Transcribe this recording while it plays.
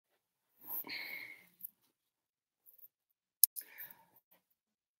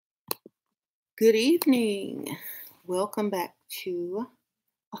Good evening. Welcome back to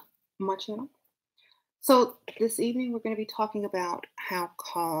my channel. So, this evening we're going to be talking about how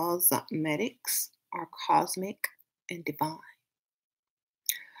cosmetics are cosmic and divine.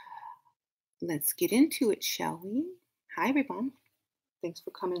 Let's get into it, shall we? Hi, everyone. Thanks for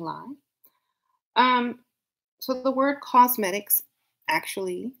coming live. Um, so, the word cosmetics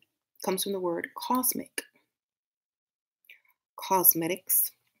actually comes from the word cosmic.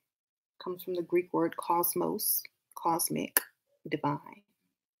 Cosmetics comes from the Greek word cosmos, cosmic, divine.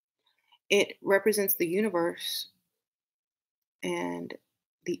 It represents the universe and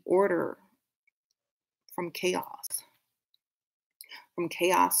the order from chaos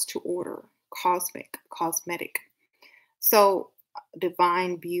to order, cosmic, cosmetic. So,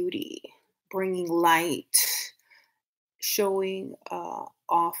 divine beauty, bringing light, showing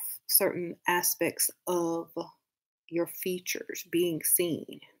off certain aspects of your features being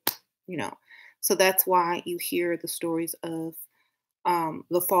seen, you know. So, that's why you hear the stories of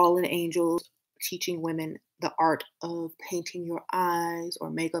the fallen angels teaching women the art of painting your eyes or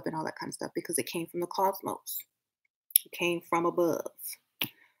makeup and all that kind of stuff because it came from the cosmos. It came from above.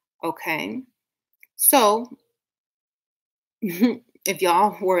 Okay. So if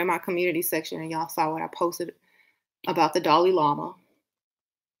y'all were in my community section and y'all saw what I posted about the Dalai Lama,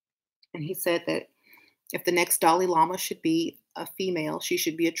 and he said that if the next Dalai Lama should be a female, she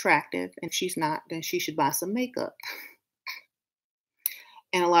should be attractive. And if she's not, then she should buy some makeup.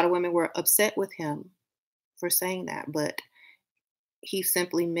 And a lot of women were upset with him for saying that, but he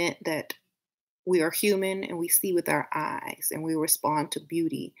simply meant that we are human and we see with our eyes and we respond to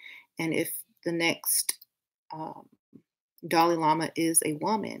beauty. And if the next um, Dalai Lama is a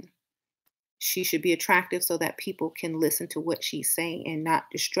woman, she should be attractive so that people can listen to what she's saying and not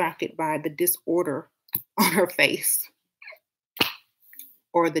distracted by the disorder on her face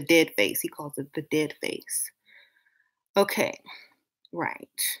or the dead face. He calls it the dead face. Okay, right.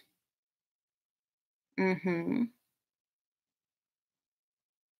 Mm-hmm.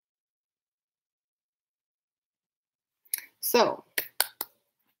 So,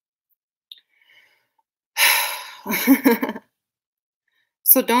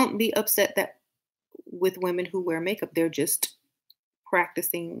 so don't be upset that with women who wear makeup, they're just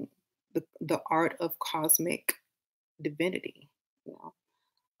practicing the art of cosmic divinity. You know,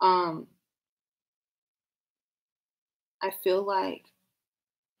 um, I feel like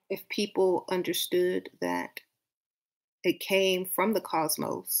if people understood that it came from the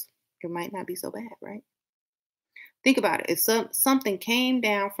cosmos, it might not be so bad, right? Think about it. If something came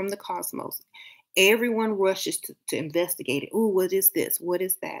down from the cosmos, everyone rushes to investigate it. Oh, what is this? What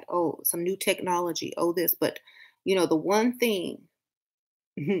is that? Oh, some new technology. Oh, this. But the one thing,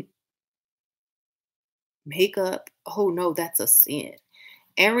 makeup. Oh no, that's a sin.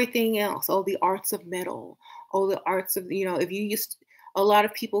 Everything else, oh, the arts of metal, oh, the arts of, if you used, a lot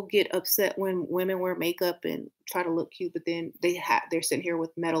of people get upset when women wear makeup and try to look cute, but then they're sitting here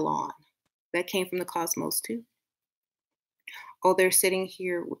with metal on. That came from the cosmos too. Oh, they're sitting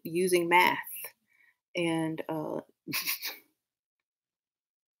here using math and,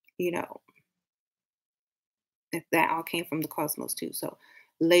 you know, that all came from the cosmos too. So,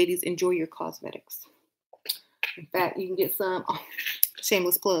 ladies, enjoy your cosmetics. In fact, you can get some,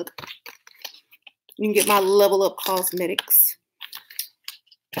 shameless plug, you can get my Level Up Cosmetics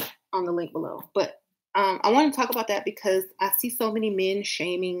on the link below. But I want to talk about that because I see so many men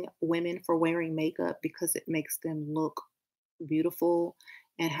shaming women for wearing makeup because it makes them look beautiful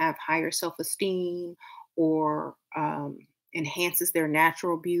and have higher self esteem or enhances their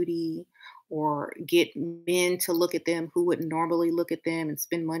natural beauty or get men to look at them who wouldn't normally look at them and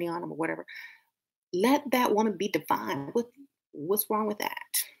spend money on them or whatever. Let that woman be divine. What's wrong with that?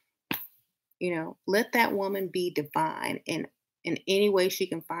 Let that woman be divine in any way she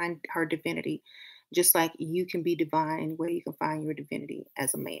can find her divinity, just like you can be divine in the way you can find your divinity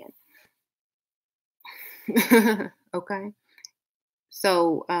as a man. Okay.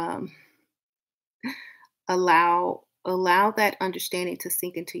 So allow that understanding to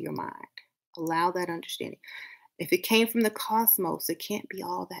sink into your mind. Allow that understanding. If it came from the cosmos, it can't be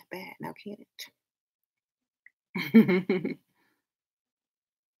all that bad, now can it?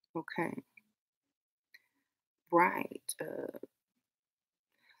 Okay. Right.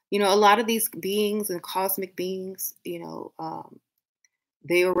 A lot of these beings and cosmic beings, they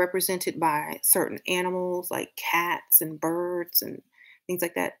are represented by certain animals like cats and birds and things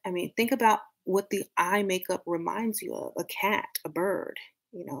like that. I mean, think about what the eye makeup reminds you of: a cat, a bird,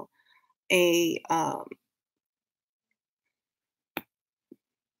 you know, a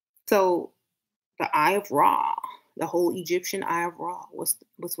so the Eye of Ra, the whole Egyptian Eye of Ra was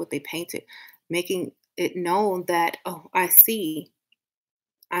what they painted. making it known that, oh, I see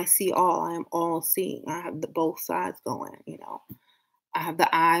all. I am all seeing. I have the both sides going. I have the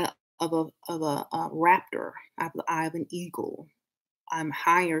eye of a raptor. I have the eye of an eagle. I'm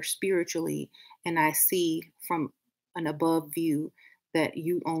higher spiritually, and I see from an above view that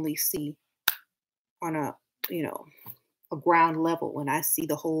you only see on you know a ground level, and I see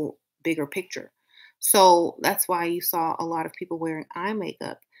the whole bigger picture. So that's why you saw a lot of people wearing eye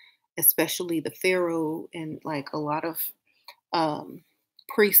makeup, especially the pharaoh and like a lot of um,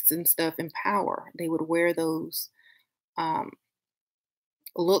 priests and stuff in power. They would wear those um,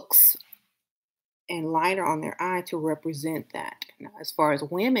 looks and liner on their eye to represent that. Now, as far as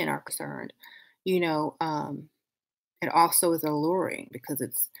women are concerned, you know, um, it also is alluring because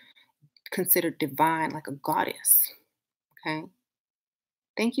it's considered divine, like a goddess. Okay.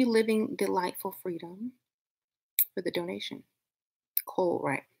 Thank you, Living Delightful Freedom, for the donation. Cool,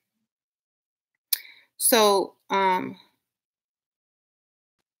 right? So,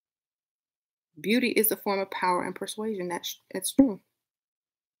 beauty is a form of power and persuasion. That's true.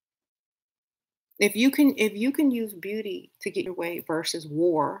 If you can use beauty to get your way versus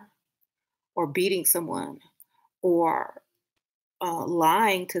war or beating someone or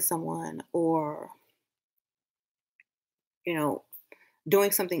lying to someone or you know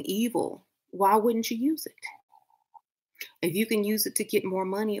doing something evil, why wouldn't you use it? If you can use it to get more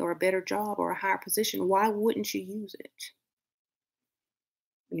money or a better job or a higher position, why wouldn't you use it?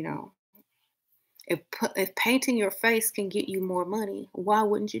 You know, if painting your face can get you more money, why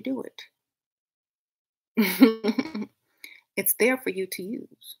wouldn't you do it? It's there for you to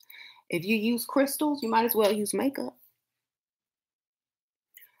use. If you use crystals, you might as well use makeup.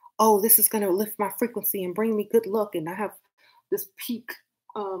 Oh, this is going to lift my frequency and bring me good luck, and I have this peak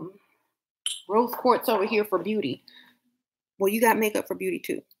um, rose quartz over here for beauty. Well, you got makeup for beauty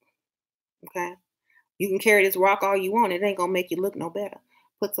too. Okay, you can carry this rock all you want; it ain't gonna make you look no better.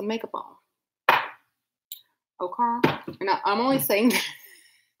 Put some makeup on. Okay, and I'm only saying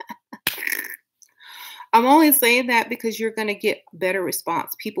I'm only saying that because you're going to get better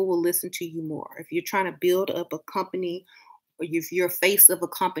response. People will listen to you more. If you're trying to build up a company or if you're face of a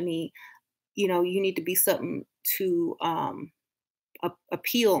company, you need to be something to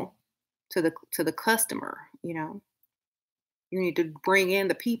appeal to the customer. You need to bring in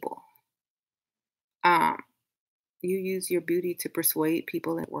the people. Um, you use your beauty to persuade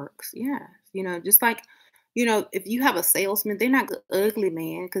people. It works. Yeah. Just like, if you have a salesman, they're not ugly,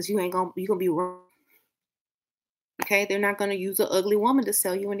 man, because you're gonna be wrong. Okay, they're not going to use an ugly woman to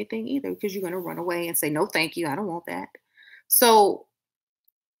sell you anything either because you're going to run away and say, no, thank you. I don't want that. So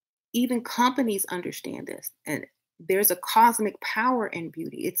even companies understand this. And there's a cosmic power in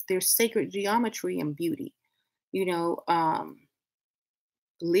beauty. There's sacred geometry in beauty. You know, um,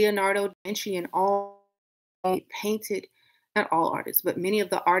 Leonardo da Vinci and all they painted, not all artists, but many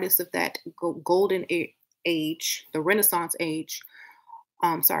of the artists of that golden age, the Renaissance age,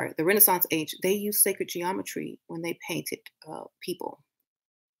 the Renaissance age, they used sacred geometry when they painted people,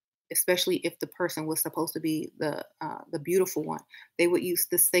 especially if the person was supposed to be the beautiful one. They would use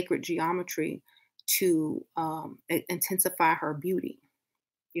the sacred geometry to intensify her beauty,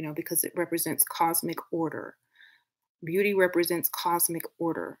 because it represents cosmic order. Beauty represents cosmic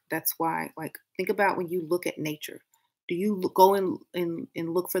order. That's why, like, think about when you look at nature. Do you go and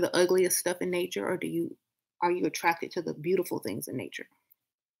look for the ugliest stuff in nature, or are you attracted to the beautiful things in nature?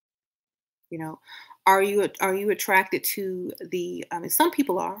 You know, are you attracted to the? I mean, some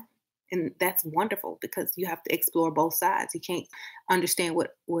people are, and that's wonderful because you have to explore both sides. You can't understand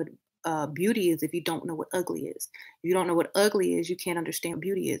what beauty is if you don't know what ugly is. If you don't know what ugly is, you can't understand what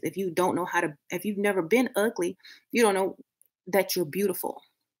beauty is. If you don't know if you've never been ugly, you don't know that you're beautiful.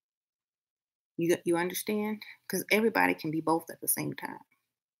 You understand? Because everybody can be both at the same time.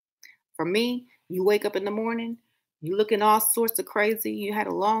 For me, you wake up in the morning, you looking all sorts of crazy, you had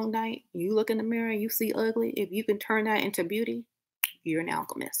a long night, you look in the mirror, you see ugly. If you can turn that into beauty, you're an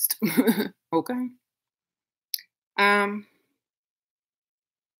alchemist. Okay? Um,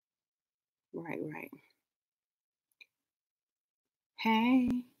 right. Hey.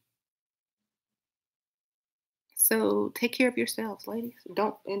 So take care of yourselves, ladies.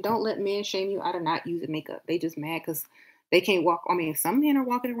 Don't let men shame you out of not using makeup. They just mad because they can't walk. I mean, some men are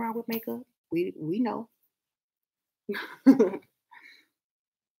walking around with makeup. We know.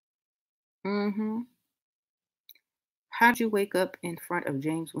 Hmm. How'd you wake up in front of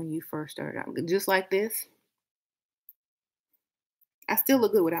James when you first started out? Just like this? I still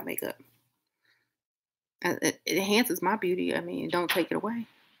look good without makeup. It enhances my beauty. I mean, don't take it away.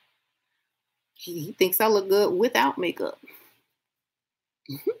 He thinks I look good without makeup.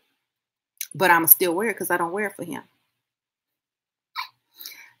 But I'm still wear it because I don't wear it for him.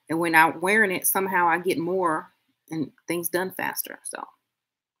 And when I'm wearing it, somehow I get more and things done faster. So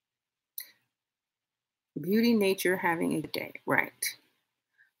beauty, nature, having a good day. Right.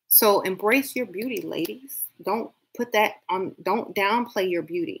 So embrace your beauty, ladies. Don't put that on, don't downplay your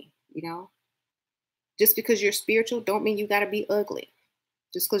beauty, you know. Just because you're spiritual don't mean you gotta be ugly.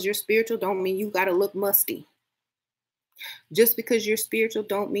 Just because you're spiritual don't mean you gotta look musty. Just because you're spiritual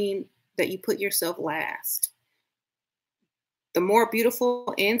don't mean that you put yourself last. The more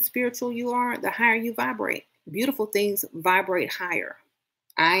beautiful and spiritual you are, the higher you vibrate. Beautiful things vibrate higher.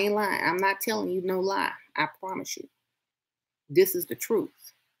 I ain't lying. I'm not telling you no lie. I promise you. This is the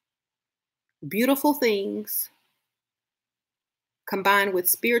truth. Beautiful things combined with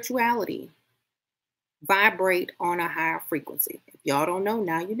spirituality vibrate on a higher frequency. If y'all don't know,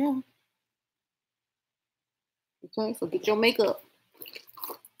 now you know. Okay, so get your makeup,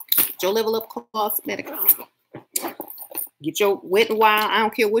 get your level up cosmetic, get your Wet n Wild. I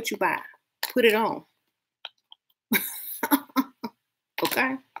don't care what you buy, put it on.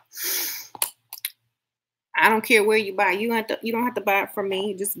 Okay, I don't care where you buy. You don't have to buy it from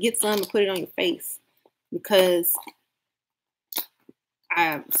me. Just get some and put it on your face, because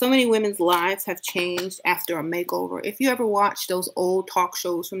so many women's lives have changed after a makeover. If you ever watched those old talk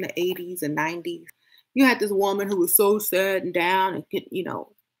shows from the 80s and 90s, you had this woman who was so sad and down, and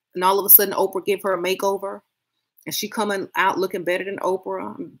and all of a sudden Oprah give her a makeover, and she coming out looking better than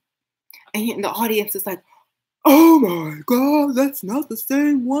Oprah, and the audience is like, "Oh my God, that's not the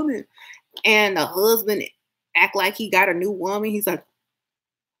same woman." And the husband act like he got a new woman. He's like,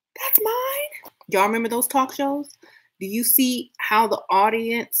 "That's mine." Y'all remember those talk shows? Do you see how the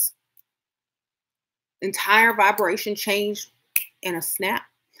audience entire vibration changed in a snap?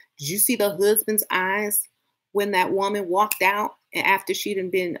 Did you see the husband's eyes when that woman walked out and after she'd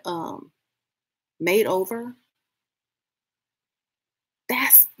been made over?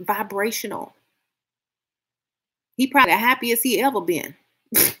 That's vibrational. He probably the happiest he ever been.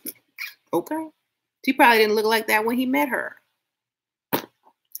 Okay. She probably didn't look like that when he met her.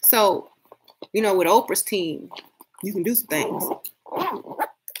 So, with Oprah's team, you can do some things.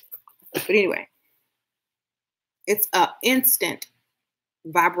 But anyway, it's an instant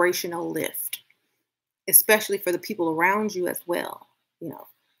vibrational lift, especially for the people around you as well.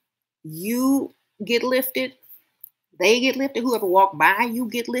 You get lifted, they get lifted. Whoever walk by you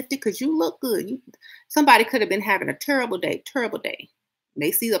get lifted because you look good. Somebody could have been having a terrible day.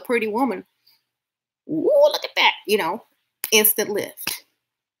 They see a pretty woman. Ooh, look at that, instant lift.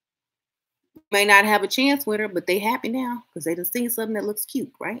 May not have a chance with her, but they happy now because they done seen something that looks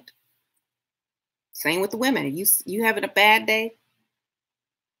cute, right? Same with the women. You having a bad day,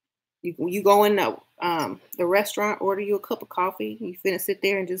 you go in the restaurant, order you a cup of coffee. You finna sit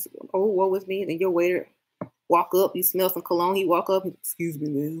there and just, oh, woe is me. And then your waiter walk up, you smell some cologne. He walk up, excuse me,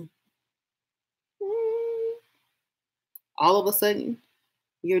 ma'am. All of a sudden,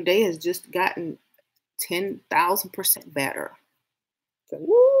 your day has just gotten 10,000% better. So,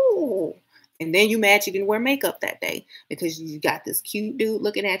 woo! And then you mad you didn't wear makeup that day because you got this cute dude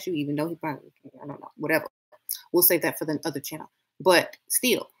looking at you, even though he probably, I don't know, whatever. We'll save that for the other channel. But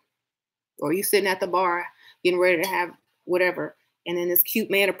still, or you sitting at the bar getting ready to have whatever, and then this cute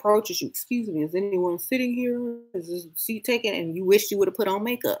man approaches you. Excuse me, is anyone sitting here? Is this seat taken? And you wish you would have put on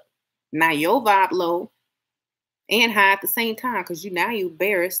makeup. Now your vibe low and high at the same time because you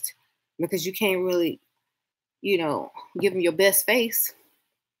embarrassed because you can't really, give them your best face.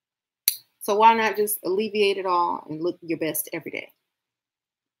 So why not just alleviate it all and look your best every day?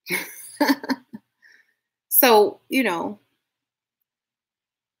 So, you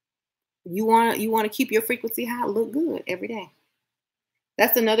want to keep your frequency high, look good every day.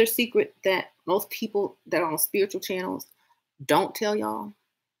 That's another secret that most people that are on spiritual channels don't tell y'all.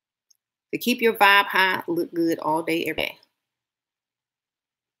 To keep your vibe high, look good all day, every day.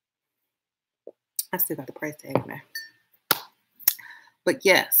 I still got the price tag, man. But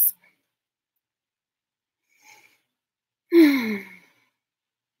yes. You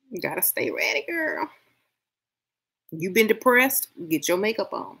gotta stay ready, girl. You've been depressed, get your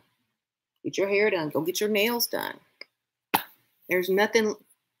makeup on. Get your hair done. Go get your nails done. There's nothing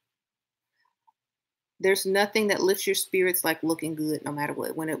that lifts your spirits like looking good no matter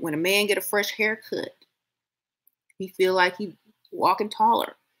what. When a man get a fresh haircut, he feel like he walking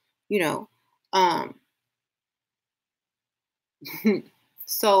taller,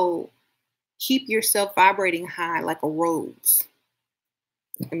 So keep yourself vibrating high like a rose.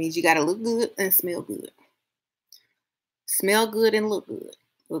 That means you got to look good and smell good. Smell good and look good.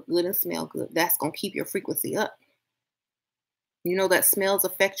 Look good and smell good. That's going to keep your frequency up. You know that smells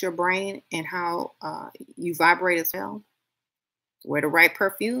affect your brain and how you vibrate as well. Wear the right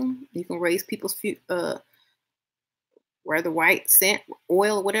perfume, you can raise people's wear the white scent,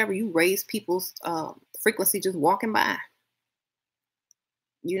 oil, whatever. You raise people's frequency just walking by.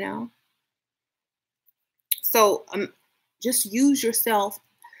 You know, so just use yourself.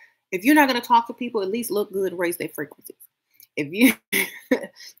 If you're not going to talk to people, at least look good and raise their frequency. If you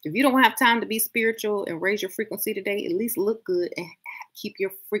if you don't have time to be spiritual and raise your frequency today, at least look good and keep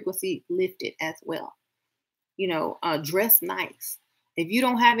your frequency lifted as well. You know, dress nice. If you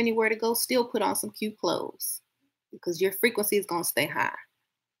don't have anywhere to go, still put on some cute clothes because your frequency is going to stay high.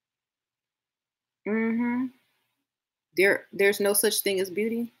 hmm there's no such thing as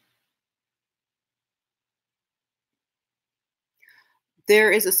beauty. There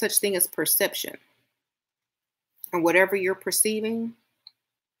is a such thing as perception, and whatever you're perceiving.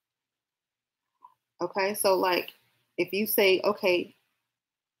 Okay, so like if you say, okay,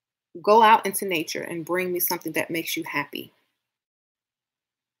 go out into nature and bring me something that makes you happy.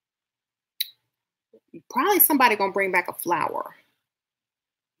 Probably somebody gonna bring back a flower.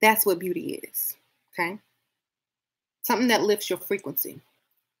 That's what beauty is. Okay, something that lifts your frequency.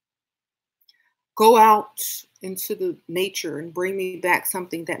 Go out into the nature and bring me back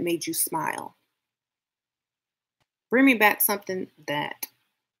something that made you smile. Bring me back something that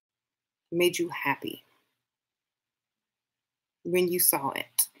made you happy when you saw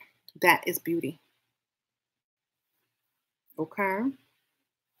it. That is beauty. Okay.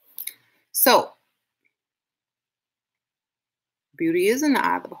 So, beauty is in the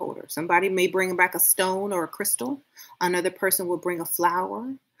eye of the beholder. Somebody may bring back a stone or a crystal. Another person will bring a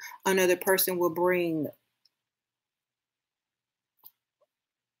flower. Another person will bring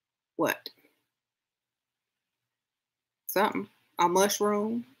what? Something. A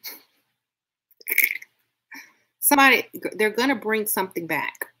mushroom. Somebody, they're going to bring something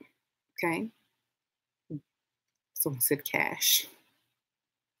back. Okay. Someone said cash.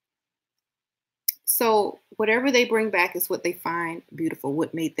 So, whatever they bring back is what they find beautiful,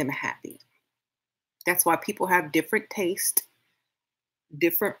 what made them happy. That's why people have different taste,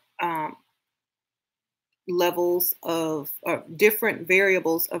 different levels of, different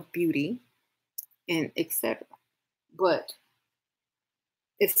variables of beauty, and etc. But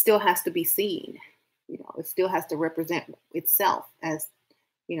it still has to be seen. You know, it still has to represent itself as,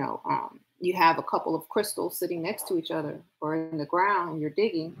 you have a couple of crystals sitting next to each other or in the ground and you're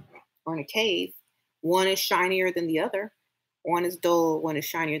digging or in a cave. One is shinier than the other. One is dull, one is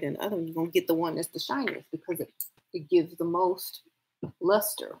shinier than the other. You're going to get the one that's the shiniest because it gives the most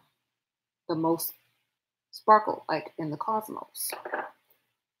luster, the most sparkle, like in the cosmos.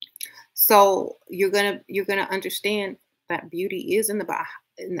 So you're gonna understand that beauty is in the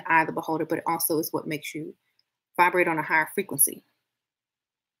eye of the beholder, but it also is what makes you vibrate on a higher frequency.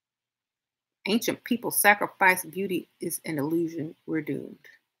 Ancient people sacrifice beauty is an illusion. We're doomed.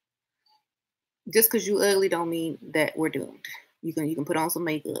 Just because you ugly don't mean that we're doomed. You can put on some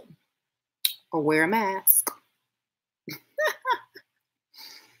makeup or wear a mask.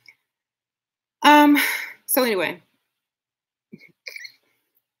 So anyway,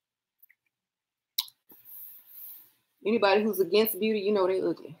 anybody who's against beauty, you know they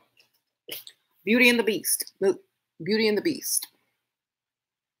ugly. Beauty and the Beast. Look, Beauty and the Beast.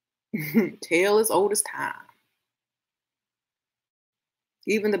 Tale as old as time.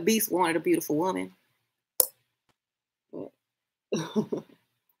 Even the beast wanted a beautiful woman.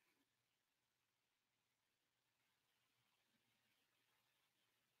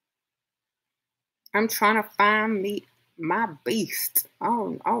 I'm trying to find me my beast.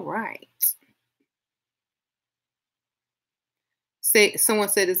 Oh, all right. Say someone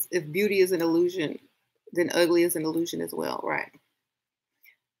said if beauty is an illusion, then ugly is an illusion as well, right?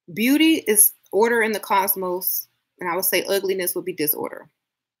 Beauty is order in the cosmos, and I would say ugliness would be disorder.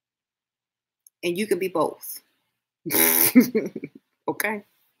 And you can be both. Okay.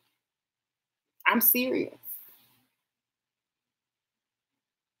 I'm serious.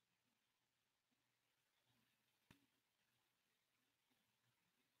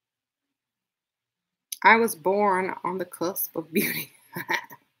 I was born on the cusp of beauty.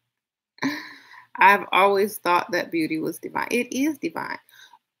 I've always thought that beauty was divine. It is divine.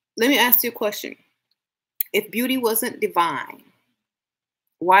 Let me ask you a question. If beauty wasn't divine,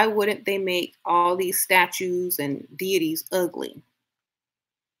 why wouldn't they make all these statues and deities ugly?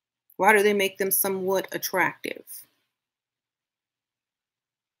 Why do they make them somewhat attractive?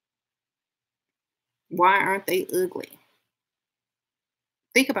 Why aren't they ugly?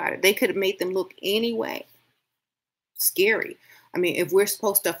 Think about it. They could have made them look any way. Scary. I mean, if we're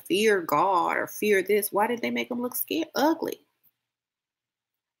supposed to fear God or fear this, why did they make them look scared, ugly?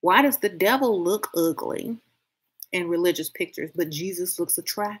 Why does the devil look ugly in religious pictures, but Jesus looks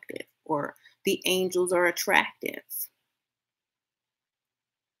attractive, or the angels are attractive?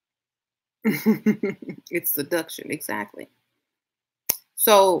 It's seduction, exactly.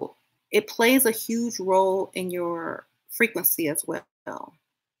 So it plays a huge role in your frequency as well.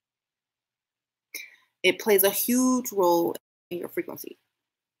 It plays a huge role in your frequency.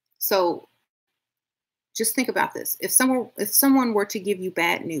 So just think about this. If someone were to give you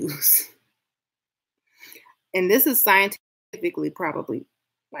bad news, and this is scientifically probably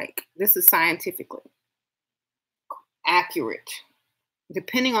like this is scientifically accurate.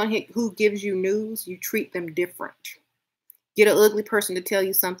 Depending on who gives you news, you treat them different. Get an ugly person to tell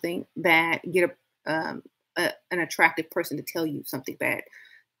you something bad. Get an attractive person to tell you something bad.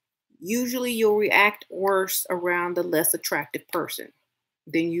 Usually, you'll react worse around the less attractive person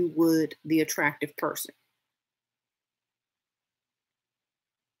than you would the attractive person.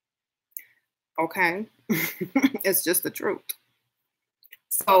 Okay, it's just the truth.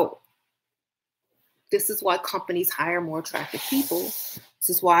 So this is why companies hire more attractive people. This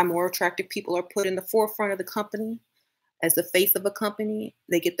is why more attractive people are put in the forefront of the company as the face of a company.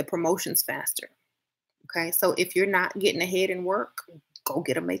 They get the promotions faster. Okay, so if you're not getting ahead in work, go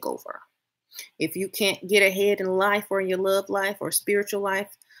get a makeover. If you can't get ahead in life or in your love life or spiritual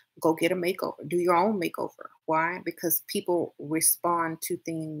life, go get a makeover. Do your own makeover. Why? Because people respond to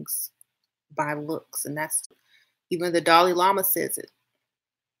things by looks, and that's even the Dalai Lama says it.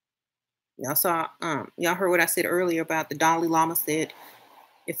 Y'all heard what I said earlier about the Dalai Lama said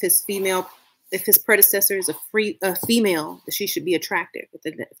if his predecessor is a female, that she should be attractive.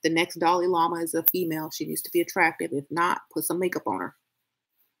 If the next Dalai Lama is a female, she needs to be attractive. If not, put some makeup on her.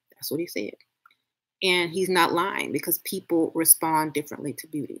 That's what he said. And he's not lying, because people respond differently to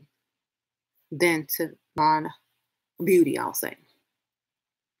beauty than to non-beauty, I'll say.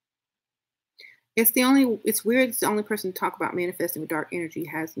 It's weird. It's the only person to talk about manifesting with dark energy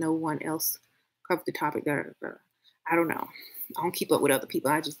has no one else covered the topic. I don't know. I don't keep up with other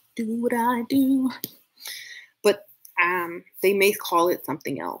people. I just do what I do. But they may call it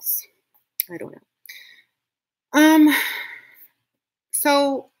something else. I don't know.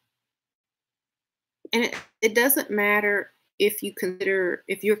 So, and it doesn't matter if you're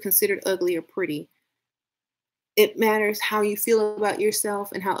considered ugly or pretty. It matters how you feel about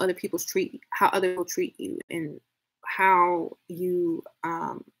yourself and how other people treat you, and how you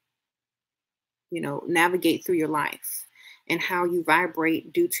navigate through your life, and how you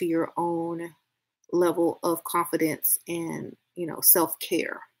vibrate due to your own level of confidence and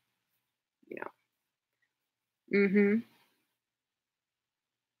self-care. you know mhm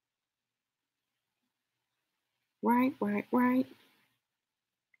right.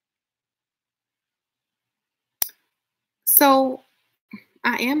 So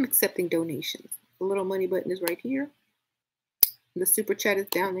I am accepting donations. The little money button is right here. The super chat is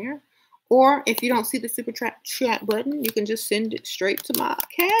down there. Or if you don't see the chat button, you can just send it straight to my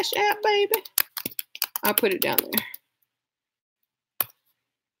Cash App, baby. I'll put it down there.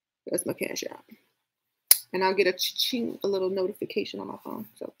 That's my Cash App. And I'll get a little notification on my phone.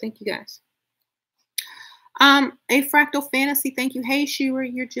 So thank you guys. A Fractal Fantasy, thank you. Hey Shira,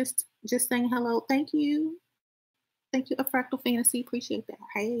 you're just saying hello. Thank you. Thank you, A Fractal Fantasy. Appreciate that.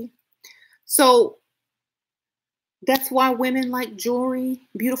 Hey. So that's why women like jewelry,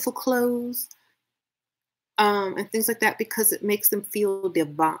 beautiful clothes, and things like that, because it makes them feel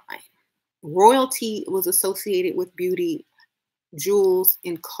divine. Royalty was associated with beauty, jewels,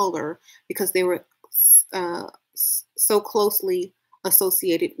 and color because they were so closely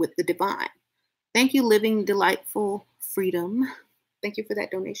associated with the divine. Thank you, Living Delightful Freedom. Thank you for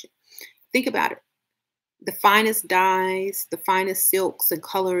that donation. Think about it. The finest dyes, the finest silks and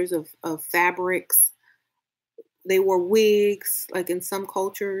colors of fabrics. They wore wigs, like in some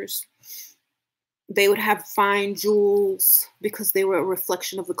cultures. They would have fine jewels because they were a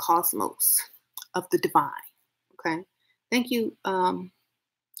reflection of the cosmos, of the divine. Okay. Thank you,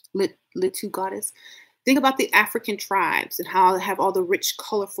 Litu Goddess. Think about the African tribes and how they have all the rich,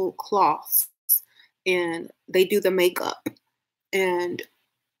 colorful cloths, and they do the makeup, and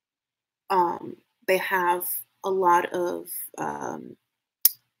they have a lot of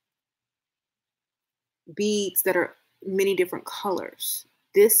beads that are many different colors.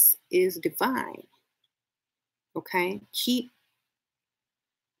 This is divine. Okay, keep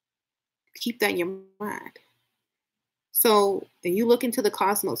that in your mind. So when you look into the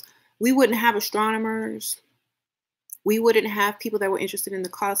cosmos, we wouldn't have astronomers. We wouldn't have people that were interested in the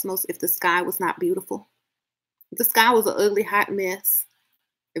cosmos if the sky was not beautiful. If the sky was an ugly, hot mess,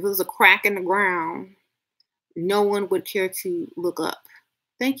 if it was a crack in the ground, no one would care to look up.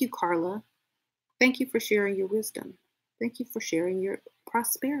 Thank you, Carla. Thank you for sharing your wisdom. Thank you for sharing your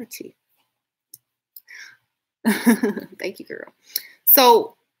prosperity. Thank you, girl.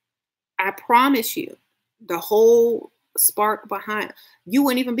 So I promise you, the whole spark behind you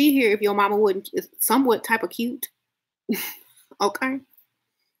wouldn't even be here if your mama wouldn't is somewhat type of cute. Okay.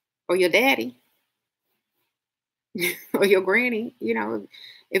 Or your daddy or your granny.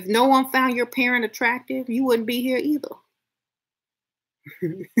 If no one found your parent attractive, you wouldn't be here either.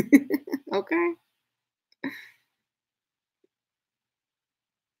 Okay.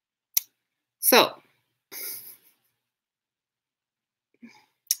 So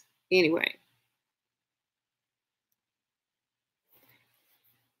anyway,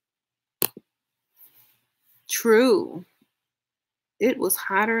 true. It was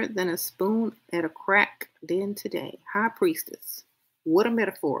hotter than a spoon at a crack den today. High priestess. What a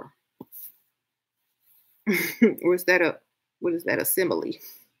metaphor. Or is that a what is that, a simile?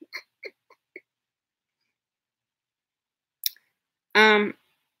 Um,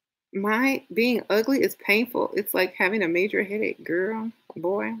 my being ugly is painful. It's like having a major headache, girl,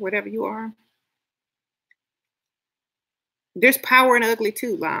 boy, whatever you are. There's power in ugly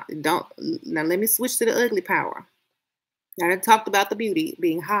too. Don't now let me switch to the ugly power. I done talked about the beauty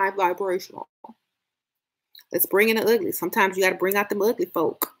being high vibrational. Let's bring in the ugly. Sometimes you got to bring out the ugly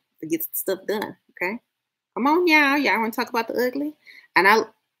folk to get stuff done. Okay, come on, y'all want to talk about the ugly? And I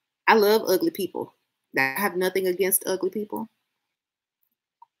love ugly people. I have nothing against ugly people.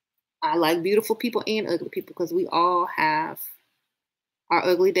 I like beautiful people and ugly people because we all have our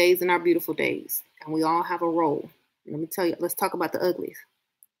ugly days and our beautiful days, and we all have a role. Let me tell you. Let's talk about the uglies.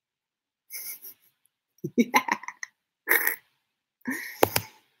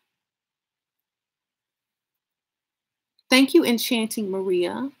 Thank you, Enchanting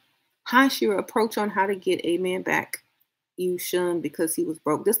Maria. How's your approach on how to get a man back you shunned because he was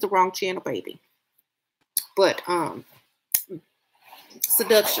broke? This the wrong channel, baby. But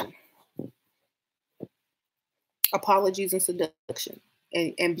seduction, apologies and seduction,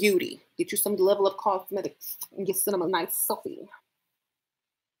 and beauty. Get you some level of cosmetics and get some a nice selfie.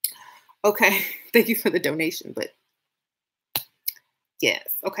 Okay, thank you for the donation, but yes.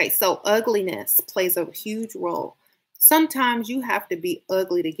 Okay, so ugliness plays a huge role. Sometimes you have to be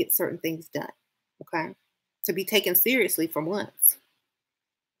ugly to get certain things done. Okay, to be taken seriously for once.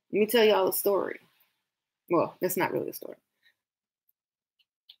 Let me tell y'all a story. Well, it's not really a story.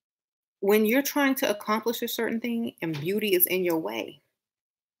 When you're trying to accomplish a certain thing and beauty is in your way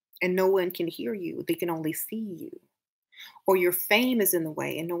and no one can hear you, they can only see you. Or your fame is in the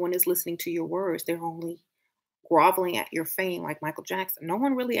way and no one is listening to your words, they're only groveling at your fame like Michael Jackson. No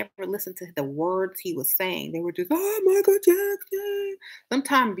one really ever listened to the words he was saying. They were just, oh, Michael Jackson.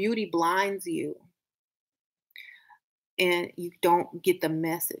 Sometimes beauty blinds you and you don't get the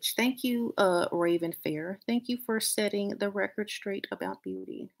message. Thank you, Raven Fair. Thank you for setting the record straight about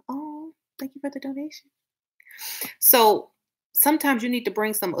beauty. Oh, thank you for the donation. So sometimes you need to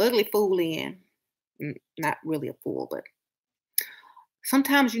bring some ugly fool in. Not really a fool, but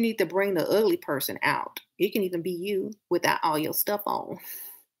sometimes you need to bring the ugly person out. It can even be you without all your stuff on.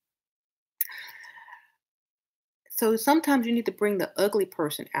 So sometimes you need to bring the ugly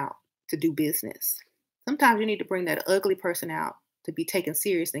person out to do business. Sometimes you need to bring that ugly person out to be taken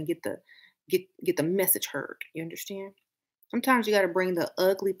serious and get the message heard. You understand? Sometimes you got to bring the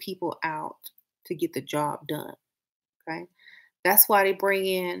ugly people out to get the job done. Okay? That's why they bring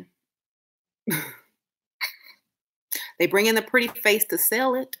in the pretty face to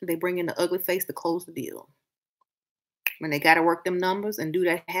sell it. They bring in the ugly face to close the deal. When they got to work them numbers and do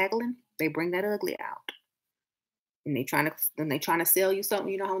that haggling, they bring that ugly out. And they trying to sell you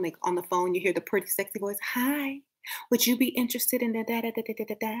something. You know how when they on the phone you hear the pretty sexy voice, "Hi, would you be interested in da da da da da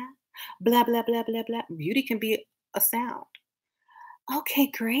da da? Blah blah blah blah blah." Beauty can be a sound.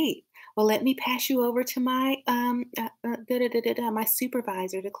 Okay, great. Well, let me pass you over to my da da da da da my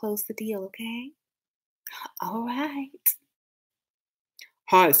supervisor to close the deal. Okay. All right.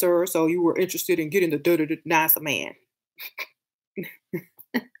 Hi, sir. So you were interested in getting the da da da? Nice man.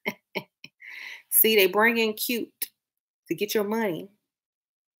 See, they bring in cute to get your money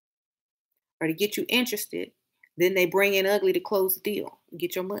or to get you interested. Then they bring in ugly to close the deal,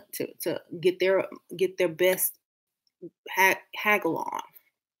 get your money to get their best haggle on.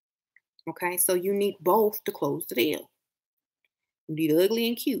 Okay, so you need both to close the deal. You need ugly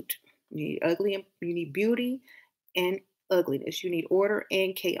and cute. You need ugly and you need beauty and ugliness. You need order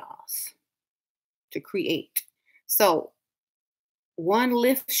and chaos to create. So one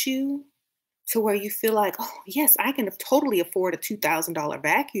lifts you to where you feel like, oh yes, I can totally afford a $2,000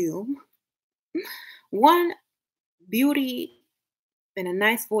 vacuum. One beauty And a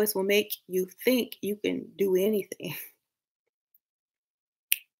nice voice will make you think you can do anything.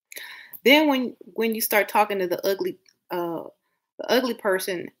 Then when you start talking to the ugly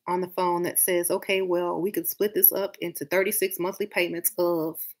person on the phone that says, "Okay, well, we could split this up into 36 monthly payments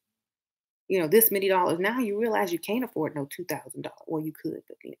of, this many dollars." Now you realize you can't afford no $2,000. Well, you could,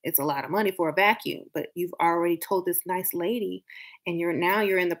 but it's a lot of money for a vacuum. But you've already told this nice lady, and you're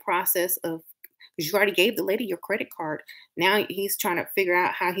in the process of, because you already gave the lady your credit card. Now he's trying to figure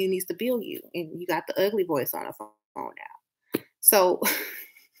out how he needs to bill you, and you got the ugly voice on the phone now. So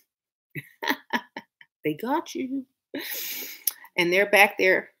they got you. And they're back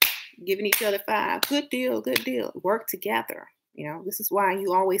there giving each other five. Good deal, good deal. Work together. This is why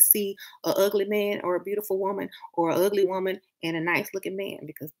you always see a ugly man or a beautiful woman, or an ugly woman and a nice looking man,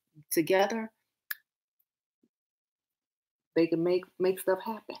 because together they can make stuff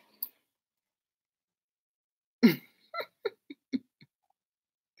happen.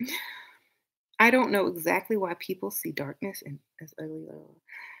 I don't know exactly why people see darkness and as ugly.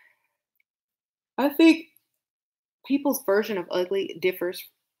 I think people's version of ugly differs,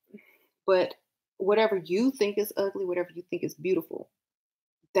 but whatever you think is ugly, whatever you think is beautiful,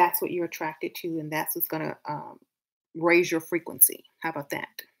 that's what you're attracted to, and that's what's gonna raise your frequency. How about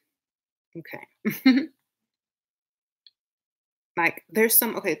that? Okay. Like there's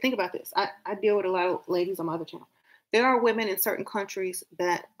some okay, think about this. I deal with a lot of ladies on my other channel. There are women in certain countries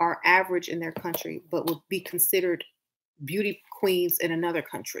that are average in their country, but would be considered beauty queens in another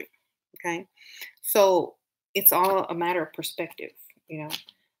country. Okay. So it's all a matter of perspective, you know.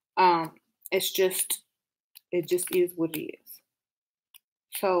 Um, it's just it just is what it is.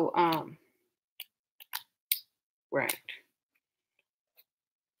 So right.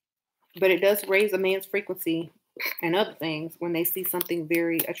 But it does raise a man's frequency and other things when they see something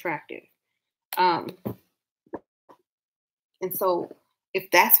very attractive. Um, and so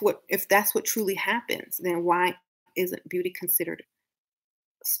if that's what truly happens, then why isn't beauty considered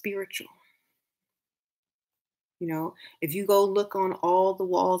spiritual? If you go look on all the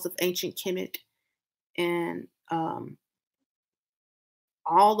walls of ancient Kemet, and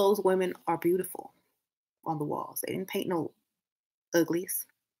all those women are beautiful on the walls. They didn't paint no uglies.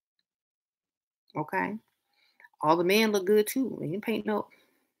 Okay. All the men look good too. They didn't paint no.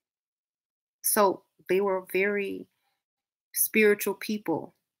 So they were very spiritual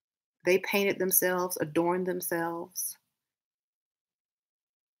people. They painted themselves, adorned themselves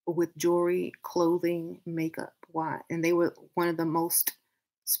with jewelry, clothing, makeup. Why? And they were one of the most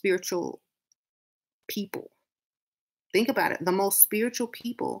spiritual people. Think about it. The most spiritual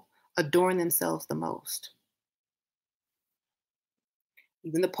people adorn themselves the most.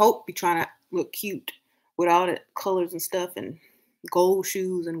 Even the Pope be trying to look cute with all the colors and stuff and gold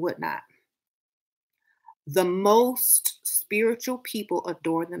shoes and whatnot. The most spiritual people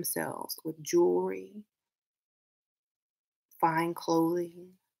adorn themselves with jewelry, fine clothing,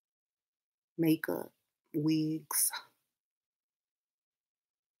 makeup, wigs,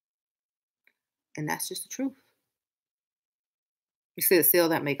 and that's just the truth. You said sell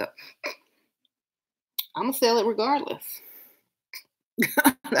that makeup. I'm gonna sell it regardless.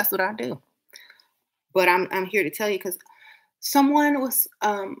 That's what I do. But I'm here to tell you because someone was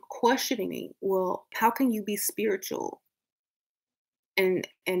questioning me. Well, how can you be spiritual and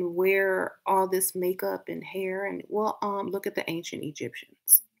wear all this makeup and hair? And well, look at the ancient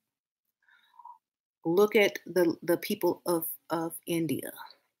Egyptians. Look at the people of India.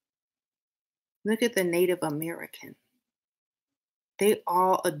 Look at the Native American. They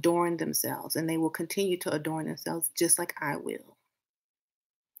all adorn themselves, and they will continue to adorn themselves just like I will.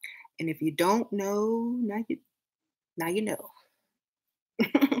 And if you don't know, now you know.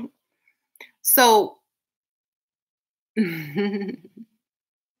 So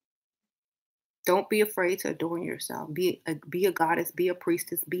don't be afraid to adorn yourself. Be a goddess, be a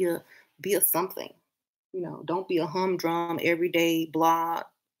priestess, be a something. Don't be a humdrum everyday blah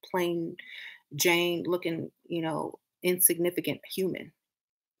plain Jane looking, insignificant human.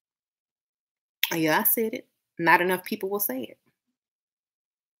 Yeah, I said it. Not enough people will say it.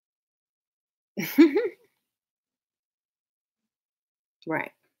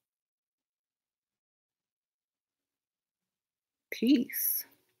 Right. Peace.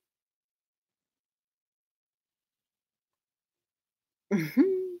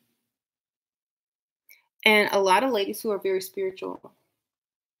 Mhm. And a lot of ladies who are very spiritual,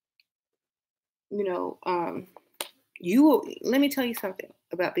 you know, um, let me tell you something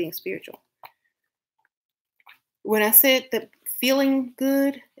about being spiritual. When I said that feeling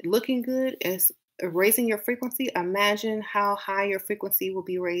good, looking good is raising your frequency, imagine how high your frequency will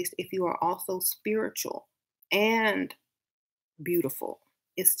be raised if you are also spiritual and beautiful.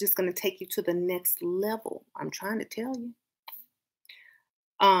 It's just going to take you to the next level. I'm trying to tell you.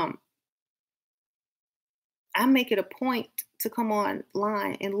 Um, I make it a point to come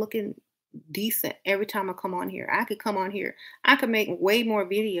online and looking decent every time I come on here. I could come on here. I could make way more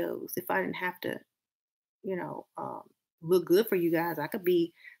videos if I didn't have to, you know, look good for you guys. I could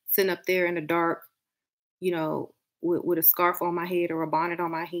be sitting up there in the dark, you know, with a scarf on my head or a bonnet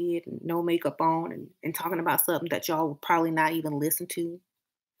on my head and no makeup on and talking about something that y'all would probably not even listen to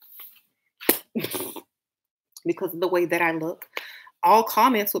because of the way that I look. All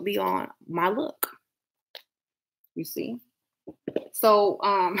comments would be on my look, you see? So,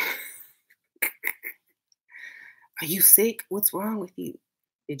 are you sick? What's wrong with you?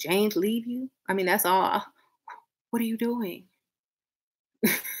 Did James leave you? I mean, that's all. What are you doing?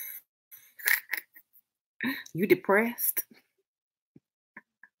 You depressed?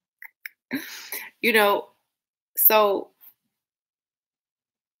 You know, so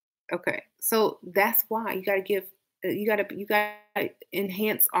okay. So that's why you got to give you got to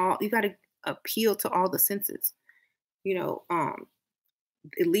enhance all you got to appeal to all the senses. You know,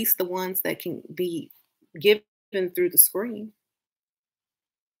 at least the ones that can be given through the screen.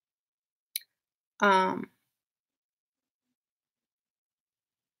 Um,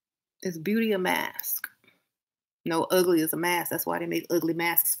 is beauty a mask? No, ugly is a mask. That's why they make ugly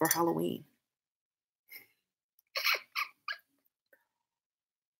masks for Halloween.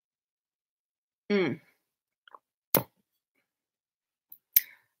 Mm.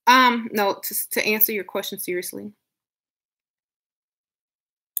 No, to answer your question seriously,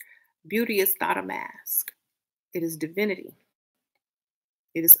 beauty is not a mask. It is divinity.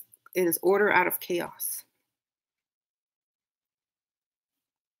 It is it is order out of chaos.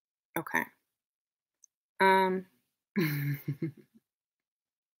 Okay. Um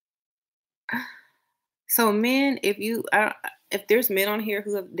so men, if there's men on here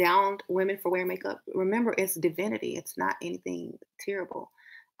who have downed women for wearing makeup, remember it's divinity. It's not anything terrible.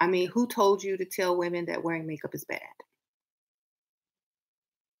 I mean, who told you to tell women that wearing makeup is bad?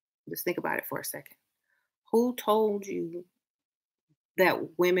 Just think about it for a second. Who told you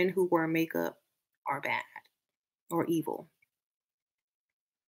that women who wear makeup are bad or evil?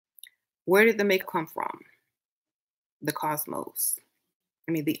 Where did the makeup come from? The cosmos.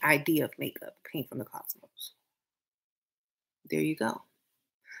 I mean, the idea of makeup came from the cosmos. There you go.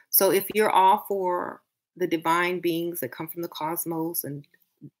 So if you're all for the divine beings that come from the cosmos and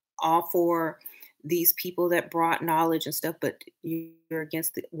all for these people that brought knowledge and stuff, but you're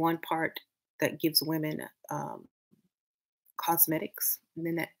against the one part that gives women cosmetics, and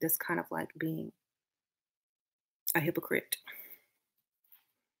then that's kind of like being a hypocrite.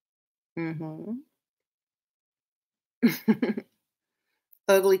 Hmm.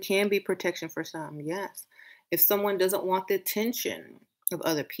 Ugly can be protection for some, yes. If someone doesn't want the attention of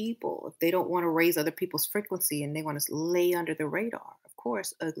other people, if they don't want to raise other people's frequency and they want to lay under the radar, of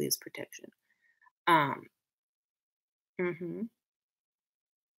course, ugly is protection. Um, mhm.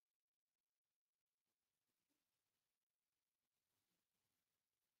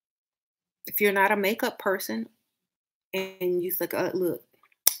 If you're not a makeup person and you like, look,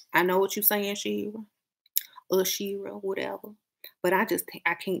 I know what you're saying, Shira, or Shira, whatever, but I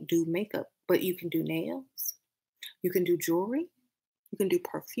can't do makeup. But you can do nails, you can do jewelry, you can do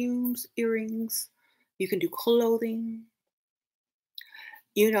perfumes, earrings, you can do clothing.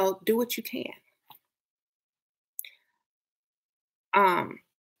 You know, do what you can. Um,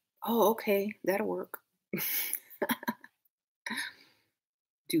 oh, okay, that'll work.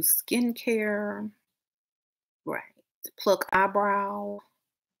 Do skincare, right? Pluck eyebrow,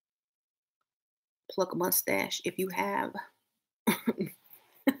 pluck a mustache if you have.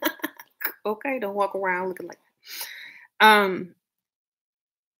 Okay, don't walk around looking like that.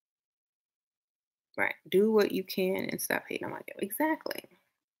 Right. Do what you can and stop hating on my girl. Exactly.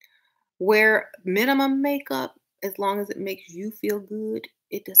 Wear minimum makeup as long as it makes you feel good.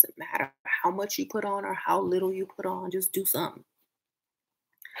 It doesn't matter how much you put on or how little you put on. Just do something.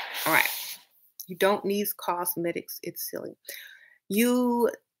 All right. You don't need cosmetics. It's silly. You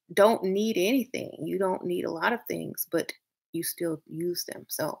don't need anything. You don't need a lot of things, but you still use them.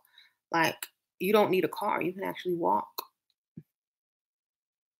 So, like, you don't need a car. You can actually walk.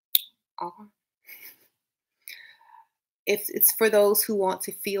 Uh-huh. It's for those who want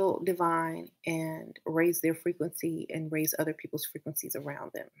to feel divine and raise their frequency and raise other people's frequencies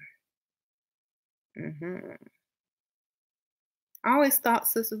around them. Hmm. I always thought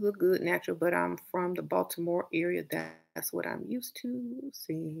sisters were good natural, but I'm from the Baltimore area. That's what I'm used to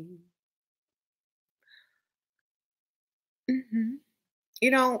seeing. Hmm.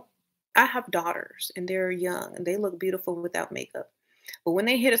 You know, I have daughters and they're young and they look beautiful without makeup. But when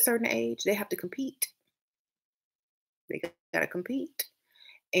they hit a certain age, they have to compete. They got to compete.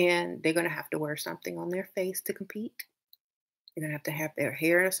 And they're going to have to wear something on their face to compete. They're going to have their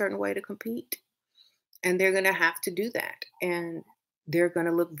hair in a certain way to compete. And they're going to have to do that. And they're going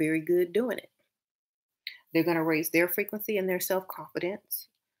to look very good doing it. They're going to raise their frequency and their self confidence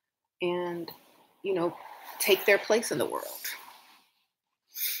and, you know, take their place in the world.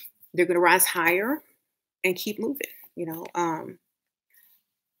 They're going to rise higher and keep moving, you know. And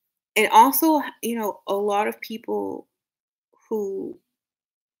also, you know, a lot of people who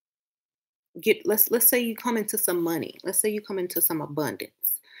get, let's say you come into some money, let's say you come into some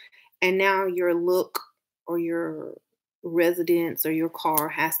abundance, and now your look or your residence or your car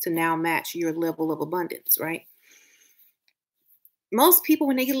has to now match your level of abundance, right? Most people,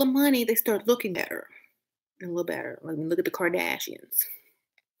 when they get a little money, they start looking better and a little better. I mean, look at the Kardashians.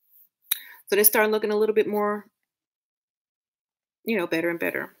 So they start looking a little bit more, you know, better and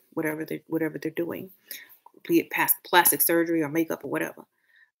better, whatever they're doing, be it past plastic surgery or makeup or whatever.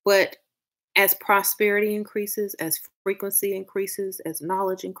 But as prosperity increases, as frequency increases, as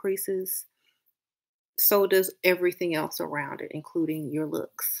knowledge increases, so does everything else around it, including your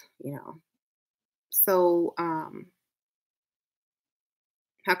looks, you know. So how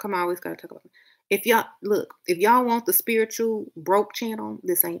come I always gotta talk about, if y'all look, if y'all want the spiritual broke channel,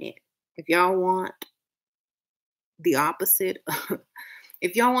 this ain't it. If y'all want the opposite,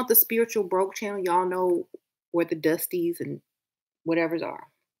 if y'all want the spiritual broke channel, y'all know where the Dusties and whatever's are.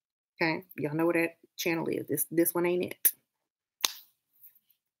 Okay. Y'all know what that channel is. This one ain't it.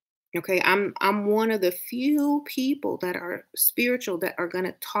 Okay. I'm one of the few people that are spiritual that are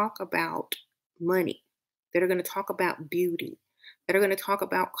gonna talk about money, that are gonna talk about beauty, that are gonna talk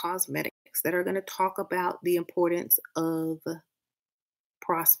about cosmetics, that are gonna talk about the importance of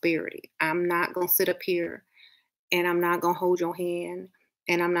prosperity. I'm not gonna sit up here and I'm not gonna hold your hand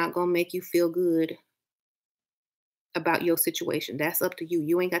and I'm not gonna make you feel good about your situation. That's up to you.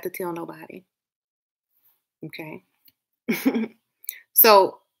 You ain't got to tell nobody. Okay.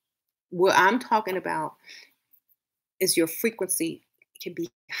 So what I'm talking about is your frequency can be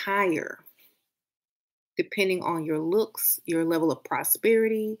higher depending on your looks, your level of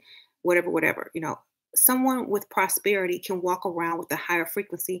prosperity, whatever. You know, someone with prosperity can walk around with a higher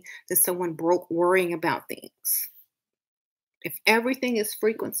frequency than someone broke worrying about things. If everything is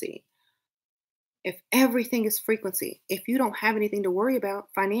frequency, if you don't have anything to worry about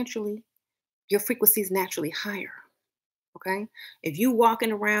financially, your frequency is naturally higher. Okay. If you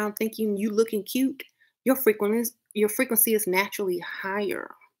walking around thinking you looking cute, your frequency is naturally higher.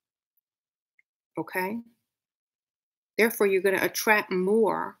 Okay. Therefore, you're going to attract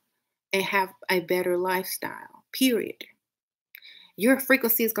more and have a better lifestyle. Period. Your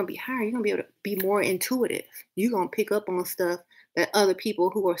frequency is going to be higher. You're going to be able to be more intuitive. You're going to pick up on stuff that other people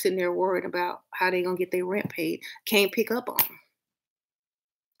who are sitting there worried about how they're going to get their rent paid can't pick up on.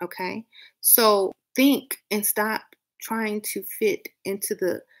 Okay. So think and stop trying to fit into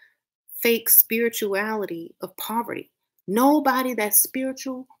the fake spirituality of poverty. Nobody that's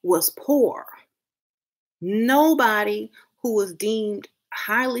spiritual was poor. Nobody who was deemed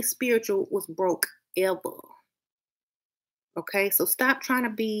highly spiritual was broke ever. Okay, so stop trying to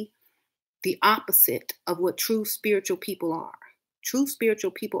be the opposite of what true spiritual people are. True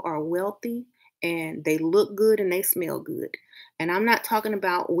spiritual people are wealthy and they look good and they smell good. And I'm not talking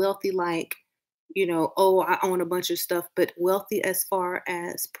about wealthy like, you know, oh, I own a bunch of stuff, but wealthy as far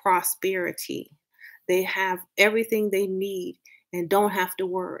as prosperity. They have everything they need and don't have to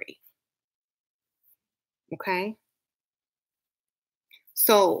worry. Okay.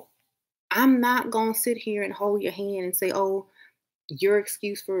 So I'm not going to sit here and hold your hand and say, oh, your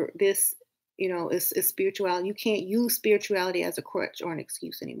excuse for this, you know, is spirituality. You can't use spirituality as a crutch or an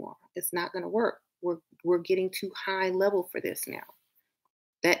excuse anymore. It's not going to work. We're getting too high level for this now.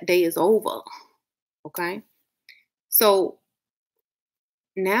 That day is over. Okay. So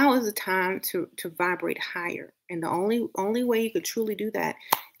now is the time to vibrate higher. And the only way you could truly do that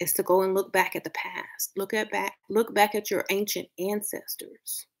is to go and look back at the past. Look back at your ancient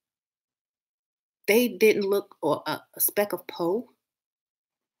ancestors. They didn't look a speck of po.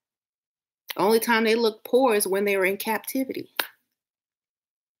 The only time they looked poor is when they were in captivity.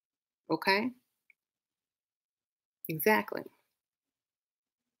 Okay? Exactly.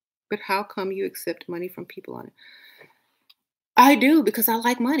 But how come you accept money from people on it? I do because I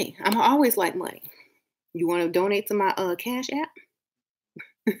like money. I'm always like money. You want to donate to my Cash app?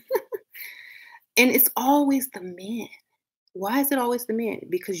 And it's always the men. Why is it always the men?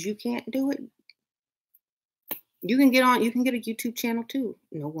 Because you can't do it? You can get on, you can get a YouTube channel too.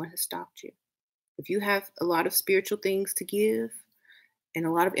 No one has stopped you. If you have a lot of spiritual things to give and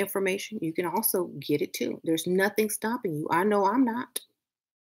a lot of information, you can also get it too. There's nothing stopping you. I know I'm not.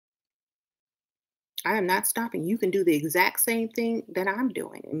 I am not stopping. You can do the exact same thing that I'm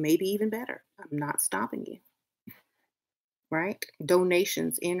doing, and maybe even better. I'm not stopping you, right?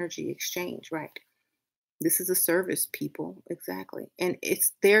 Donations, energy exchange, right? This is a service, people. Exactly. And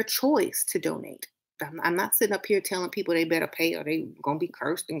it's their choice to donate. I'm not sitting up here telling people they better pay or they gonna be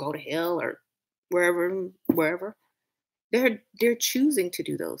cursed and go to hell or wherever. They're choosing to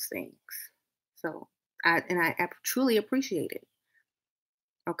do those things. So I truly appreciate it.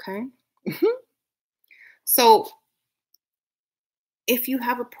 Okay. So if you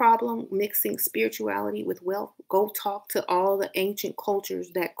have a problem mixing spirituality with wealth, go talk to all the ancient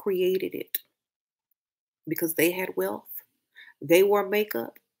cultures that created it because they had wealth, they wore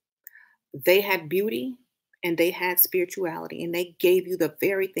makeup, they had beauty, and they had spirituality, and they gave you the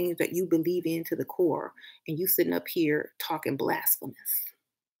very things that you believe in to the core. And you sitting up here talking blasphemous.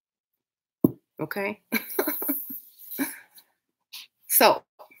 Okay. So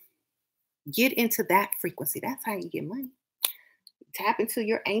get into that frequency. That's how you get money. Tap into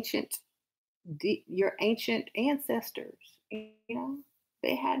your ancient ancestors. You know,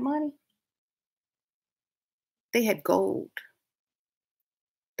 they had money. They had gold.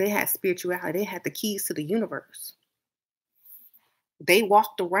 They had spirituality. They had the keys to the universe. They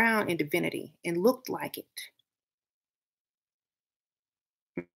walked around in divinity and looked like it.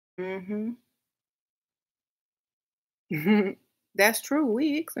 Hmm. That's true.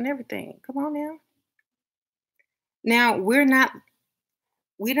 Wigs and everything. Come on now. Now we're not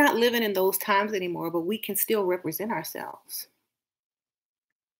living in those times anymore, but we can still represent ourselves.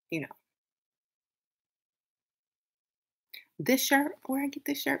 You know, this shirt, where I get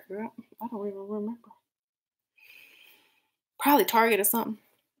this shirt, girl, I don't even remember. Probably Target or something.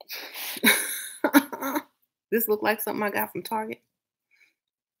 This looked like something I got from Target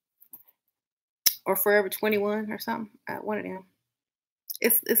or Forever 21 or something. One of them.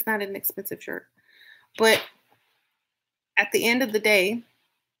 It's not an expensive shirt, but at the end of the day,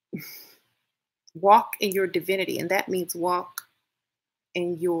 walk in your divinity, and that means walk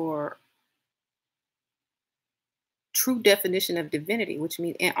in your true definition of divinity, which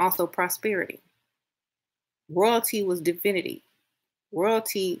means and also prosperity. Royalty was divinity.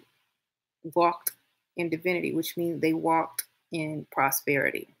 Royalty walked in divinity, which means they walked in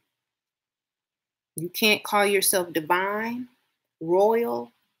prosperity. You can't call yourself divine,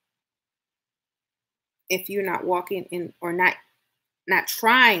 royal, if you're not walking in or not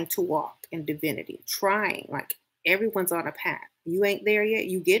trying to walk in divinity. Trying, like everyone's on a path. You ain't there yet.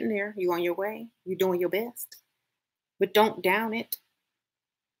 You getting there. You on your way. You're doing your best. But don't down it.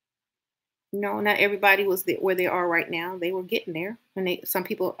 No, not everybody was there where they are right now. They were getting there. And some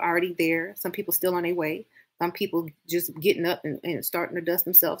people already there. Some people still on their way. Some people just getting up and starting to dust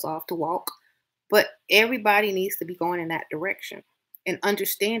themselves off to walk. But everybody needs to be going in that direction and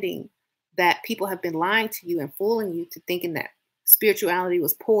understanding that people have been lying to you and fooling you to thinking that spirituality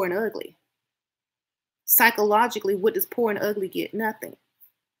was poor and ugly. Psychologically, what does poor and ugly get? Nothing.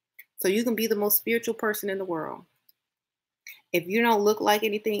 So you can be the most spiritual person in the world. If you don't look like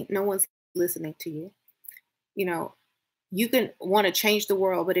anything, no one's listening to you. You know, you can want to change the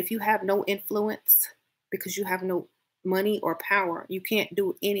world, but if you have no influence because you have no money or power, you can't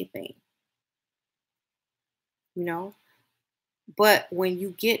do anything. You know, but when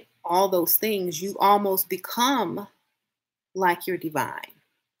you get all those things, you almost become like you're divine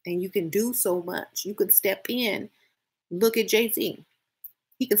and you can do so much. You can step in. Look at Jay-Z.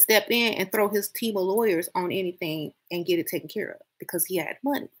 He can step in and throw his team of lawyers on anything and get it taken care of because he had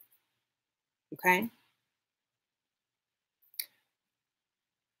money. Okay.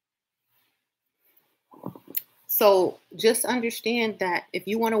 So just understand that if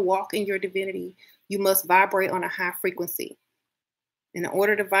you want to walk in your divinity, you must vibrate on a high frequency. In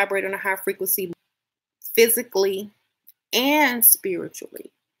order to vibrate on a high frequency physically and spiritually,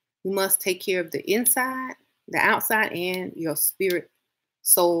 you must take care of the inside, the outside, and your spirit,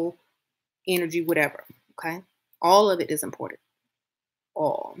 soul, energy, whatever. Okay. All of it is important.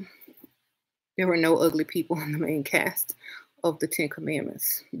 All. There were no ugly people in the main cast of the Ten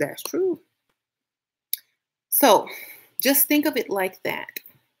Commandments. That's true. So just think of it like that.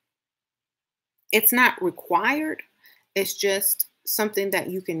 It's not required. It's just something that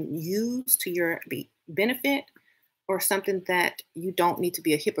you can use to your benefit or something that you don't need to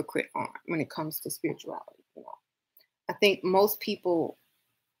be a hypocrite on when it comes to spirituality. You know, I think most people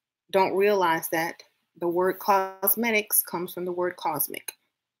don't realize that the word cosmetics comes from the word cosmic.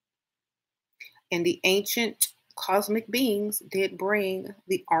 And the ancient cosmic beings did bring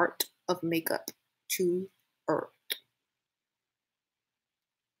the art of makeup to Earth.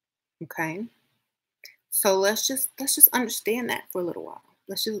 Okay. So let's just understand that for a little while.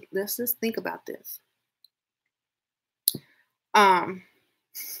 Let's just think about this. Um,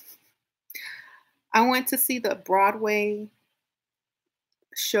 I went to see the Broadway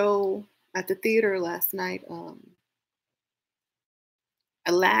show at the theater last night.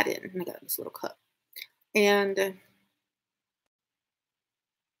 Aladdin. I got this little cup, and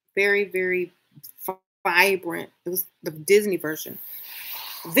very very vibrant. It was the Disney version.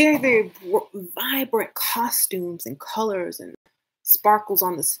 Very very vibrant costumes and colors and sparkles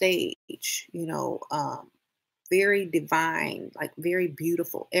on the stage. Very divine, like very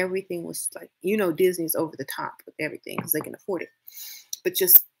beautiful. Everything was like, Disney's over the top with everything because they can afford it, but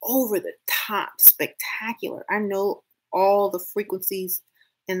just over the top, spectacular. I know all the frequencies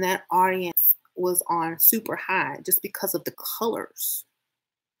in that audience was on super high just because of the colors,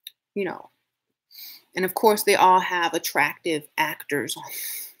 you know. And of course, they all have attractive actors.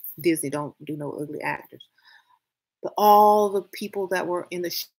 Disney don't do no ugly actors, but all the people that were in the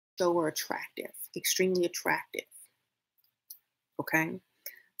show were attractive, extremely attractive. Okay.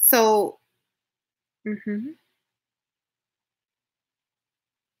 So, hmm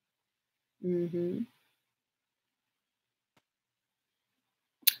hmm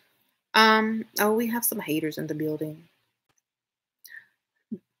oh, we have some haters in the building.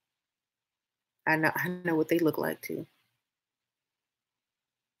 I know what they look like too.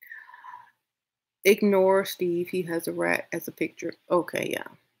 Ignore Steve. He has a rat as a picture. Okay, yeah.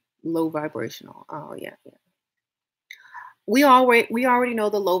 Low vibrational. Oh yeah, yeah. We already know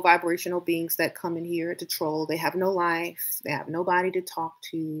the low vibrational beings that come in here to troll. They have no life. They have nobody to talk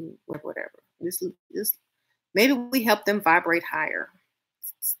to or whatever. This maybe we help them vibrate higher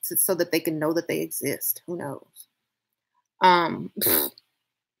so that they can know that they exist. Who knows? Um,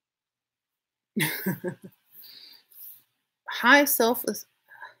 high self is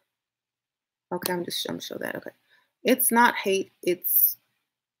okay. I'm show that. Okay, it's not hate. It's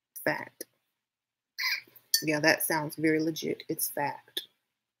fact. Yeah, that sounds very legit. It's fact.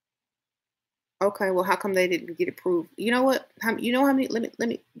 Okay, well, how come they didn't get approved? You know what? You know how many? Let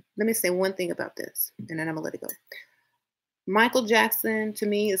me say one thing about this, and then I'm gonna let it go. Michael Jackson to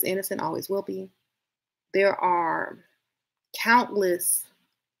me is innocent, always will be. There are countless,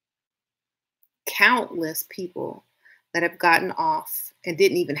 countless people that have gotten off and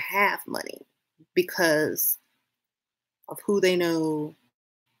didn't even have money because of who they know,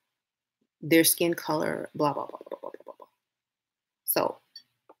 their skin color, blah blah blah blah blah blah blah. So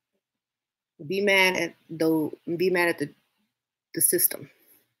be mad at the system.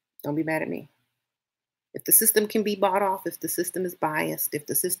 Don't be mad at me. If the system can be bought off, if the system is biased, if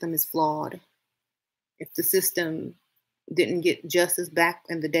the system is flawed, if the system didn't get justice back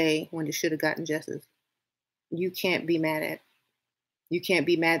in the day when it should have gotten justice, you can't be mad at. You can't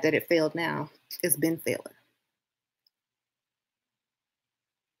be mad that it failed now. It's been failing.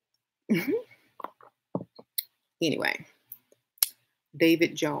 Anyway,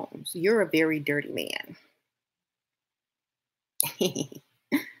 David Jones, you're a very dirty man.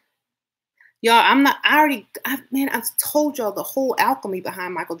 Y'all, man, I've told y'all the whole alchemy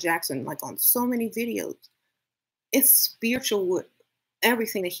behind Michael Jackson, like on so many videos. It's spiritual with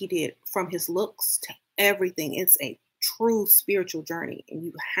everything that he did, from his looks to everything. It's a true spiritual journey. And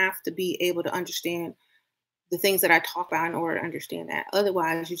you have to be able to understand the things that I talk about in order to understand that.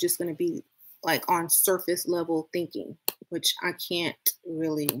 Otherwise, you're just going to be like on surface level thinking, which I can't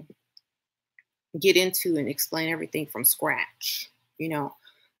really get into and explain everything from scratch.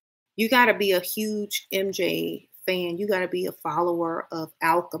 You got to be a huge MJ fan. You got to be a follower of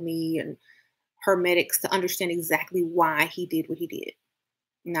alchemy and hermetics to understand exactly why he did what he did.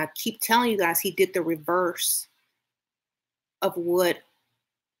 And I keep telling you guys, he did the reverse of what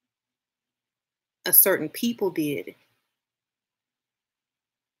a certain people did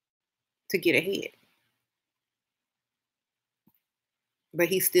to get ahead. But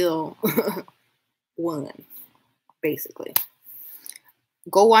he still won, basically.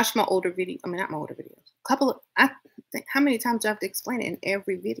 Go watch my older video. I mean, not my older videos. I think, how many times do I have to explain it in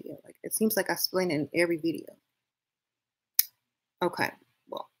every video? Like, it seems like I explain it in every video. Okay,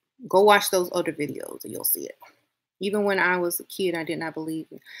 well, go watch those older videos and you'll see it. Even when I was a kid, I did not believe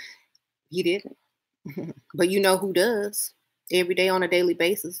it. He didn't. But you know who does every day on a daily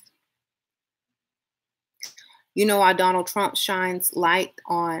basis. You know why Donald Trump shines light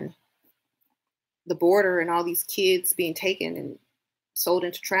on the border and all these kids being taken and sold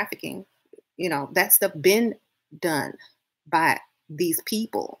into trafficking. That stuff been done by these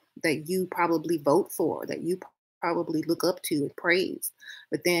people that you probably vote for, that you probably look up to and praise.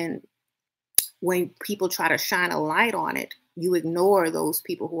 But then when people try to shine a light on it, you ignore those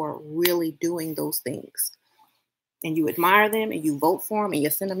people who are really doing those things. And you admire them and you vote for them and you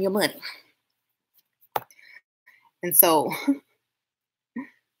send them your money. And so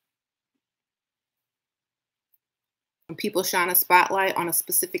when people shine a spotlight on a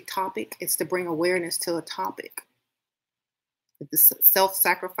specific topic, it's to bring awareness to a topic. If the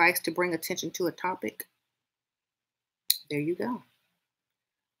self-sacrifice to bring attention to a topic, there you go.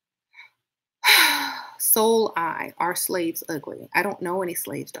 Soul eye, are slaves ugly? I don't know any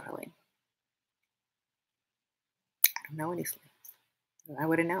slaves, darling. I don't know any slaves. I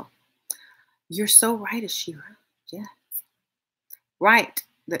wouldn't know. You're so right, Ashira. Yeah. Right.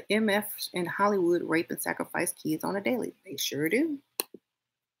 The MFs in Hollywood rape and sacrifice kids on a daily. They sure do.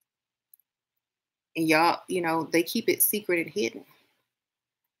 And y'all, they keep it secret and hidden.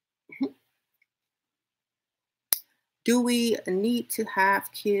 Do we need to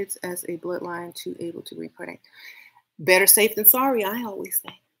have kids as a bloodline to able to reincarnate? Better safe than sorry, I always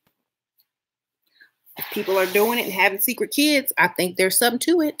say. If people are doing it and having secret kids, I think there's something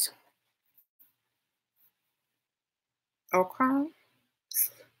to it. Okay.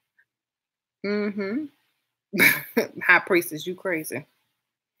 Mm-hmm. High priestess, you crazy.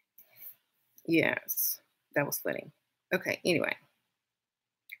 Yes. That was funny. Okay, anyway.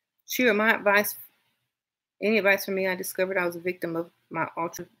 Sure, any advice for me? I discovered I was a victim of my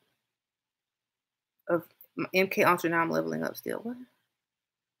MK Ultra. Now I'm leveling up still. What?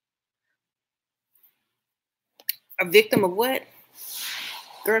 A victim of what?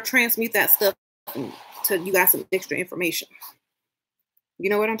 Girl, transmute that stuff until you got some extra information.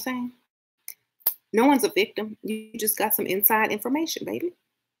 You know what I'm saying? No one's a victim. You just got some inside information, baby.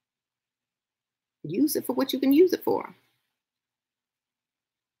 Use it for what you can use it for.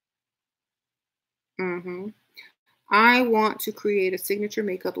 Mm-hmm. I want to create a signature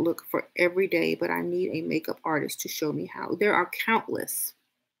makeup look for every day, but I need a makeup artist to show me how. There are countless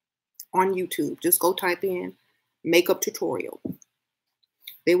on YouTube. Just go type in makeup tutorial.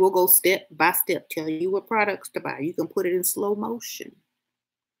 They will go step by step, tell you what products to buy. You can put it in slow motion.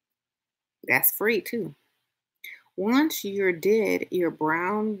 That's free too. Once you're dead, you're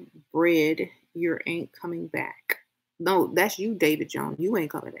brown bread, you ain't coming back. No, that's you, David Jones. You ain't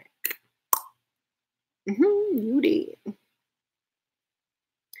coming back. You did.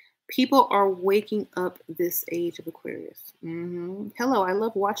 People are waking up this age of Aquarius. Hello, I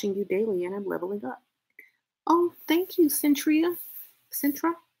love watching you daily and I'm leveling up. Oh, thank you, Centra.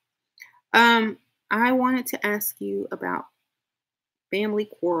 I wanted to ask you about family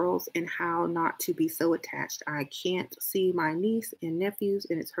quarrels and how not to be so attached. I can't see my niece and nephews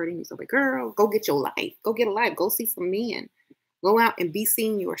and it's hurting me so bad. Girl, go get your life. Go get a life. Go see some men. Go out and be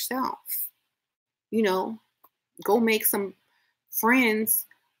seen yourself. Go make some friends.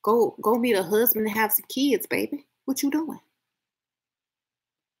 Go meet a husband and have some kids, baby. What you doing?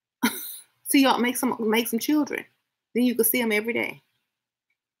 See y'all make some children. Then you can see them every day.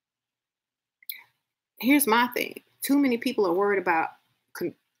 Here's my thing. Too many people are worried about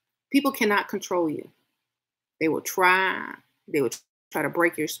people cannot control you. They will try to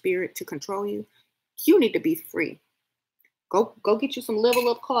break your spirit to control you. You need to be free. Go get you some level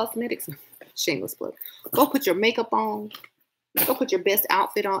up cosmetics. Shameless plug. Go put your makeup on. Go put your best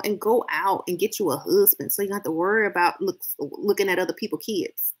outfit on and go out and get you a husband so you don't have to worry about looking at other people's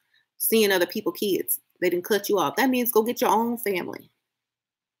kids, seeing other people's kids. They didn't cut you off. That means go get your own family.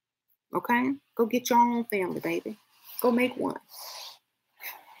 Okay? Go get your own family, baby. Go make one.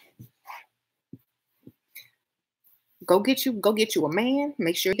 Go get you a man.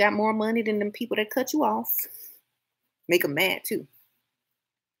 Make sure you got more money than them people that cut you off. Make them mad too.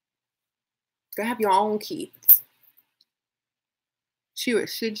 Go have your own kids. Sure,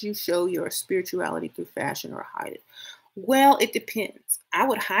 should you show your spirituality through fashion or hide it? Well, it depends. I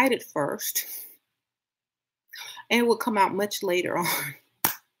would hide it first. And it will come out much later on.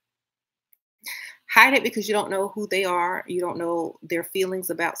 Hide it because you don't know who they are. You don't know their feelings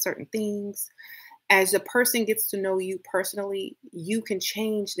about certain things. As a person gets to know you personally, you can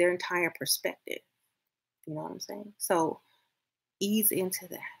change their entire perspective. You know what I'm saying? So ease into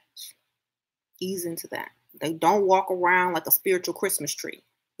that. Ease into that. They don't walk around like a spiritual Christmas tree,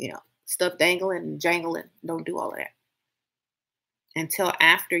 stuff dangling and jangling. Don't do all of that. Until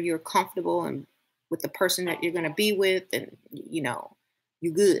after you're comfortable and with the person that you're going to be with and,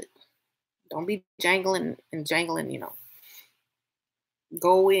 you good. Don't be jangling and jangling,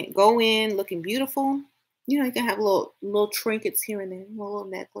 Go in looking beautiful. You can have little trinkets here and there, a little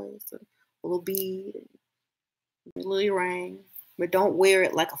necklace, a little bead, a little earring, but don't wear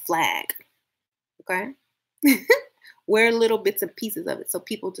it like a flag. Okay? Wear little bits and pieces of it. So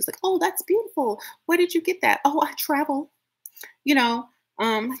people just like, oh, that's beautiful. Where did you get that? Oh, I travel. You know,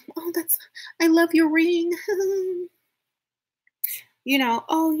 oh, that's, I love your ring.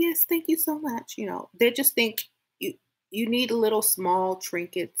 Oh yes, thank you so much. They just think you you need little small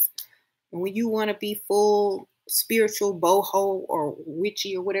trinkets. And when you want to be full spiritual boho or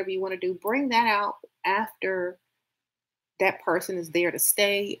witchy or whatever you want to do, bring that out after that person is there to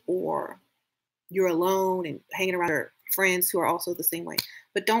stay, or you're alone and hanging around your friends who are also the same way.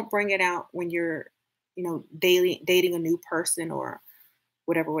 But don't bring it out when you're, dating a new person or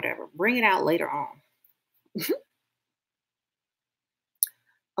whatever, whatever. Bring it out later on.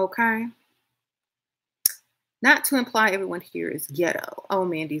 Okay. Not to imply everyone here is ghetto. Oh,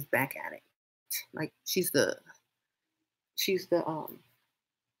 Mandy's back at it. Like she's the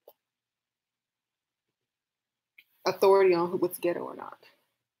authority on what's ghetto or not.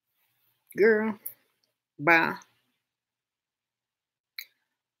 Girl, bye.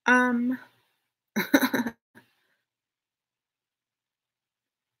 Um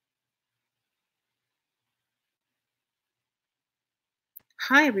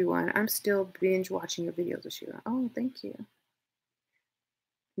Hi everyone. I'm still binge watching your videos, Ashira. Oh, thank you.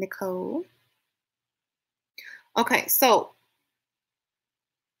 Nicole. Okay, so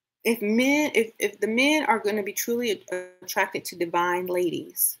if the men are going to be truly attracted to divine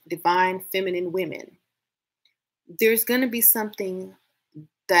ladies, divine feminine women, there's going to be something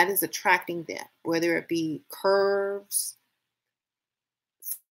that is attracting them, whether it be curves,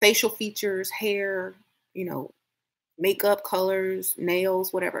 facial features, hair, you know, makeup, colors,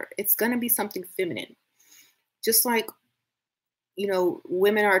 nails, whatever. It's going to be something feminine. Just like,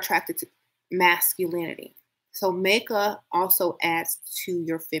 women are attracted to masculinity. So makeup also adds to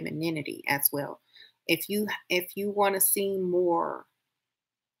your femininity as well. If you want to seem more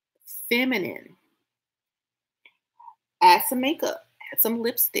feminine, add some makeup, add some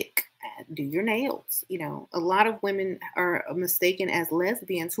lipstick, do your nails. A lot of women are mistaken as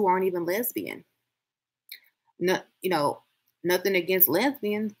lesbians who aren't even lesbian. Not, nothing against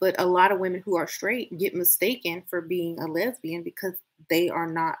lesbians, but a lot of women who are straight get mistaken for being a lesbian because they are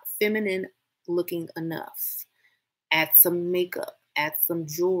not feminine looking enough. Add some makeup, add some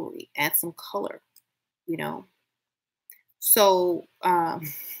jewelry, add some color, you know. So I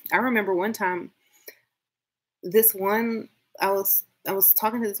remember one time this one I was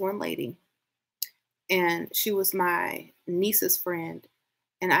talking to this one lady, and she was my niece's friend,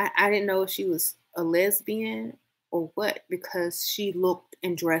 and I didn't know if she was a lesbian or what, because she looked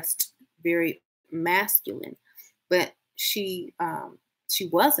and dressed very masculine, but she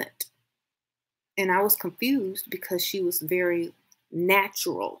wasn't, and I was confused because she was very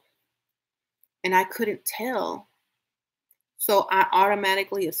natural, and I couldn't tell. So I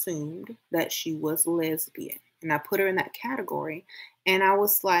automatically assumed that she was lesbian, and I put her in that category. And I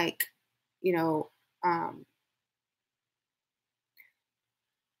was like, you know, um,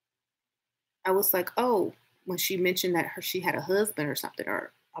 I was like, oh, when she mentioned that she had a husband or something,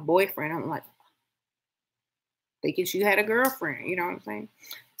 or a boyfriend, I'm like thinking she had a girlfriend. You know what I'm saying?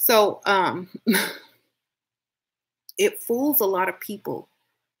 So it fools a lot of people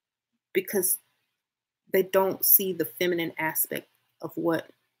because they don't see the feminine aspect of what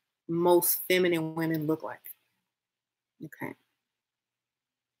most feminine women look like. Okay.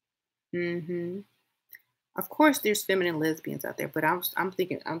 Hmm. Of course, there's feminine lesbians out there, but I'm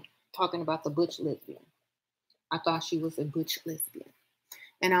talking about the butch lesbian. I thought she was a butch lesbian,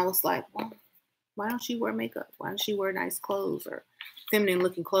 and I was like, well, why don't she wear makeup? Why don't she wear nice clothes or feminine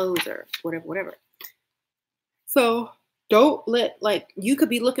looking clothes or whatever, whatever? So don't let, like, you could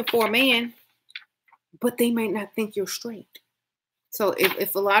be looking for a man, but they might not think you're straight. So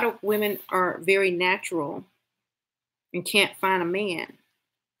if a lot of women are very natural and can't find a man,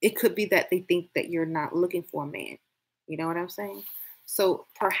 it could be that they think that you're not looking for a man. You know what I'm saying? So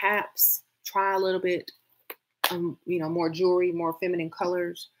perhaps try a little bit, more jewelry, more feminine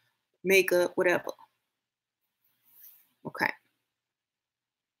colors, makeup, whatever. Okay.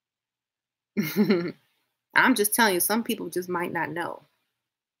 I'm just telling you, some people just might not know.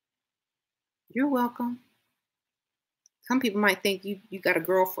 You're welcome. Some people might think you got a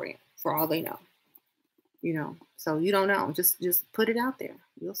girlfriend for all they know. So you don't know. Just put it out there.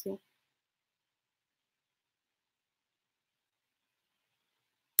 You'll see.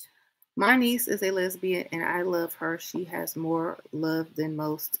 My niece is a lesbian and I love her. She has more love than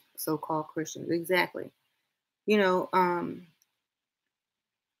most so-called Christians. Exactly. You know, um,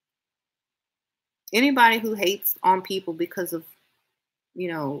 Anybody who hates on people because of,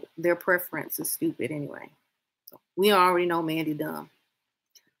 their preference is stupid anyway. So we already know Mandy dumb.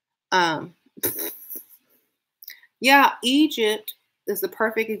 Um, Yeah, Egypt is the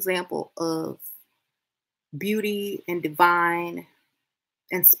perfect example of beauty and divine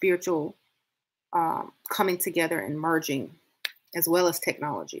and spiritual coming together and merging, as well as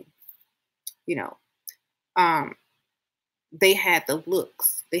technology. You know, um, they had the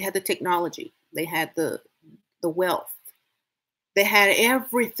looks, they had the technology, they had the wealth, they had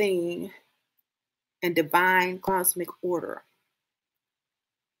everything in divine cosmic order.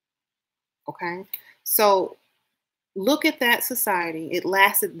 Okay, so look at that society. It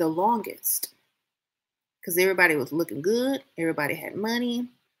lasted the longest because everybody was looking good, everybody had money,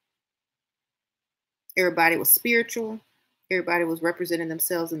 everybody was spiritual, everybody was representing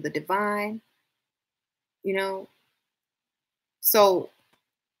themselves in the divine. You know, so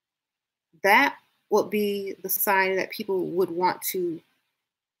that would be the society that people would want to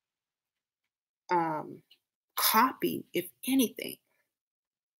um, copy, if anything,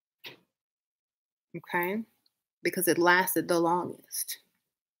 okay? Because it lasted the longest.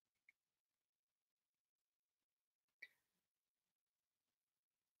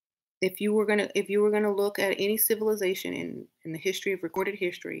 If you were gonna look at any civilization in the history of recorded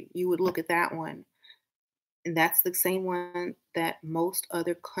history, you would look at that one, and that's the same one that most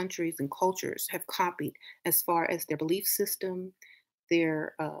other countries and cultures have copied as far as their belief system,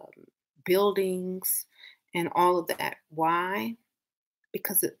 their buildings, and all of that. Why?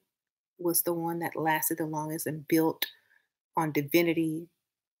 Because it was the one that lasted the longest and built on divinity,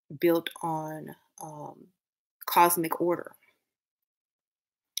 built on cosmic order.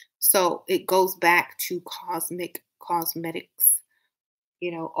 So it goes back to cosmic cosmetics,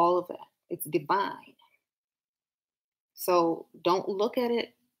 all of that. It's divine. So don't look at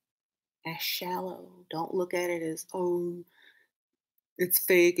it as shallow. Don't look at it as, oh, it's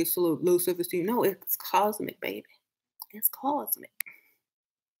fake, it's low self-esteem. No, it's cosmic, baby. It's cosmic.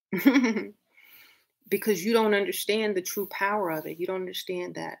 Because you don't understand the true power of it. You don't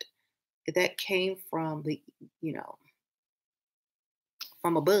understand that came from you know,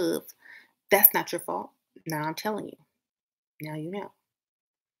 from above. That's not your fault. Now I'm telling you. Now you know.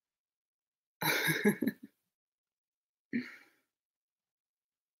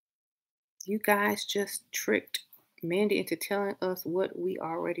 You guys just tricked Mandy into telling us what we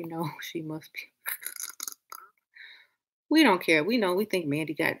already know she must be. We don't care. We know. We think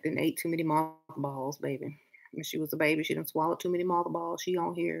Mandy got and ate too many mothballs, baby. When she was a baby, she done swallowed too many mothballs. She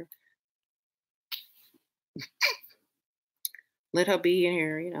on here. Let her be in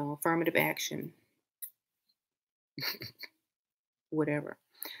here, affirmative action, whatever.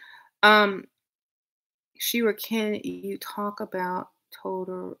 Um, Shira, can you talk about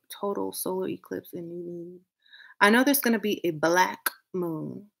total solar eclipse and new moon? I know there's going to be a black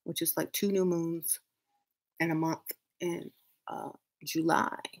moon, which is like two new moons in a month in uh,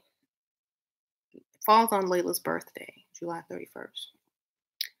 July. It falls on Layla's birthday, July 31st.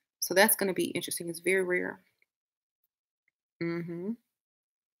 So that's going to be interesting. It's very rare. hmm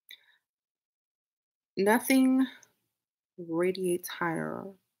Nothing radiates higher.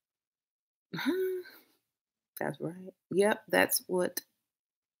 That's right. Yep, that's what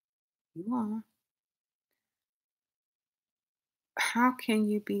you are. How can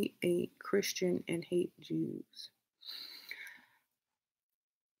you be a Christian and hate Jews?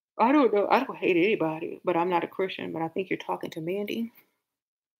 I don't know. I don't hate anybody, but I'm not a Christian. But I think you're talking to Mandy.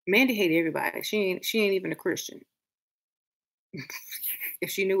 Mandy hate everybody. She ain't even a Christian. If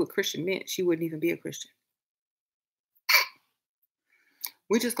she knew what Christian meant, she wouldn't even be a Christian.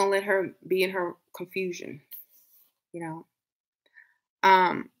 We're just gonna let her be in her confusion, you know.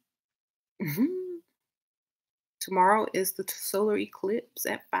 Um, mhm. Tomorrow is the solar eclipse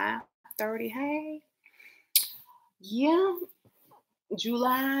at 5:30. Hey, yeah,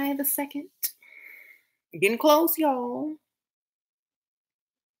 July the 2nd. Getting close, y'all.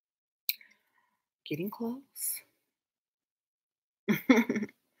 Getting close.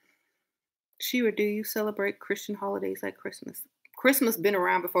 Shira, do you celebrate Christian holidays like Christmas? Christmas been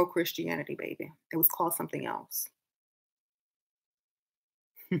around before Christianity, baby. It was called something else.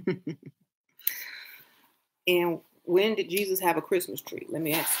 And when did Jesus have a Christmas tree? Let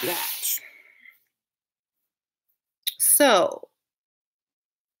me ask you that. So,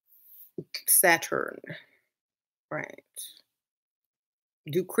 Saturn, right?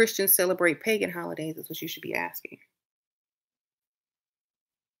 Do Christians celebrate pagan holidays? Is what you should be asking.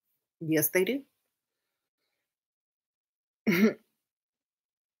 Yes, they do.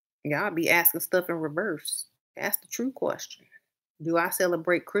 Y'all be asking stuff in reverse. That's the true question. Do I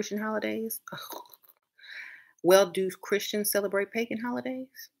celebrate Christian holidays? Well, do Christians celebrate pagan holidays?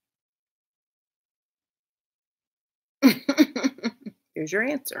 Here's your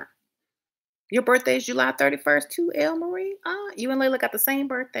answer. Your birthday is July 31st too, L. Marie? You and Layla got the same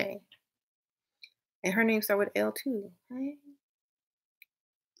birthday. And her name start with L too. Hey,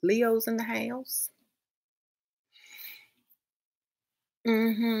 Leo's in the house.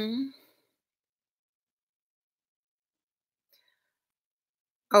 Mm-hmm.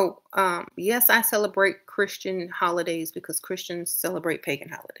 Oh, yes, I celebrate Christian holidays because Christians celebrate pagan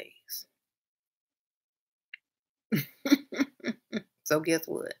holidays. So guess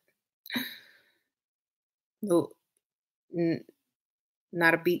what? No, n-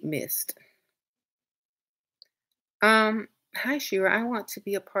 not a beat missed. Hi Shira, I want to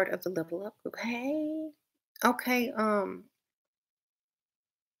be a part of the Level Up group. Hey. Okay,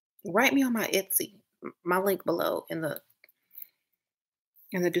 write me on my Etsy. My link below in the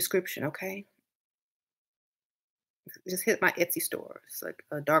description, okay? Just hit my Etsy store. It's like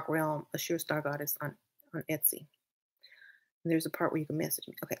a Dark Realm, a Sure Star Goddess on Etsy. And there's a part where you can message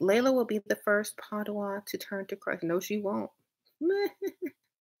me. Okay, Layla will be the first Padawan to turn to Christ. No, she won't.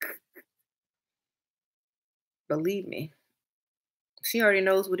 Believe me. She already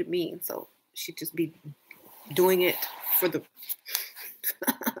knows what it means, so she just be doing it for the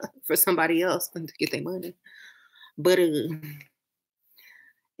for somebody else and to get their money. But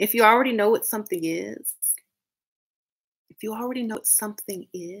if you already know what something is, if you already know what something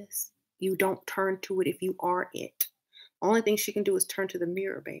is, you don't turn to it if you are it. Only thing she can do is turn to the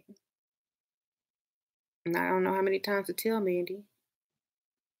mirror, baby. And I don't know how many times to tell Mandy.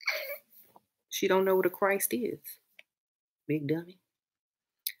 She don't know what a Christ is. Big dummy.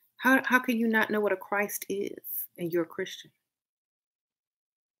 How can you not know what a Christ is and you're a Christian?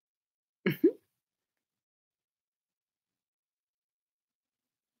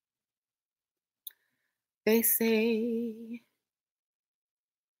 They say,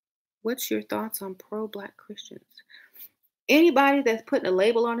 what's your thoughts on pro-black Christians? Anybody that's putting a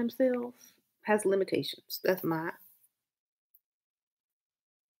label on themselves has limitations. That's my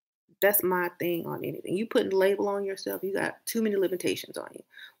thing on anything. You putting a label on yourself, you got too many limitations on you.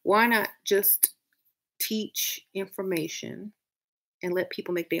 Why not just teach information and let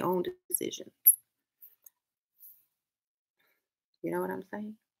people make their own decisions? You know what I'm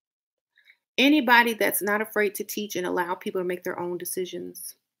saying? Anybody that's not afraid to teach and allow people to make their own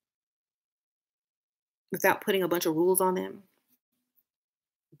decisions without putting a bunch of rules on them,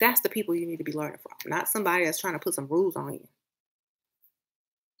 that's the people you need to be learning from, not somebody that's trying to put some rules on you,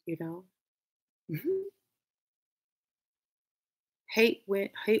 you know? Mhm. Hate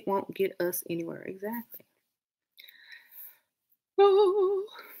won't get us anywhere. Exactly. Oh.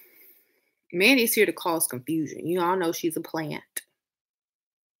 Mandy's here to cause confusion. You all know she's a plant.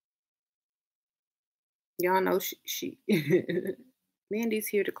 Y'all know she Mandy's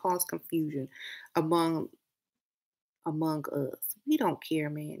here to cause confusion among among us. We don't care,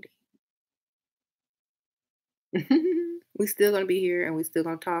 Mandy. We still gonna be here and we still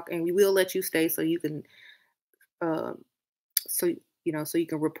gonna talk and we will let you stay so you can um so so you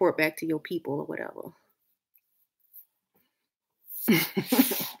can report back to your people or whatever.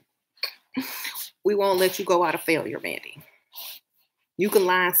 We won't let you go out of failure, Mandy. You can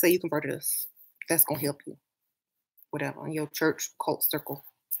lie and say you converted us. That's gonna help you. Whatever. In your church cult circle,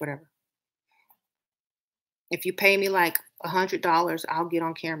 whatever. If you pay me like $100, I'll get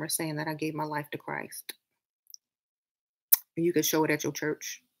on camera saying that I gave my life to Christ. And you can show it at your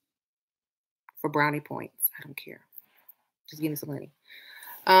church for brownie points. I don't care. Just give me some money.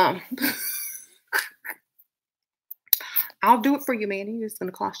 Um, I'll do it for you, Mandy. It's going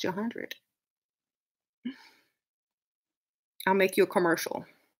to cost you 100. I'll make you a commercial.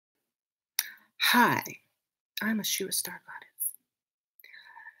 Hi, I'm a sure star goddess.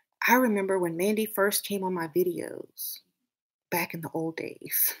 I remember when Mandy first came on my videos back in the old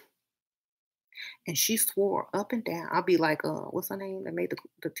days, and she swore up and down. I'll be like, what's her name that made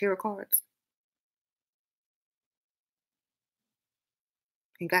the tarot cards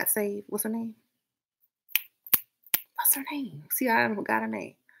and got saved? What's her name? What's her name? See, I haven't got her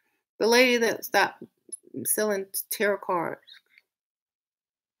name. The lady that stopped selling tarot cards.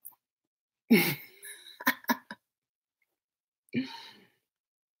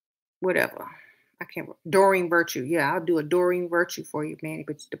 Whatever. I can't. Doreen Virtue. Yeah, I'll do a Doreen Virtue for you, Manny,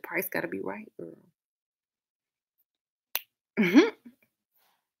 but the price got to be right, girl. Mhm.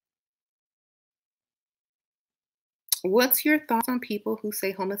 What's your thoughts on people who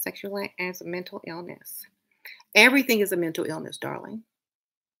say homosexual as a mental illness? Everything is a mental illness, darling.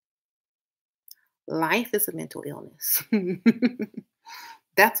 Life is a mental illness.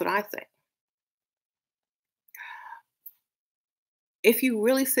 That's what I say. If you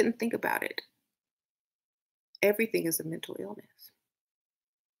really sit and think about it, everything is a mental illness.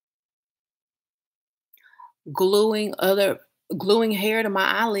 Gluing other Gluing hair to my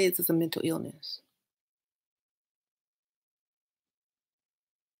eyelids is a mental illness.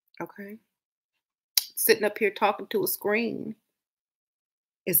 Okay. Sitting up here talking to a screen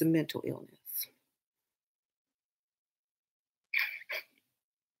is a mental illness.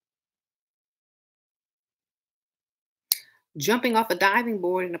 Jumping off a diving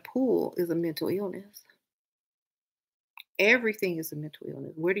board in a pool is a mental illness. Everything is a mental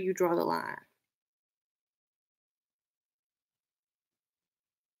illness. Where do you draw the line?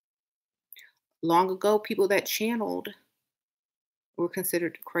 Long ago, people that channeled were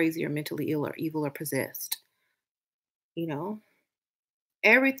considered crazy or mentally ill or evil or possessed. You know,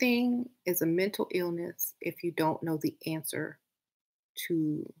 everything is a mental illness if you don't know the answer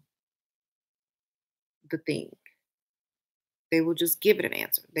to the thing. They will just give it an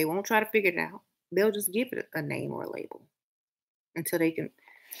answer. They won't try to figure it out. They'll just give it a name or a label until they can,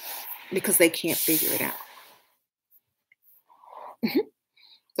 because they can't figure it out.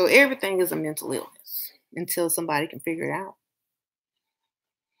 So everything is a mental illness until somebody can figure it out.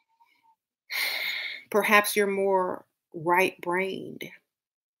 Perhaps you're more right brained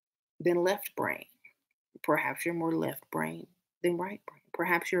than left brain. Perhaps you're more left brain than right brain.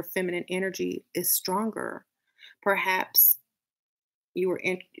 Perhaps your feminine energy is stronger. Perhaps you were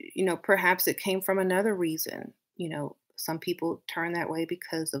in, perhaps it came from another reason. Some people turn that way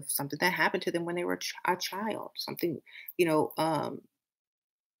because of something that happened to them when they were a child, something, you know, um,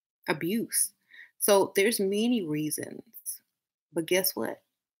 abuse. So there's many reasons, but guess what?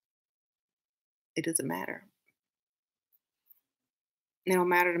 It doesn't matter. It don't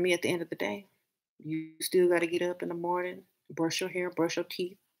matter to me at the end of the day. You still got to get up in the morning, brush your hair, brush your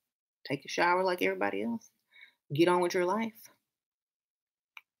teeth, take a shower like everybody else, get on with your life.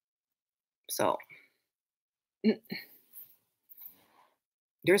 So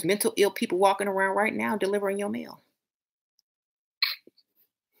there's mental ill people walking around right now delivering your mail.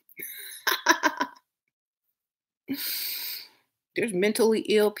 There's mentally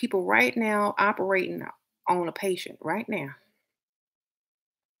ill people right now operating on a patient right now.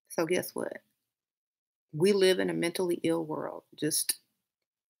 So guess what? We live in a mentally ill world. Just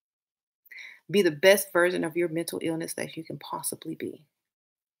be the best version of your mental illness that you can possibly be.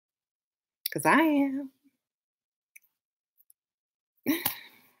 Because I am.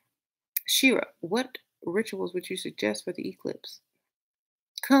 Shira, what rituals would you suggest for the eclipse?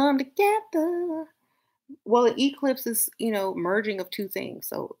 Come together. Well, the eclipse is, merging of two things.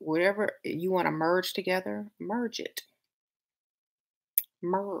 So whatever you want to merge together, merge it.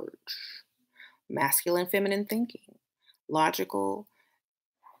 Merge. Masculine, feminine thinking, logical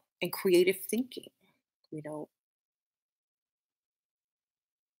and creative thinking. You know,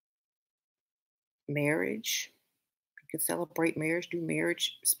 marriage. You can celebrate marriage, do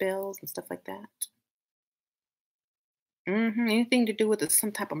marriage spells and stuff like that. Anything to do with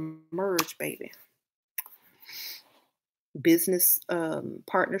some type of merge, baby. Business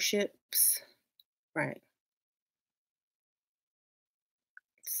partnerships, right?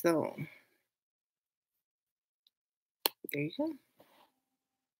 So there you go.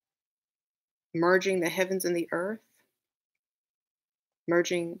 Merging the heavens and the earth,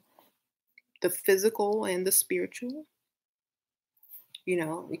 merging the physical and the spiritual.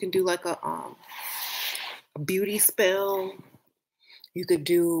 You can do like a beauty spell. You could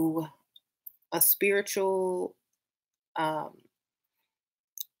do a spiritual, um,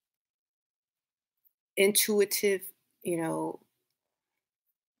 intuitive, you know,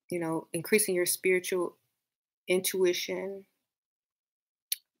 increasing your spiritual intuition,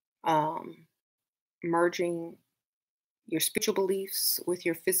 um, merging your spiritual beliefs with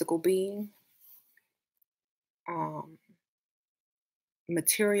your physical being, um,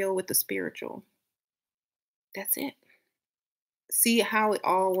 material with the spiritual. That's it. See how it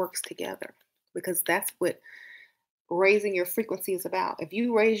all works together because that's what raising your frequency is about. If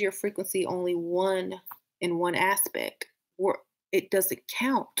you raise your frequency only one aspect, or it doesn't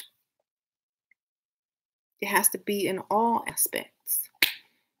count. It has to be in all aspects,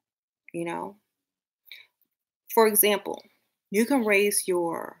 you know. For example, you can raise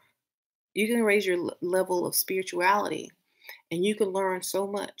your level of spirituality and you can learn so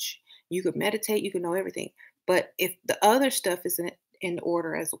much. You could meditate, you can know everything. But if the other stuff isn't in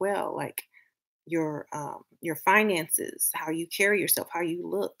order as well, like your finances, how you carry yourself, how you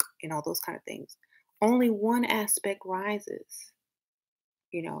look, and all those kind of things, only one aspect rises,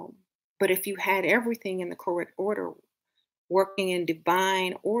 you know. But if you had everything in the correct order, working in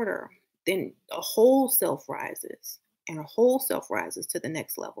divine order, then a whole self rises and a whole self rises to the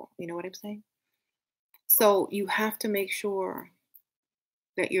next level. You know what I'm saying? So you have to make sure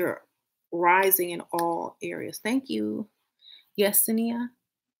that you're rising in all areas. Thank you. Yes, Sania.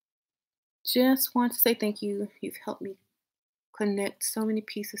 Just want to say thank you. You've helped me connect so many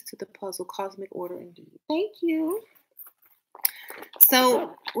pieces to the puzzle. Cosmic order indeed. Thank you.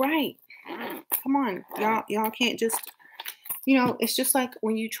 So, right. Come on. Y'all can't just, it's just like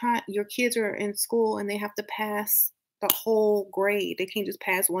when your kids are in school and they have to pass the whole grade. They can't just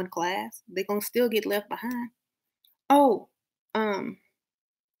pass one class. They're gonna still get left behind. Oh, um,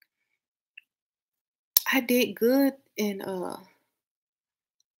 I did good in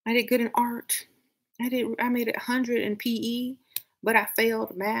I did good in art. I made it 100 in PE, but I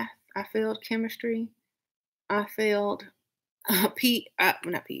failed math. I failed chemistry. I failed not PE. I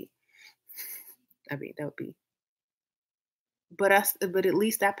mean, that would be. But at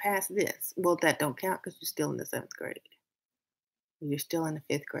least I passed this. Well, that don't count because you're still in the 7th grade. You're still in the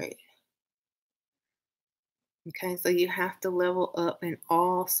 5th grade. Okay, so you have to level up in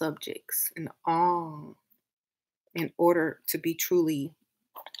all subjects and all in order to be truly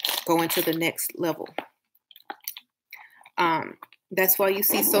going to the next level. Um, that's why you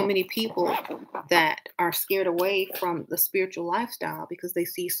see so many people that are scared away from the spiritual lifestyle because they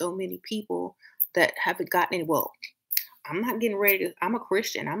see so many people that haven't gotten it. Well, I'm a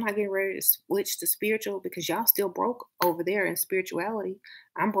Christian. I'm not getting ready to switch to spiritual because y'all still broke over there in spirituality.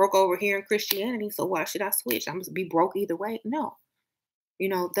 I'm broke over here in Christianity. So why should I switch? I'm going to be broke either way. No,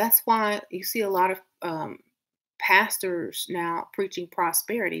 that's why you see a lot of pastors now preaching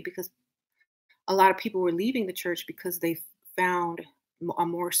prosperity because a lot of people were leaving the church because they found a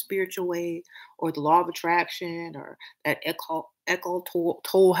more spiritual way or the law of attraction or that Eckhart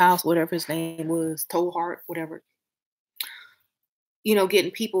Toll House, whatever his name was, Toll Heart, whatever,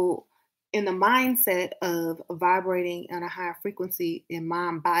 getting people in the mindset of vibrating on a higher frequency in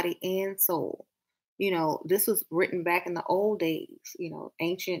mind, body, and soul. This was written back in the old days,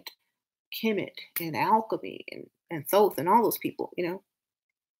 ancient Kemet and alchemy and Thoth and all those people,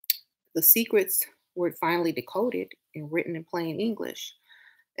 the secrets were finally decoded and written in plain English.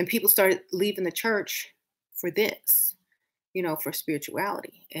 And people started leaving the church for this, for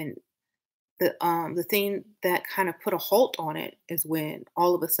spirituality. And the thing that kind of put a halt on it is when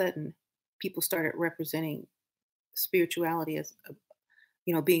all of a sudden people started representing spirituality as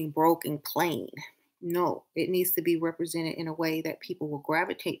being broke and plain. No, it needs to be represented in a way that people will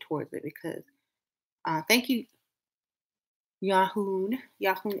gravitate towards it because thank you, Yahoo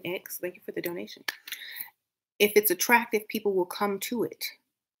X, thank you for the donation. If it's attractive, people will come to it.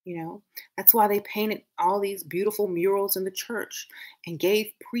 That's why they painted all these beautiful murals in the church and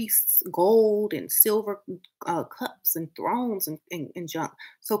gave priests gold and silver cups and thrones and junk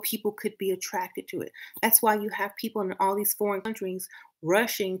so people could be attracted to it. That's why you have people in all these foreign countries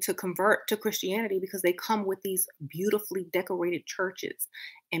rushing to convert to Christianity because they come with these beautifully decorated churches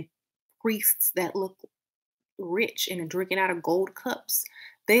and priests that look rich and are drinking out of gold cups.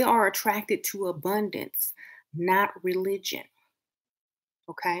 They are attracted to abundance, not religion.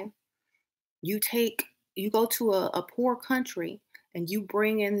 Okay. You go to a poor country and you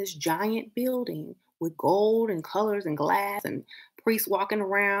bring in this giant building with gold and colors and glass and priests walking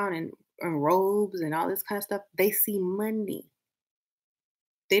around and robes and all this kind of stuff. They see money.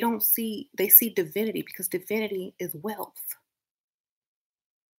 They see divinity because divinity is wealth.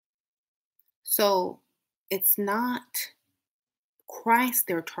 So it's not Christ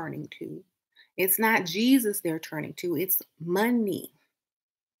they're turning to. It's not Jesus they're turning to. It's money.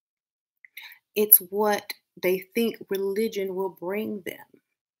 It's what they think religion will bring them.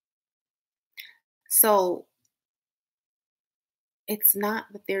 So it's not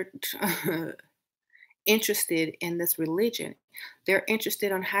that they're interested in this religion. They're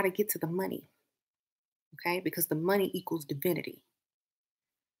interested on how to get to the money. Okay? Because the money equals divinity.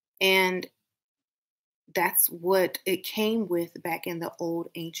 And that's what it came with back in the old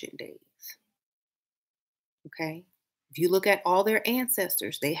ancient days. Okay? If you look at all their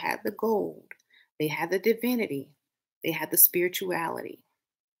ancestors, they had the gold, they had the divinity, they had the spirituality.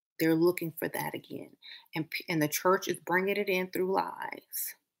 They're looking for that again. And the church is bringing it in through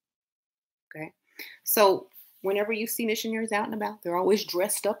lies. Okay. So whenever you see missionaries out and about, they're always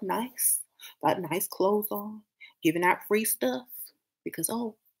dressed up nice, got nice clothes on, giving out free stuff because,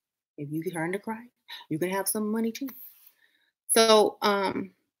 oh, if you turn to Christ, you can have some money too. So,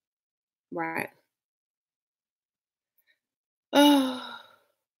 right. Oh,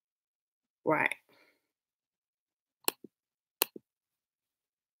 right.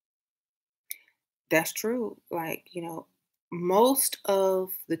 That's true. Like, most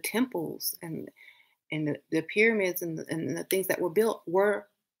of the temples and the pyramids and the things that were built were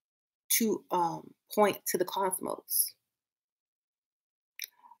to point to the cosmos.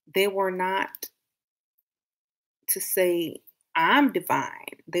 They were not to say, I'm divine.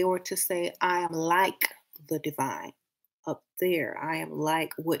 They were to say, I am like the divine up there. I am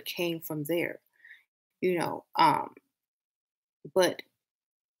like what came from there, you know. But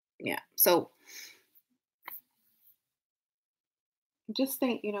yeah, so just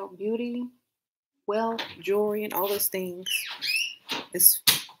think, beauty, wealth, jewelry, and all those things is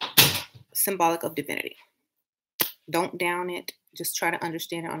symbolic of divinity. Don't down it. Just try to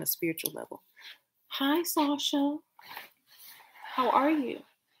understand it on a spiritual level. Hi, Sasha. How are you?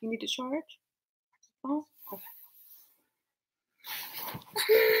 You need to charge? Oh, okay.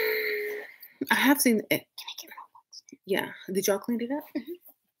 I have seen it. Yeah. Did y'all clean it up? Mm-hmm.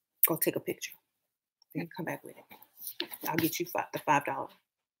 Go take a picture. Then come back with it. I'll get you the $5.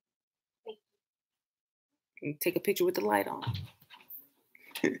 And take a picture with the light on.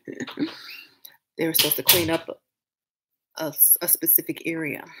 They were supposed to clean up a specific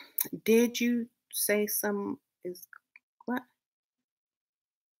area. Did you say some is what?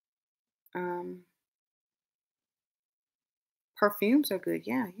 Perfumes are good.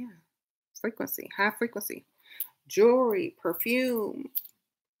 Yeah. Frequency, high frequency. Jewelry, perfume,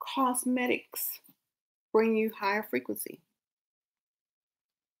 cosmetics bring you higher frequency.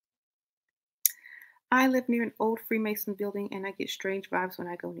 I live near an old Freemason building and I get strange vibes when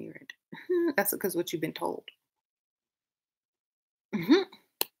I go near it. That's because what you've been told. Hmm.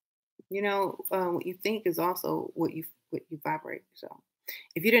 What you think is also what you vibrate. So,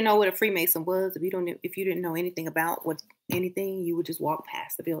 if you didn't know what a Freemason was, if you didn't know anything about anything, you would just walk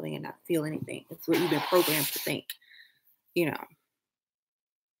past the building and not feel anything. It's what you've been programmed to think.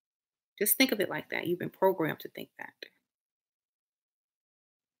 Just think of it like that. You've been programmed to think that.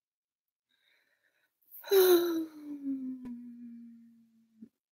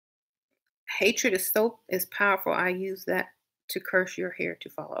 Hatred is powerful. I use that to curse your hair to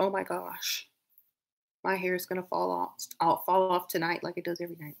fall. Oh my gosh. My hair is gonna fall off. I'll fall off tonight like it does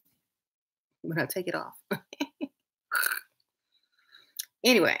every night. When I take it off.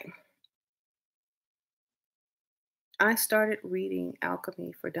 Anyway, I started reading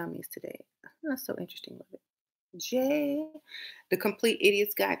Alchemy for Dummies today. That's so interesting. Jay, The Complete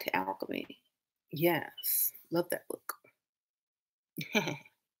Idiot's Guide to Alchemy. Yes, love that book.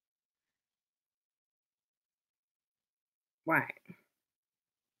 Right.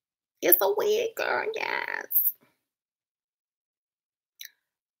 It's a wig, girl. Yes.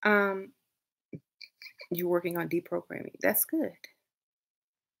 You're working on deprogramming. That's good.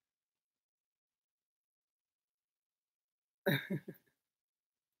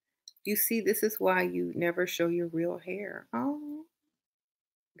 You see, this is why you never show your real hair. Oh,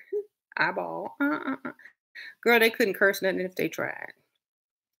 eyeball. Girl, they couldn't curse nothing if they tried.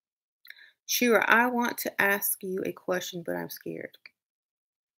 Shira, I want to ask you a question, but I'm scared.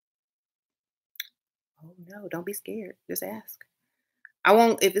 Oh no, don't be scared. Just ask. I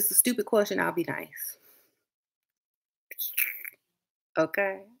won't, if it's a stupid question, I'll be nice.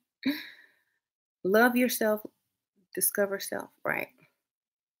 Okay. Love yourself, discover self, right?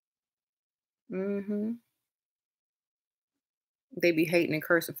 Mm-hmm. They be hating and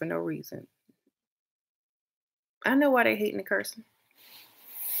cursing for no reason. I know why they hating and cursing.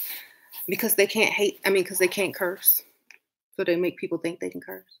 Because they can't because they can't curse. So they make people think they can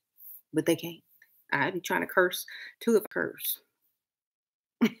curse. But they can't. I be trying to curse too if I curse.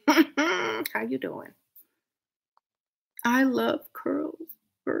 How you doing? I love curls,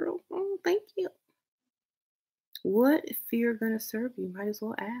 girl. Oh, thank you. What if fear gonna serve you? Might as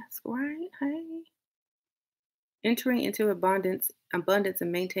well ask, right? Hey. Entering into abundance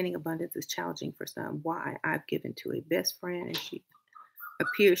and maintaining abundance is challenging for some. Why? I've given to a best friend and she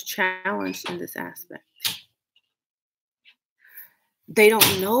appears challenged in this aspect. They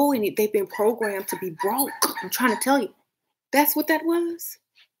don't know any, they've been programmed to be broke. I'm trying to tell you. That's what that was.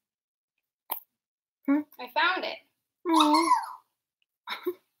 I found it. Oh.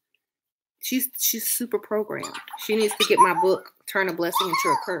 She's super programmed. She needs to get my book, Turn a Blessing into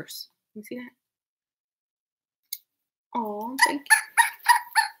a Curse. You see that? Oh, thank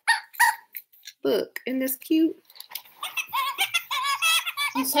you. Look, isn't this cute?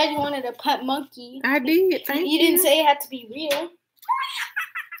 You said you wanted a pet monkey. I did. Thank you. You didn't say it had to be real.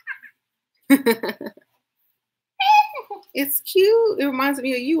 It's cute. It reminds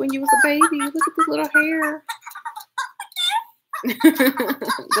me of you when you was a baby. Look at the little hair.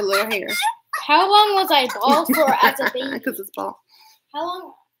 The little hair. How long was I bald for as a baby? Because it's bald. How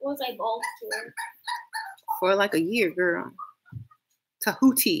long was I bald for? For like a year, girl.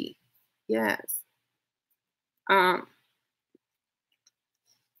 Tahuti. Yes.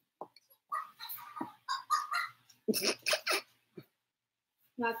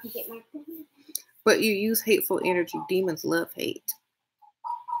 Now I can get my. But you use hateful energy. Demons love hate.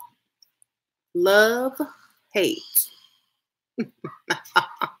 Love hate.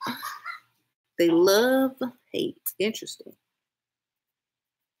 They love hate. Interesting.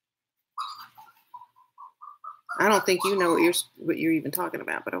 I don't think you know what you're even talking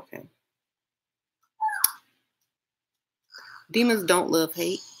about, but okay. Demons don't love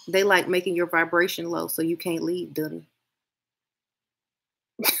hate. They like making your vibration low so you can't leave, Dunny.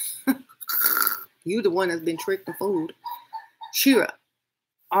 You the one that's been tricked and fooled. Shira,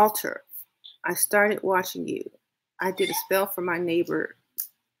 altar. I started watching you. I did a spell for my neighbor's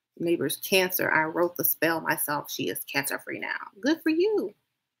cancer. I wrote the spell myself. She is cancer free now. Good for you.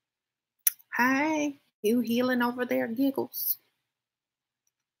 Hi, you healing over there, Giggles?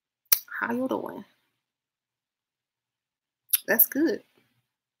 How you doing? That's good.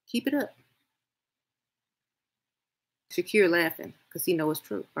 Keep it up. Shakir laughing because he knows it's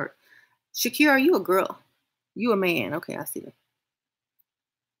true. Or, Shakir, are you a girl? You a man? Okay, I see that.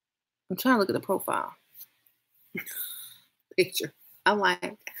 I'm trying to look at the profile picture. I'm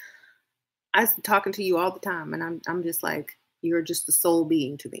like, I'm talking to you all the time, and I'm just like, you're just the soul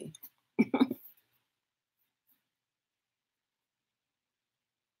being to me.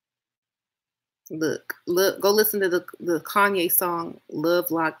 Look, go listen to the Kanye song "Love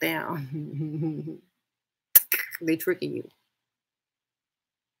Lockdown." They tricking you.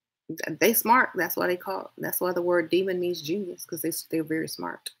 They smart. That's why that's why the word demon means genius, because they're very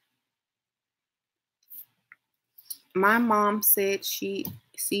smart. My mom said she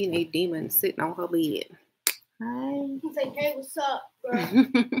seen a demon sitting on her bed. Hi. He's like, hey, what's up, bro?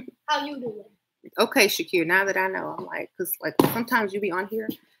 How you doing? Okay, Shakir, now that I know, I'm like, because like sometimes you be on here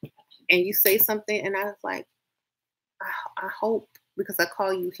and you say something and I was like, I hope, because I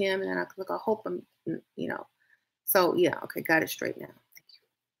call you him and I hope I'm, you know. So yeah, okay, got it straight now.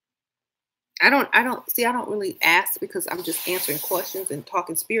 Thank you. I don't really ask because I'm just answering questions and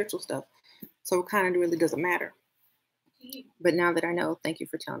talking spiritual stuff. So it kind of really doesn't matter. But now that I know, thank you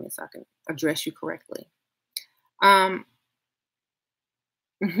for telling me so I can address you correctly.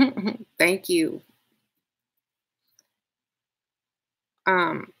 Thank you.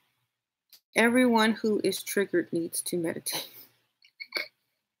 Everyone who is triggered needs to meditate.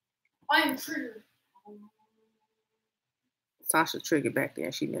 I am triggered. Sasha triggered back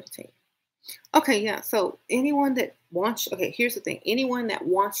there. She meditated. Okay, yeah. So anyone that wants, okay, here's the thing. Anyone that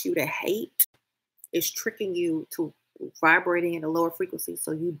wants you to hate is tricking you to vibrating at a lower frequency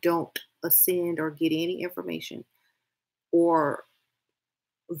so you don't ascend or get any information or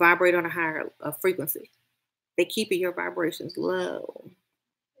vibrate on a higher frequency. They keep your vibrations low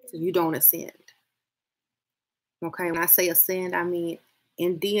so you don't ascend. Okay, when I say ascend, I mean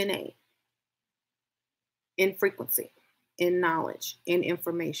in DNA, in frequency, in knowledge, in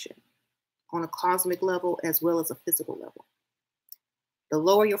information, on a cosmic level as well as a physical level. The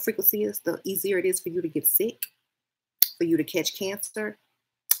lower your frequency is, the easier it is for you to get sick, for you to catch cancer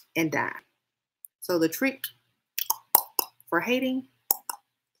and die. So the trick for hating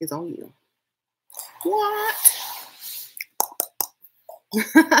is on you. What?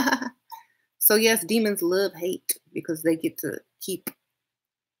 So yes, demons love hate because they get to keep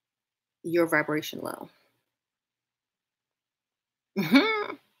your vibration low.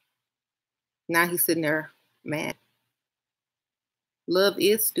 Now he's sitting there mad. Love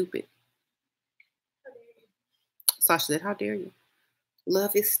is stupid. Sasha said, how dare you?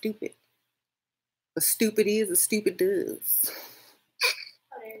 Love is stupid. A stupid is, a stupid does.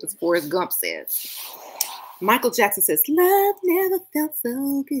 As Forrest Gump says. Michael Jackson says, love never felt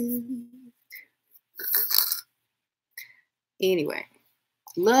so good. Anyway,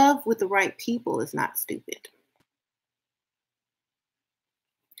 love with the right people is not stupid.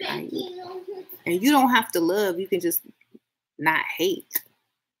 Thank you. And you don't have to love. You can just not hate.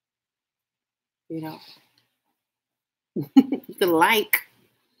 You know. You can like.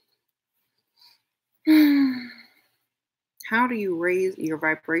 How do you raise your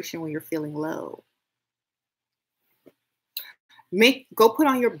vibration when you're feeling low? Go put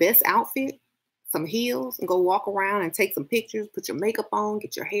on your best outfit, some heels, and go walk around and take some pictures. Put your makeup on,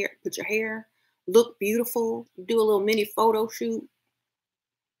 put your hair, look beautiful, do a little mini photo shoot.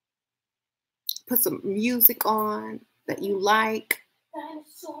 Put some music on that you like.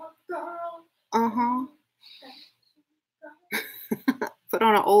 Dinosaur girl. Put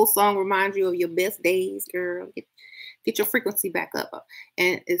on an old song, remind you of your best days, girl. Get your frequency back up.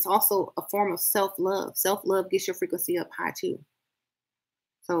 And it's also a form of self-love. Self-love gets your frequency up high too.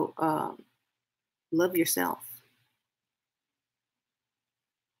 So love yourself.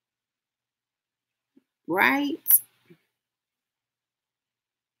 Right?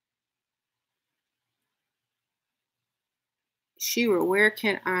 Shira, where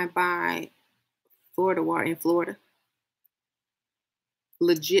can I buy Florida water in Florida?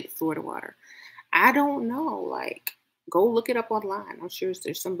 Legit Florida water. I don't know. Like, go look it up online. I'm sure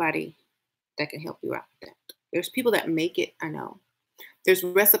there's somebody that can help you out with that. There's people that make it. I know. There's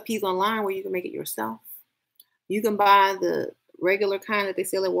recipes online where you can make it yourself. You can buy the regular kind that they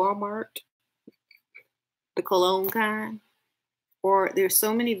sell at Walmart, the cologne kind. Or there's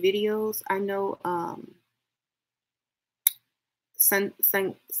so many videos. I know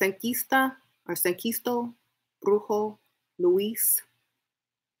Sanquista or Sanquisto Brujo Luis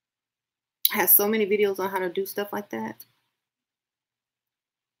has so many videos on how to do stuff like that,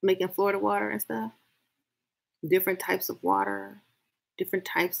 making Florida water and stuff, different types of water, different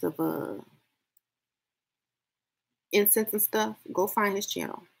types of incense and stuff. Go find his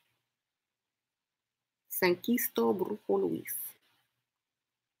channel, Sanquisto Brujo Luis.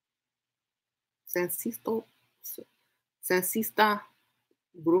 Sansista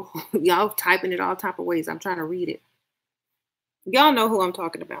Brujo. Y'all typing it all type of ways. I'm trying to read it. Y'all know who I'm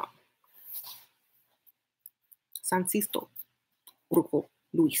talking about. Sancisto Brujo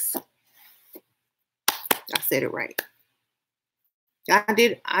Luis. I said it right. I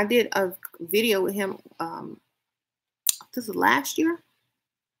did a video with him. This is last year.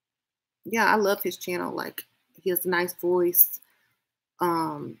 Yeah, I love his channel. Like, he has a nice voice.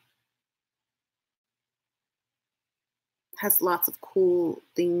 Has lots of cool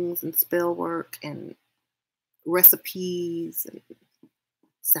things and spell work and recipes and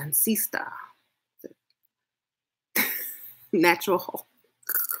Sansista. Natural.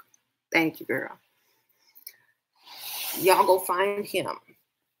 Thank you, girl. Y'all go find him.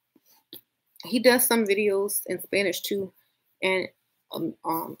 He does some videos in Spanish too, and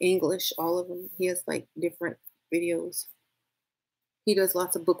English, all of them. He has like different videos. He does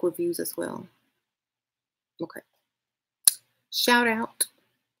lots of book reviews as well. Okay. Shout out.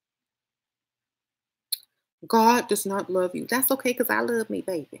 God does not love you. That's okay, because I love me,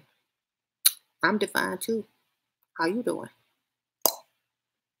 baby. I'm divine too. How you doing?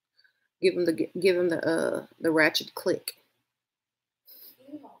 Give him the ratchet click.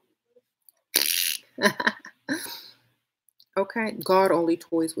 Okay. God only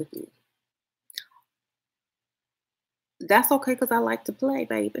toys with you. That's okay, because I like to play,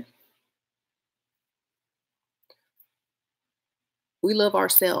 baby. We love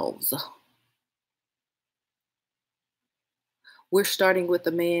ourselves. We're starting with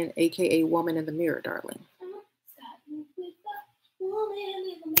the man, aka woman in the mirror, darling.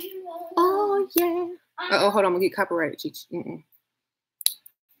 Oh yeah. Oh, hold on, I'm gonna get copyrighted, Cheech.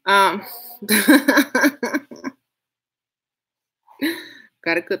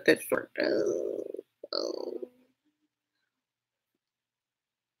 Gotta cut that short. Oh.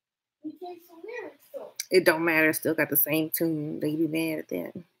 It don't matter. Still got the same tune. They be mad at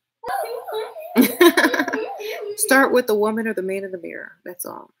that. Start with the woman or the man in the mirror. That's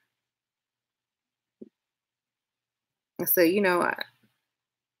all. I say, you know,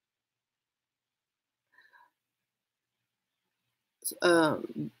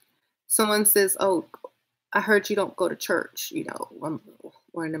 someone says, "Oh, I heard you don't go to church." You know, one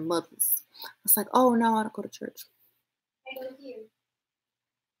of the mothers. It's like, "Oh no, I don't go to church." I go here.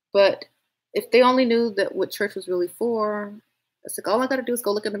 But if they only knew that what church was really for, it's like, all I got to do is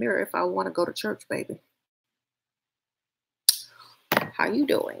go look in the mirror if I want to go to church, baby. How you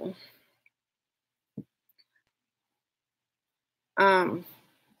doing?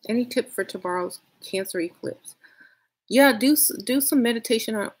 Any tip for tomorrow's Cancer eclipse? Yeah, do some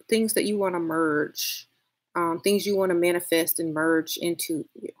meditation on things that you want to merge, things you want to manifest and merge into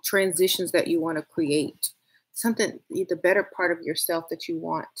transitions that you want to create. Something, the better part of yourself that you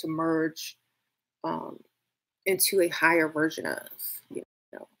want to merge into a higher version of. You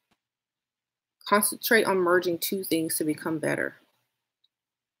know, concentrate on merging two things to become better.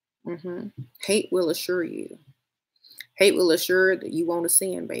 Hate will assure you. Hate will assure that you won't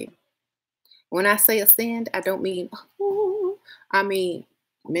ascend, babe. When I say ascend, I don't mean, I mean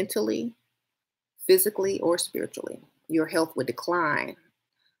mentally, physically, or spiritually. Your health would decline.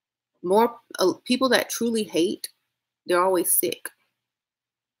 More people that truly hate, they're always sick.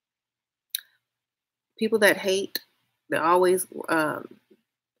 People that hate, they're always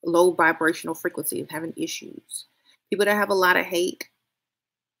low vibrational frequency, having issues. People that have a lot of hate,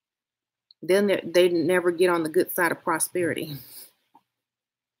 then they never get on the good side of prosperity.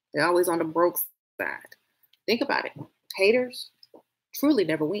 They're always on the broke side. Think about it. Haters truly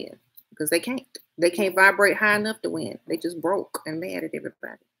never win because they can't. They can't vibrate high enough to win. They just broke and mad at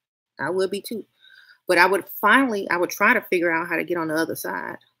everybody. I would be too. But I would try to figure out how to get on the other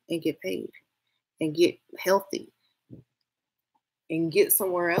side and get paid and get healthy and get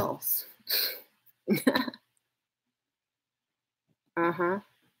somewhere else. Uh-huh.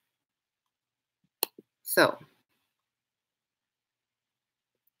 So,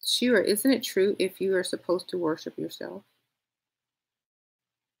 Shira, isn't it true if you are supposed to worship yourself?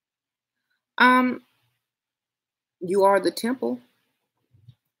 Um, you are the temple,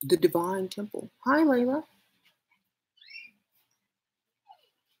 the divine temple. Hi, Layla.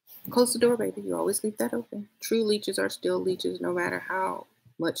 Close the door, baby. You always leave that open. True leeches are still leeches no matter how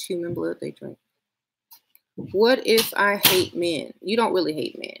much human blood they drink. What if I hate men? You don't really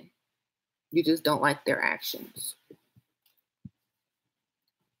hate men. You just don't like their actions.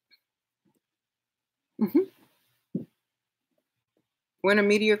 Hmm. When a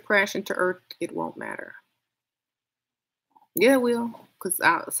meteor crashes into Earth, it won't matter. Yeah, it will.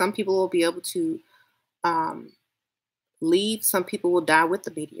 Because some people will be able to um, leave. Some people will die with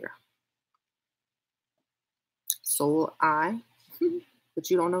the meteor. So will I. But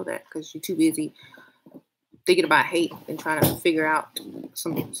you don't know that because you're too busy thinking about hate and trying to figure out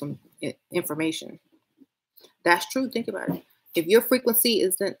some information. That's true. Think about it. If your frequency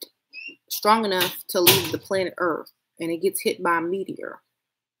isn't strong enough to leave the planet Earth and it gets hit by a meteor,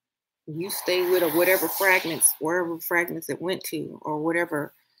 you stay with whatever fragments it went to, or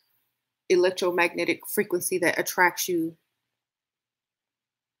whatever electromagnetic frequency that attracts you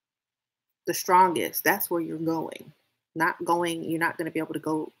the strongest. That's where you're going. You're not going to be able to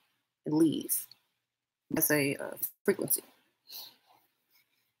go and leave. That's a frequency.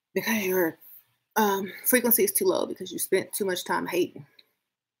 Because your frequency is too low because you spent too much time hating.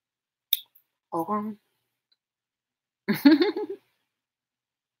 Okay.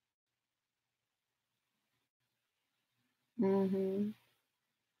 Mm-hmm.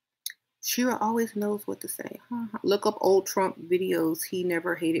 Shira always knows what to say. Look up old Trump videos. He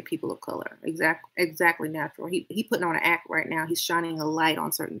never hated people of color. Exactly natural. He putting on an act right now. He's shining a light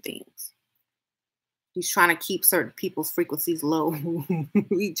on certain things. He's trying to keep certain people's frequencies low.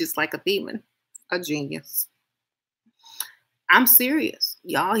 He's just like a demon, a genius. I'm serious,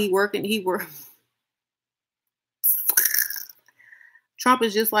 y'all. He work. Trump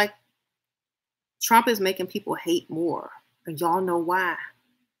is making people hate more, and y'all know why.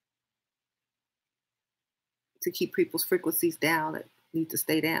 To keep people's frequencies down that need to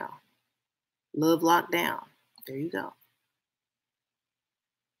stay down. Love locked down. There you go.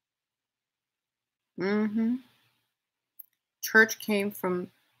 Mm-hmm. Church came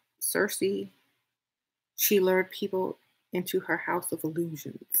from Circe. She lured people into her house of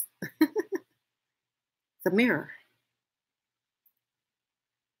illusions. The mirror.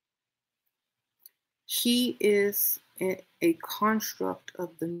 She is a construct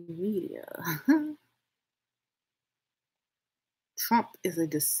of the media. Trump is a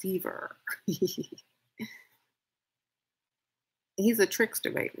deceiver. He's a trickster,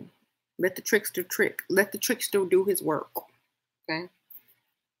 baby. Let the trickster trick. Let the trickster do his work. Okay?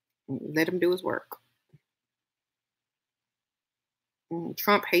 Let him do his work.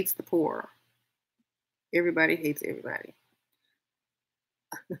 Trump hates the poor. Everybody hates everybody.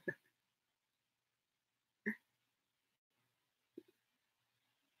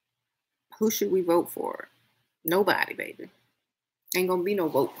 Who should we vote for? Nobody, baby. Ain't gonna be no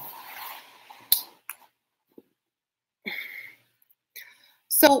vote.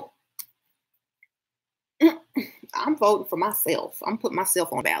 So I'm voting for myself. I'm putting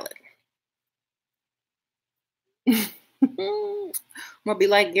myself on ballot. I'm gonna be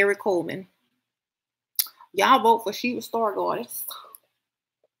like Gary Coleman. Y'all vote for Shira Star Goddess.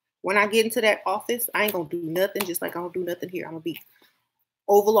 When I get into that office, I ain't gonna do nothing, just like I don't do nothing here. I'm gonna be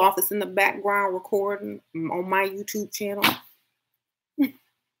Oval Office in the background recording on my YouTube channel. Like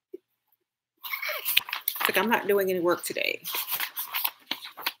I'm not doing any work today.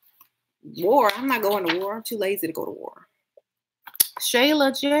 War, I'm not going to war. I'm too lazy to go to war.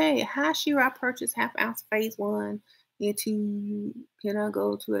 Shayla J, hi Shira, I purchased half ounce phase 1 into, can I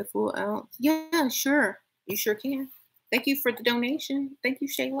go to a full ounce? Yeah, sure. You sure can. Thank you for the donation. Thank you,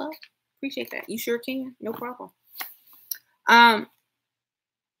 Shayla. Appreciate that. You sure can. No problem.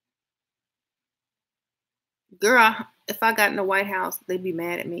 Girl, if I got in the White House, they'd be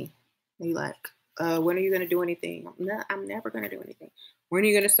mad at me. They'd be like, when are you going to do anything? I'm never going to do anything. When are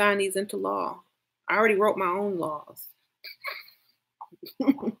you going to sign these into law? I already wrote my own laws.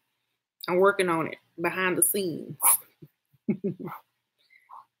 I'm working on it behind the scenes.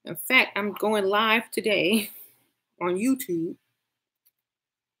 In fact, I'm going live today on YouTube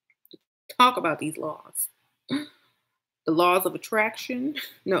to talk about these laws. The laws of attraction.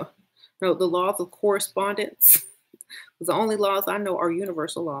 No, the laws of correspondence. The only laws I know are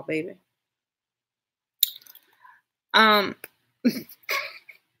universal law, baby.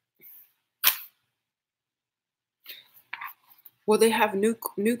 Well, they have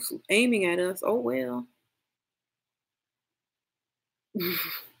nukes aiming at us. Oh well.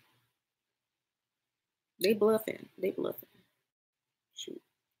 They bluffing. They bluffing. Shoot.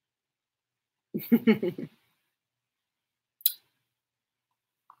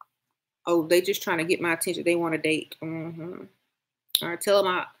 Oh, they just trying to get my attention. They want a date. All right, tell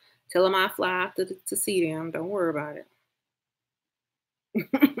them I fly out to see them. Don't worry about it.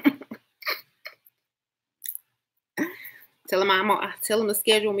 Tell them to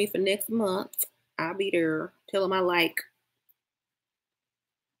schedule me for next month. I'll be there. Tell them I like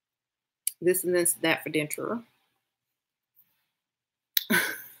this and this that for dinner.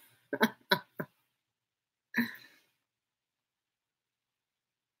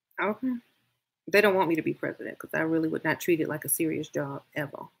 Okay. They don't want me to be president because I really would not treat it like a serious job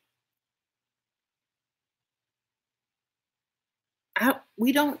ever.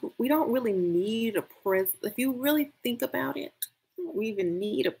 We don't really need a pres. If you really think about it, we even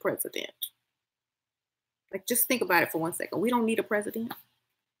need a president. Like just think about it for 1 second. We don't need a president.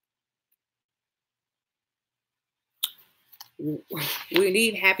 We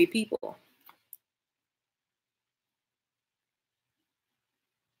need happy people.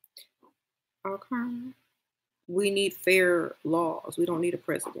 Okay. We need fair laws. We don't need a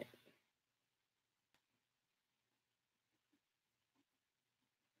president.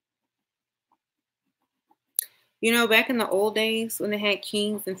 You know, back in the old days when they had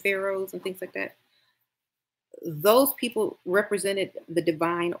kings and pharaohs and things like that, those people represented the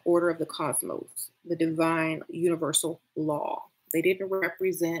divine order of the cosmos, the divine universal law. They didn't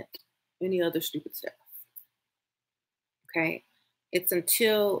represent any other stupid stuff. Okay. It's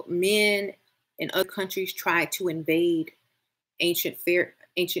until men in other countries tried to invade ancient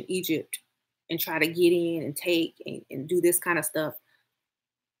Egypt and try to get in and take and do this kind of stuff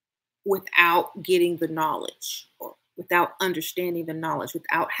without getting the knowledge or without understanding the knowledge,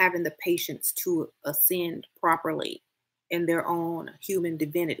 without having the patience to ascend properly in their own human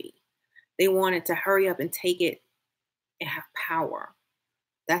divinity. They wanted to hurry up and take it and have power.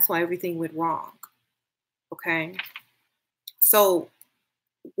 That's why everything went wrong. Okay. So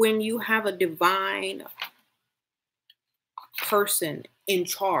when you have a divine person in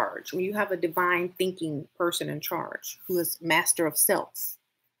charge, when you have a divine thinking person in charge who is master of self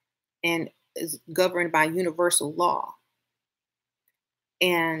and is governed by universal law,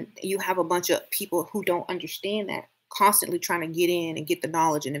 and you have a bunch of people who don't understand that constantly trying to get in and get the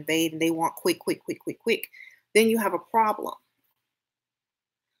knowledge and invade and they want quick, quick, quick, quick, quick, then you have a problem.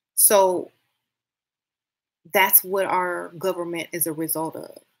 So that's what our government is a result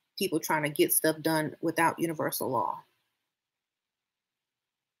of. People trying to get stuff done without universal law.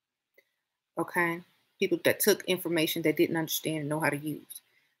 Okay. People that took information that didn't understand and know how to use.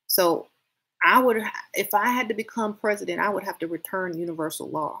 So if I had to become president, I would have to return universal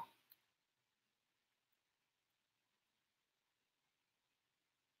law.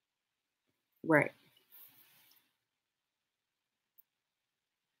 Right.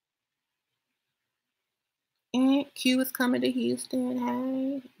 And Q is coming to Houston.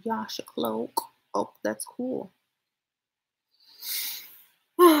 Hey, Yasha Cloak. Oh, that's cool.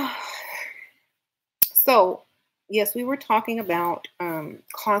 So, yes, we were talking about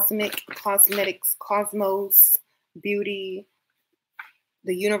cosmetics, cosmos, beauty,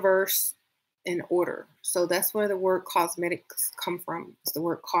 the universe, and order. So that's where the word cosmetics come from. It's the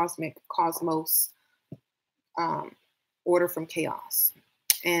word cosmic, cosmos, um, order from chaos.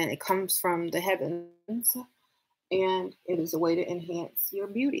 And it comes from the heavens, and it is a way to enhance your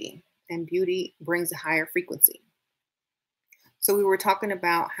beauty. And beauty brings a higher frequency. So we were talking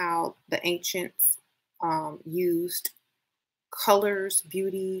about how the ancients used colors,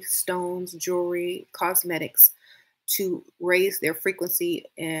 beauty, stones, jewelry, cosmetics to raise their frequency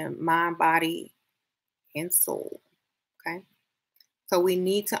in mind, body, and soul. Okay. So we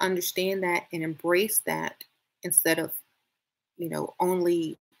need to understand that and embrace that instead of,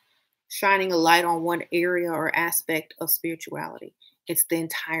 only shining a light on one area or aspect of spirituality. It's the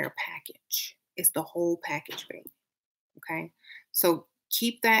entire package. It's the whole package, baby. Okay. So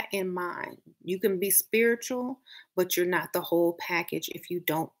keep that in mind. You can be spiritual, but you're not the whole package if you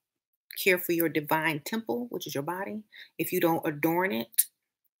don't care for your divine temple, which is your body. If you don't adorn it,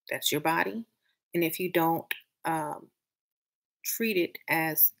 that's your body. And if you don't um, treat it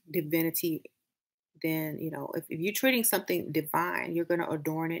as divinity, then, if you're treating something divine, you're going to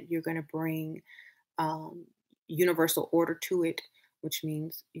adorn it. You're going to bring um, universal order to it, which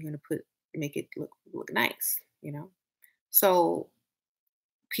means you're going to make it look nice. So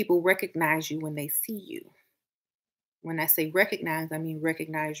people recognize you when they see you. When I say recognize, I mean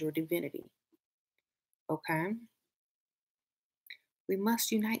recognize your divinity. Okay? We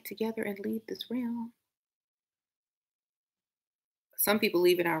must unite together and leave this realm. Some people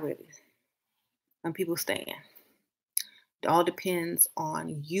leave it already. Some people stay in. It all depends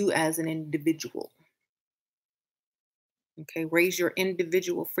on you as an individual. Okay, raise your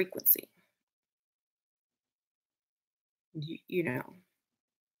individual frequency. You know.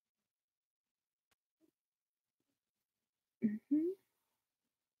 Mhm.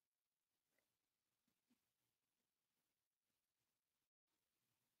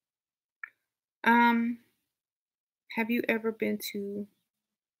 Um, have you ever been to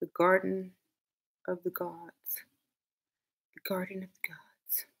the Garden of the Gods? The Garden of the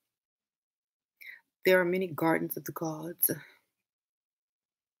Gods. There are many gardens of the gods.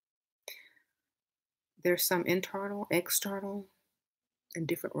 There's some internal, external, in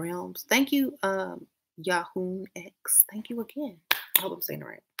different realms. Thank you, Yahoo X. Thank you again. I hope I'm saying it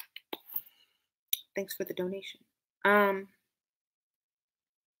right. Thanks for the donation. Um,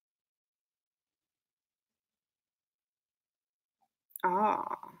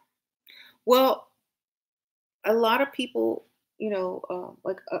 ah, well, a lot of people,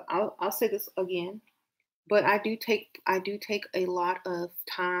 I'll say this again, but I do take a lot of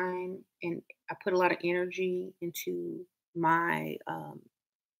time, and I put a lot of energy into my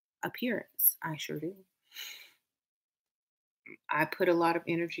appearance. I sure do. I put a lot of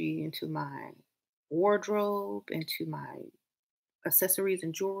energy into my wardrobe, into my accessories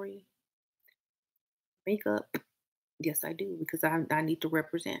and jewelry, makeup. Yes, I do, because I need to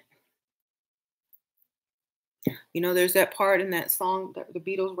represent. There's that part in that song that the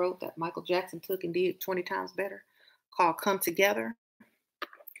Beatles wrote that Michael Jackson took and did 20 times better, called Come Together.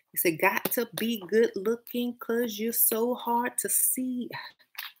 He said, got to be good looking because you're so hard to see.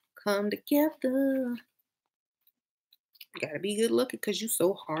 Come together. Got to be good looking because you're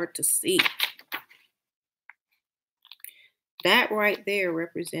so hard to see. That right there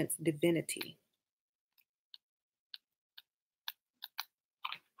represents divinity.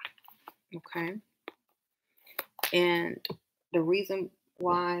 Okay. And the reason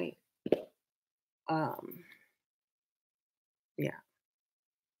why, um, yeah,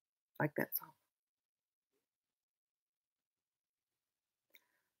 like that song.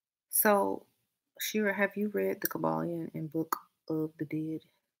 So, Shira, have you read the Kabbalion and Book of the Dead?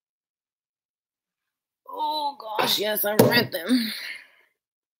 Oh gosh, yes, I read them.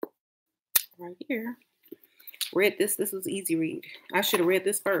 Right here. Read this. This was easy read. I should have read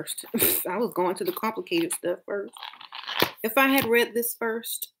this first. I was going to the complicated stuff first. If I had read this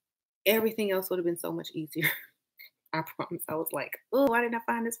first, everything else would have been so much easier. I promise. I was like, oh, why didn't I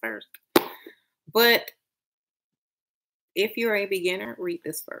find this first? But if you're a beginner, read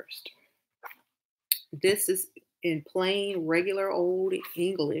this first. This is in plain, regular old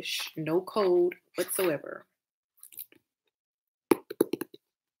English, no code whatsoever.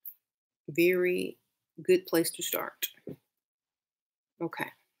 Very good place to start. Okay.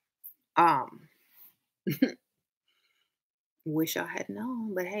 Um, Wish I had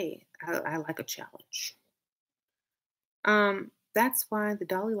known, but hey, I like a challenge. That's why the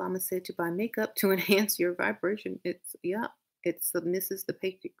Dalai Lama said to buy makeup to enhance your vibration. It submisses the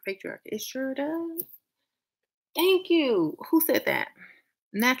patriarchy. It sure does. Thank you. Who said that?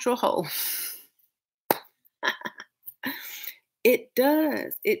 Natural Hoe. It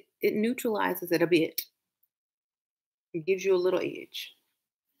does. It neutralizes it a bit. It gives you a little edge.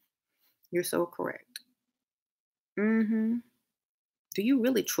 You're so correct. Mm-hmm. Do you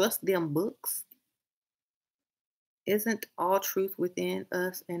really trust them books? Isn't all truth within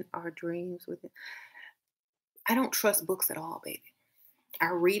us and our dreams within? I don't trust books at all, baby. I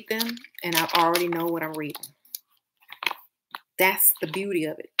read them and I already know what I'm reading. That's the beauty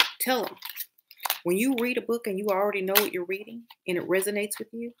of it. Tell them. When you read a book and you already know what you're reading and it resonates with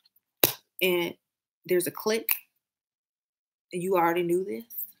you and there's a click and you already knew this,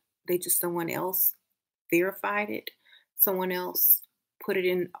 someone else verified it, someone else put it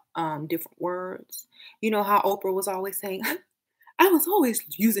in different words. You know how Oprah was always saying, I was always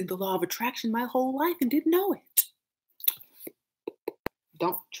using the law of attraction my whole life and didn't know it.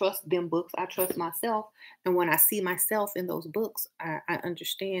 Don't trust them books. I trust myself. And when I see myself in those books, I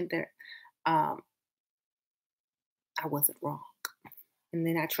understand that I wasn't wrong. And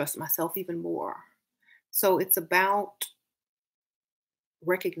then I trust myself even more. So it's about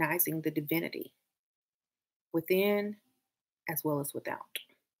recognizing the divinity within as well as without.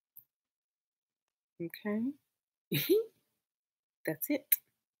 Okay. That's it.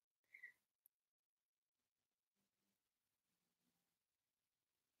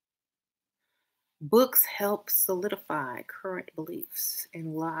 Books help solidify current beliefs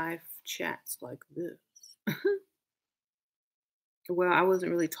in live chats like this. Well, I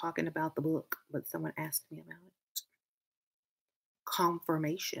wasn't really talking about the book, but someone asked me about it.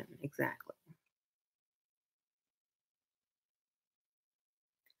 Confirmation, exactly.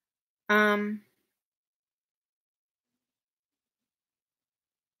 Um,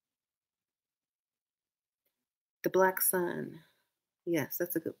 The Black Sun. Yes,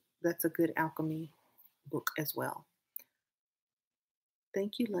 that's a good alchemy book as well.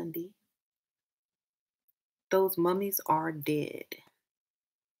 Thank you, Lundy. Those mummies are dead.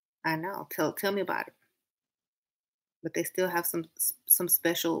 I know. Tell me about it. But they still have some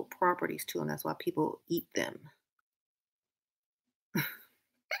special properties to them. That's why people eat them.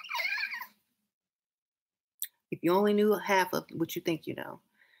 If you only knew half of what you think you know,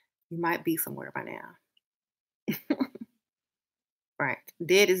 you might be somewhere by now. Right.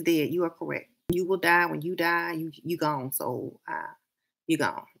 Dead is dead. You are correct. You will die when you die. You gone. So you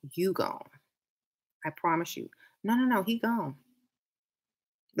gone. You gone. I promise you. No, no, no. He gone.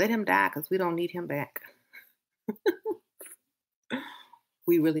 Let him die because we don't need him back.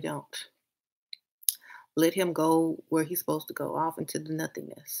 We really don't. Let him go where he's supposed to go, off into the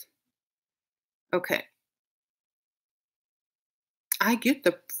nothingness. Okay. I get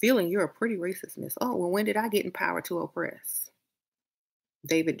the feeling you're a pretty racist, miss. Oh, well, when did I get in power to oppress?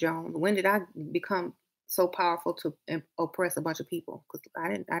 David Jones. When did I become so powerful to oppress a bunch of people? Because I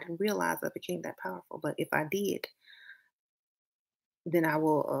didn't realize I became that powerful. But if I did, then I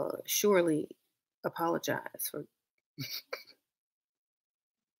will surely apologize for.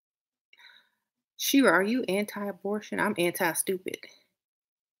 Shira, are you anti-abortion? I'm anti-stupid.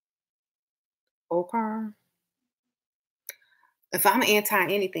 Okay. If I'm anti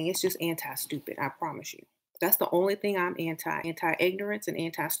anything, it's just anti-stupid. I promise you. That's the only thing I'm anti. Anti-ignorance and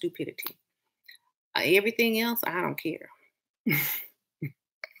anti-stupidity. Everything else, I don't care.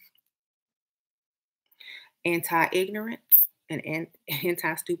 Anti-ignorance and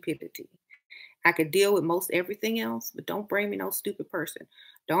anti-stupidity. I could deal with most everything else, but don't bring me no stupid person.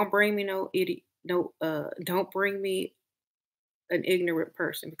 Don't bring me no idiot. No, don't bring me an ignorant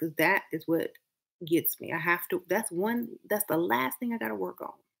person because that is what gets me. I have to. That's the last thing I got to work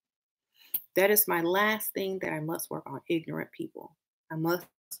on. That is my last thing that I must work on. Ignorant people. I must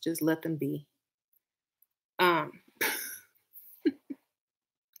just let them be. Um,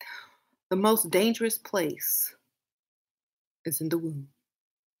 the most dangerous place is in the womb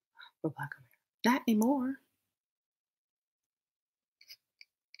for Black America. Not anymore.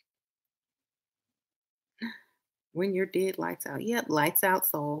 When you're dead, lights out. Yep, lights out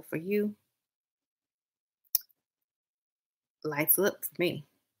soul for you. Lights up for me.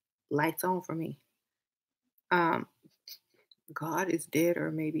 Lights on for me. Um, God is dead,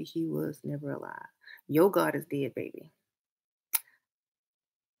 or maybe he was never alive. Your God is dead, baby.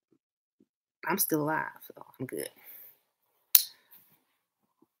 I'm still alive, so I'm good.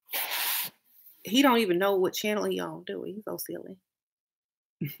 He don't even know what channel he on, do he? He's so silly.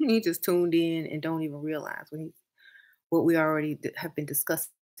 He just tuned in and don't even realize what we already have been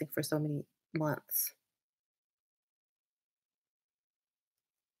discussing for so many months.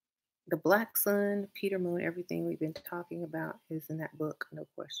 The Black Sun, Peter Moon, everything we've been talking about is in that book, no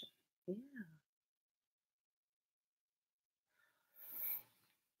question. Yeah.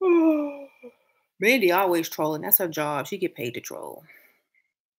 Mandy always trolling. That's her job. She get paid to troll.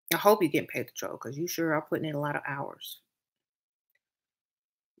 I hope you get paid to troll because you sure are putting in a lot of hours.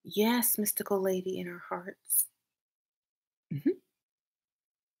 Yes, mystical lady in our hearts.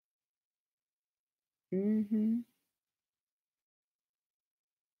 Hmm. Hmm.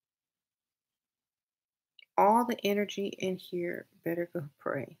 All the energy in here better go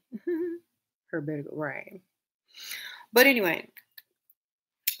pray. Her better go right. But anyway,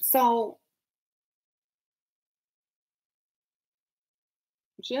 so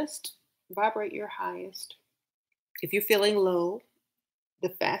just vibrate your highest. If you're feeling low, the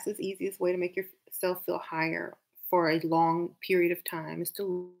fastest, easiest way to make yourself feel higher for a long period of time is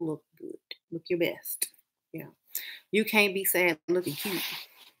to look good, look your best. Yeah, you can't be sad looking cute.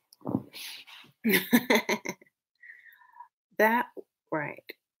 That right.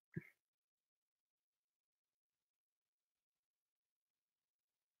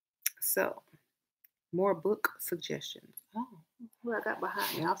 So more book suggestions. Oh, what I got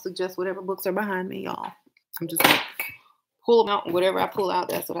behind me. I'll suggest whatever books are behind me, y'all. I'm just gonna pull them out, and whatever I pull out,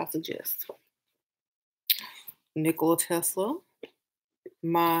 that's what I suggest. Nikola Tesla,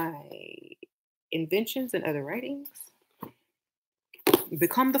 My Inventions and Other Writings,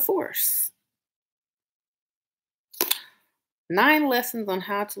 Become the Force, 9 lessons on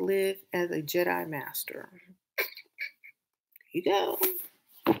how to live as a Jedi Master. There you go.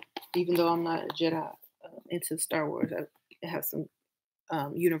 Even though I'm not a Jedi into Star Wars, I have some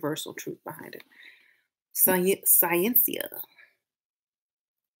universal truth behind it. Sciencia.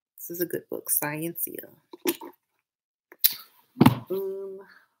 This is a good book, Sciencia.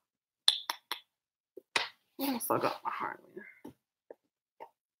 What else I got behind me?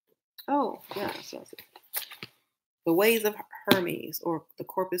 Oh, yes. The Ways of Hermes, or the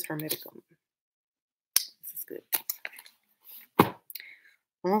Corpus Hermeticum. This is good.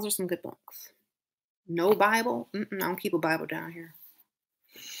 Well, those are some good books. No Bible? I don't keep a Bible down here.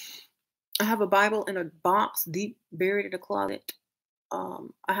 I have a Bible in a box deep buried in a closet. I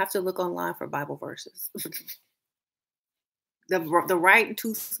have to look online for Bible verses. The writing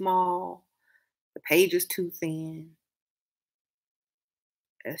too small, the page is too thin.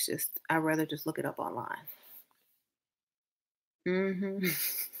 It's just, I'd rather just look it up online.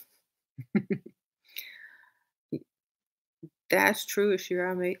 That's true,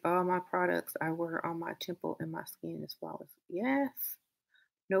 Ashira. I make all my products I wear on my temple and my skin is flawless. Yes,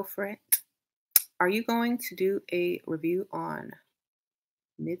 no fret. Are you going to do a review on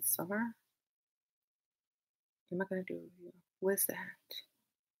Midsummer? Am I going to do a review? What's that?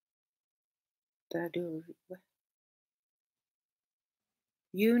 Did I do a review? What?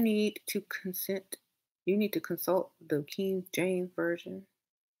 You need to consent. You need to consult the King James Version.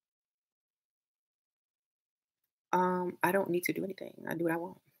 I don't need to do anything. I do what I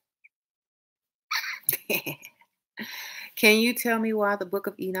want. Can you tell me why the Book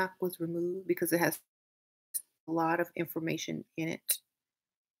of Enoch was removed? Because it has a lot of information in it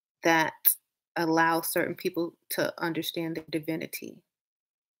that allows certain people to understand the divinity.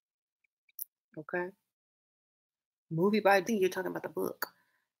 Okay. Movie by D, you're talking about the book.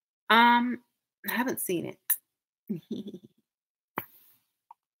 I haven't seen it.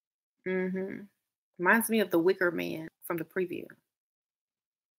 Reminds me of The Wicker Man from the preview,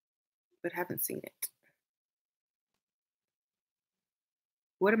 but haven't seen it.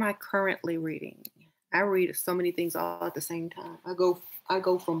 What am I currently reading? I read so many things all at the same time. I go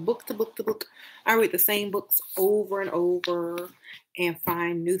from book to book to book. I read the same books over and over and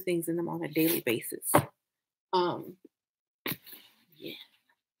find new things in them on a daily basis. Yeah.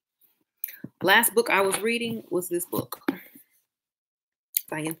 Last book I was reading was this book,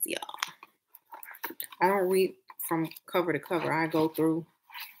 Sciencia. I don't read from cover to cover. I go through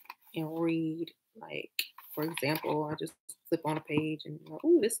and read, like, for example, I just flip on a page and go,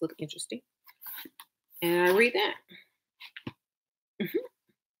 oh, this looks interesting. And I read that.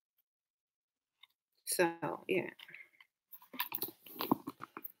 So, yeah.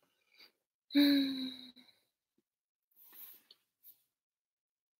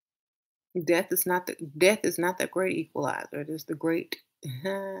 Death is not the great equalizer. It is the great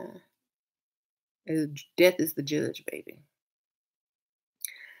death is the judge, baby.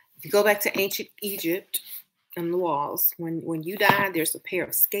 If you go back to ancient Egypt and the walls, when you die, there's a pair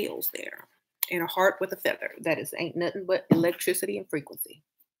of scales there and a heart with a feather. That ain't nothing but electricity and frequency.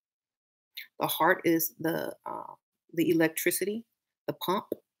 The heart is the electricity, the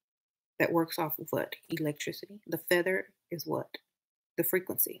pump that works off of what? Electricity. The feather is what? The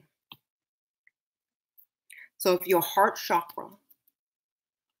frequency. So if your heart chakra,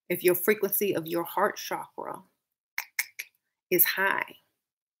 if your frequency of your heart chakra is high,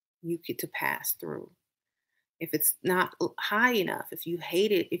 you get to pass through. If it's not high enough, if you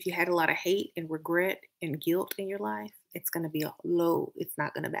hate it, if you had a lot of hate and regret and guilt in your life, it's going to be low. It's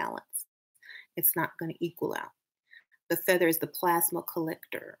not going to balance. It's not going to equal out. The feather is the plasma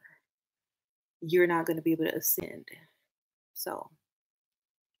collector. You're not going to be able to ascend. So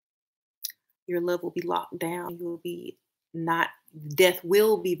your love will be locked down. You will be not, death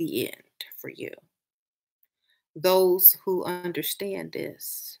will be the end for you. Those who understand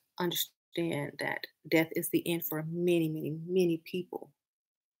this understand that death is the end for many, many, many people.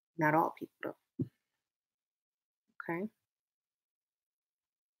 Not all people, though. Okay.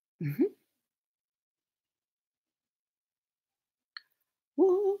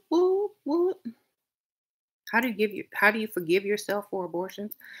 What? How do you forgive yourself for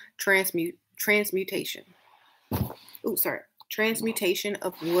abortions? Transmutation. Oh, sorry. Transmutation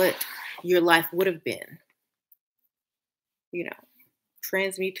of what your life would have been. You know,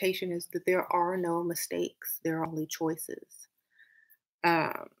 transmutation is that there are no mistakes. There are only choices.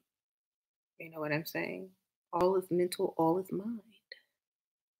 You know what I'm saying? All is mental, all is mind.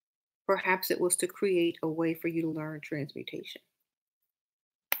 Perhaps it was to create a way for you to learn transmutation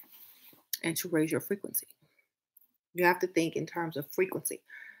and to raise your frequency. You have to think in terms of frequency.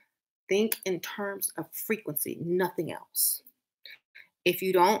 Think in terms of frequency, nothing else. If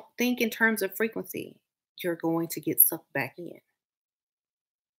you don't think in terms of frequency, you're going to get sucked back in.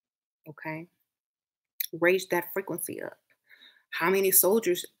 Okay. Raise that frequency up. How many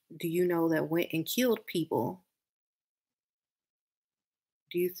soldiers do you know that went and killed people?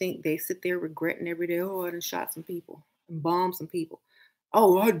 Do you think they sit there regretting every day? Oh, I done shot some people and bombed some people.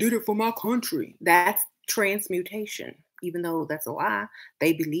 Oh, I did it for my country. That's transmutation. Even though that's a lie,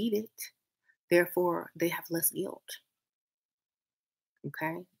 they believe it. Therefore, they have less guilt.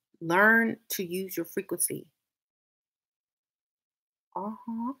 Okay. Learn to use your frequency. Uh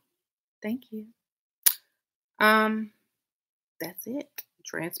huh. Thank you. Um, that's it.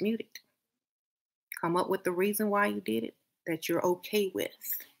 Transmute it. Come up with the reason why you did it that you're okay with.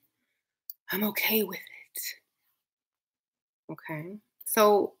 I'm okay with it. Okay.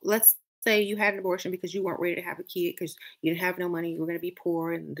 So let's say you had an abortion because you weren't ready to have a kid because you didn't have no money, you were going to be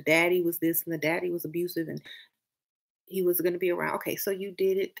poor, and the daddy was this and the daddy was abusive and he was going to be around. Okay. So you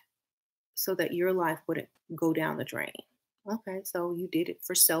did it so that your life wouldn't go down the drain. Okay. So you did it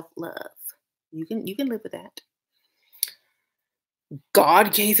for self love. You can live with that.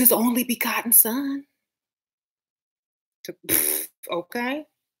 God gave his only begotten son to okay.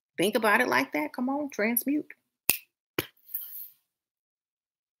 Think about it like that. Come on, transmute.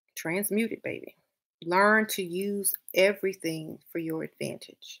 Transmute it, baby. Learn to use everything for your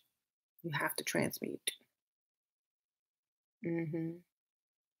advantage. You have to transmute. Hmm.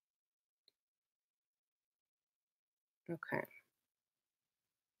 Okay.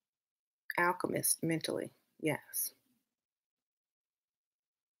 Alchemist mentally. Yes.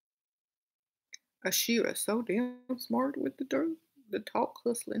 Ashira, so damn smart with the dirt, the talk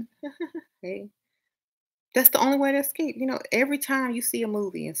hustling. Hey, that's the only way to escape. Every time you see a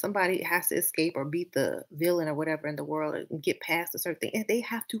movie and somebody has to escape or beat the villain or whatever in the world and get past a certain thing, and they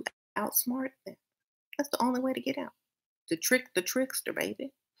have to outsmart them. That's the only way to get out. To trick the trickster,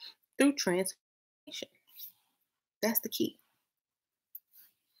 baby, through transformation. That's the key.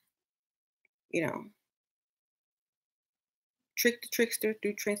 You know, trick the trickster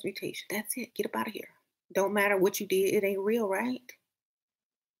through transmutation. That's it. Get up out of here. Don't matter what you did. It ain't real, right?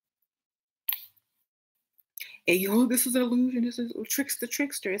 And this is an illusion. This is tricks the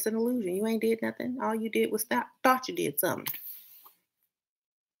trickster. It's an illusion. You ain't did nothing. All you did was thought you did something.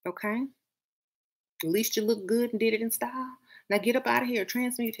 Okay? At least you look good and did it in style. Now get up out of here.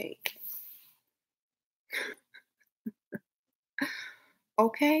 Transmutate.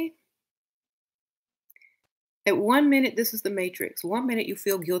 Okay? At 1 minute, this is the matrix. 1 minute, you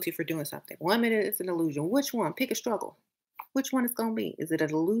feel guilty for doing something. 1 minute, it's an illusion. Which one? Pick a struggle. Which one is going to be? Is it an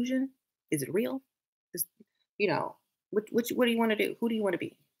illusion? Is it real? Is, you know, what do you want to do? Who do you want to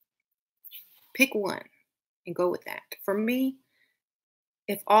be? Pick one and go with that. For me,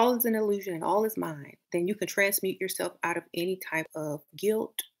 if all is an illusion and all is mind, then you can transmute yourself out of any type of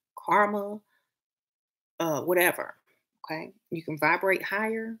guilt, karma, whatever. Okay. You can vibrate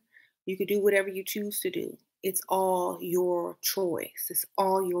higher. You can do whatever you choose to do. It's all your choice. It's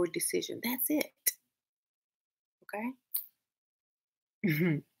all your decision. That's it. Okay.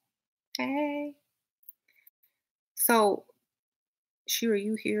 Mhm. Hey. So, sure,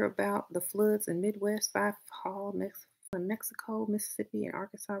 you hear about the floods in Midwest, Five Hall, Mexico, Mississippi, and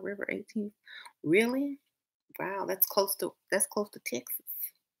Arkansas River 18th. Really? Wow, that's close to Texas.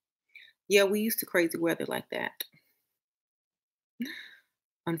 Yeah, we used to crazy weather like that,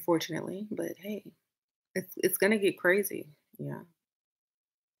 unfortunately. But hey, it's gonna get crazy. Yeah.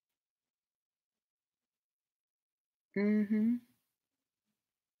 Hmm.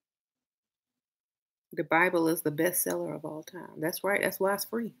 The Bible is the bestseller of all time. That's right. That's why it's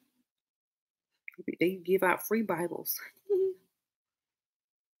free. They give out free Bibles.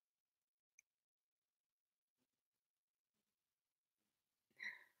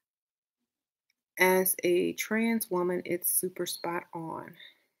 As a trans woman, it's super spot on.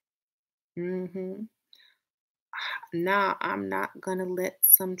 Hmm. Nah, I'm not gonna let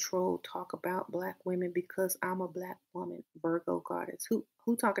some troll talk about black women because I'm a black woman, Virgo goddess. Who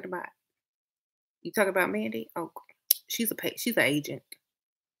talking about? You talking about Mandy? Oh, she's an agent.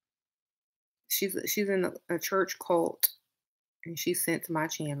 She's in a church cult, and she's sent to my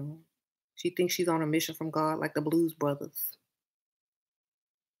channel. She thinks she's on a mission from God, like the Blues Brothers.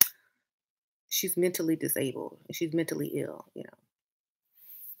 She's mentally disabled and she's mentally ill.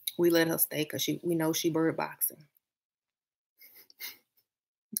 We let her stay because we know she bird boxing.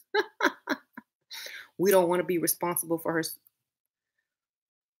 We don't want to be responsible for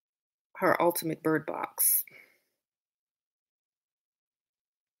her ultimate bird box.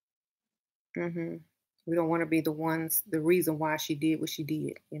 Hmm. We don't want to be the reason why she did what she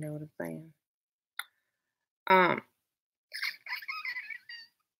did. You know what I'm saying? Um,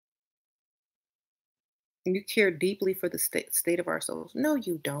 You care deeply for the state of our souls. No,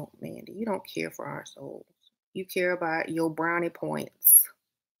 you don't, Mandy. You don't care for our souls. You care about your brownie points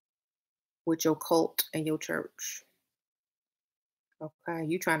with your cult and your church. Okay,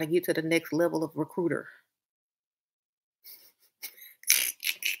 you trying to get to the next level of recruiter.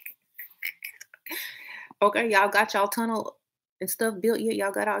 Okay, y'all got y'all tunnel and stuff built yet?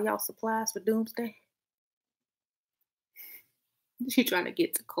 Y'all got all y'all supplies for doomsday? She trying to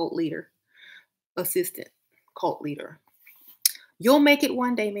get to cult leader, assistant, cult leader. You'll make it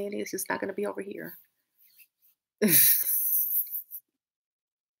one day, man. It's just not gonna be over here.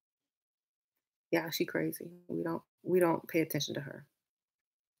 Yeah, she crazy. We don't pay attention to her.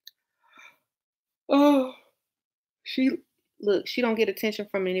 Oh, she look, she don't get attention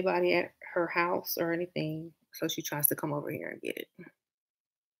from anybody at her house or anything. So she tries to come over here and get it.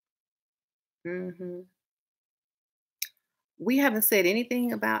 Hmm. We haven't said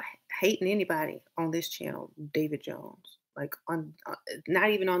anything about hating anybody on this channel, David Jones. Like on,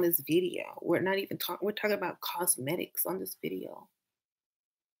 not even on this video. We're not even talking. We're talking about cosmetics on this video.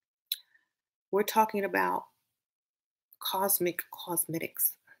 We're talking about cosmic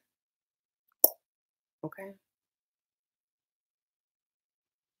cosmetics. Okay.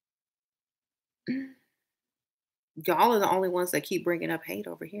 Y'all are the only ones that keep bringing up hate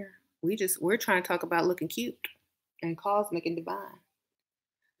over here. We're trying to talk about looking cute and cosmic and divine.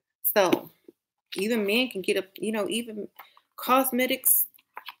 So even men can get up. Even cosmetics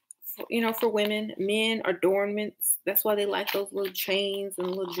for women, men adornments. That's why they like those little chains and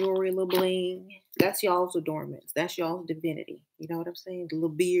little jewelry, little bling. That's y'all's adornments. That's y'all's divinity. You know what I'm saying? The little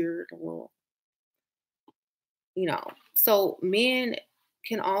beard, the little, So men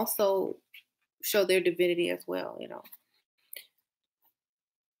can also show their divinity as well.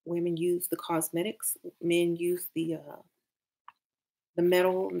 Women use the cosmetics. Men use the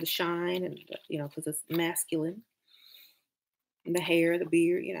metal and the shine, and because it's masculine. And the hair, the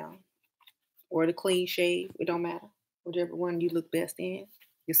beard, or the clean shave. It don't matter. Whichever one you look best in,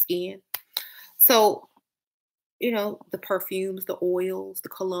 your skin. So, the perfumes, the oils, the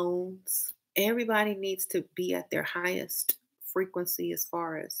colognes, everybody needs to be at their highest frequency as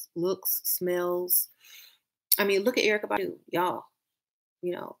far as looks, smells. I mean, look at Erica Badu, y'all.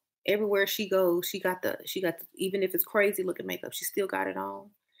 You know, everywhere she goes, she got the, even if it's crazy looking makeup, she still got it on.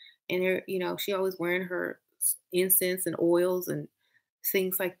 And she always wearing her incense and oils and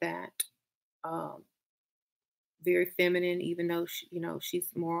things like that. Um, Very feminine, even though she's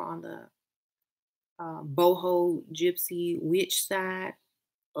more on the boho gypsy witch side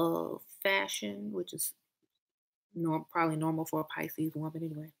of fashion, which is probably normal for a Pisces woman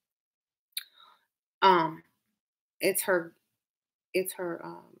anyway. Um, it's her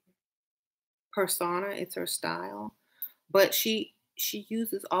persona, it's her style, but she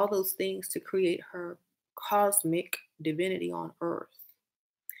uses all those things to create her cosmic divinity on Earth,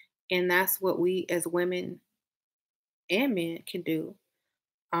 and that's what we as women and men can do.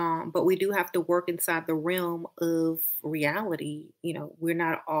 But we do have to work inside the realm of reality. We're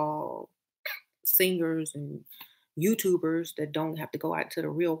not all singers and YouTubers that don't have to go out to the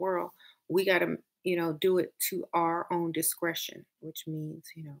real world. We got to, do it to our own discretion, which means,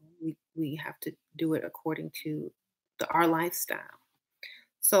 we have to do it according to our lifestyle.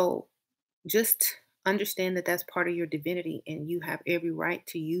 So just understand that that's part of your divinity and you have every right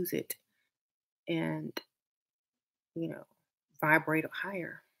to use it and, you know, vibrate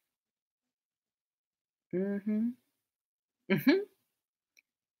higher. Hmm. Hmm.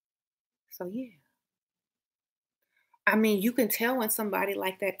 So yeah. I mean, you can tell when somebody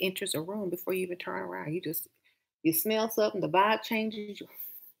like that enters a room before you even turn around. You smell something, the vibe changes.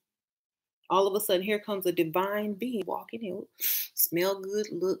 All of a sudden, here comes a divine being walking in. Smell good,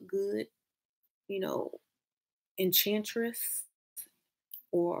 look good, you know, enchantress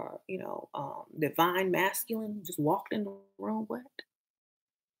or divine masculine just walked in the room. What?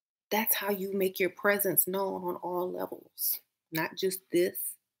 That's how you make your presence known on all levels. Not just this,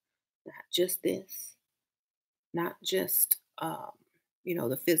 not just this, not just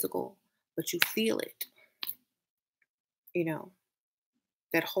the physical, but you feel it. You know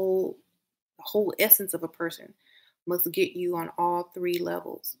that whole essence of a person must get you on all three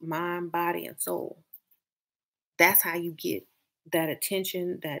levels: mind, body, and soul. That's how you get that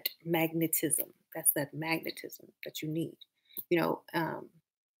attention, that magnetism. That's that magnetism that you need. You know,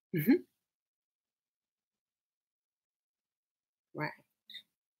 mhm, right.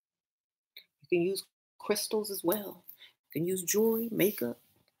 You can use crystals as well. You can use jewelry, makeup,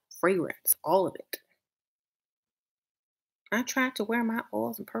 fragrance, all of it. I tried to wear my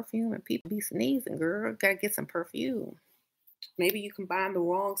oils and perfume, and people be sneezing. Girl, gotta get some perfume. Maybe you combine the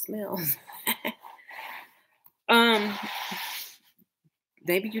wrong smells. Um,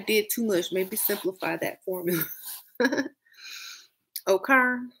 maybe you did too much. Maybe simplify that formula.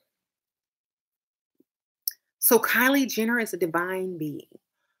 Okay. So Kylie Jenner is a divine being.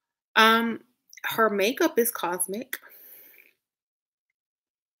 Um, her makeup is cosmic.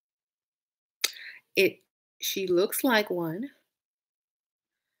 It She looks like one.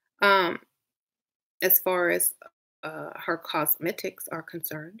 Um, as far as her cosmetics are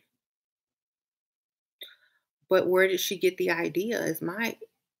concerned. But where did she get the idea is my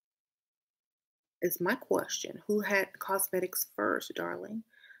question. Who had cosmetics first, darling?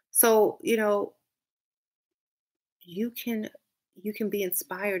 So, you can you can be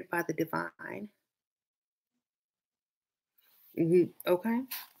inspired by the divine. Okay.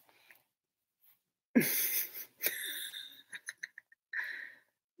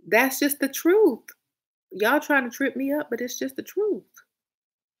 That's just the truth. Y'all trying to trip me up, but it's just the truth.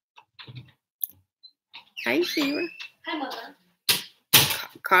 Hey, Shira. Hi, mother.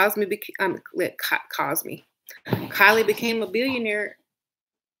 Cosme became Cosme. Kylie became a billionaire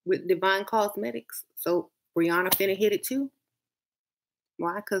with Divine Cosmetics. So Brianna finna hit it too.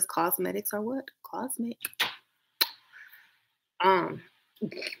 Why? Because cosmetics are what? Cosmic. Um,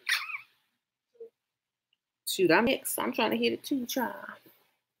 Shoot, I'm next. I'm trying to hit it too, child.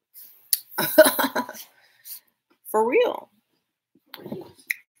 For real.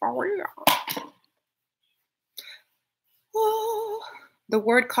 For real. Oh. The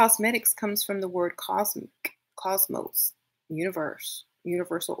word cosmetics comes from the word cosmic, cosmos, universe,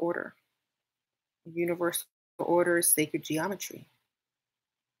 universal order. Universal order is sacred geometry,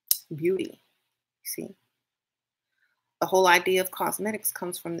 beauty. You see, the whole idea of cosmetics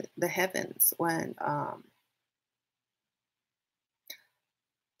comes from the heavens when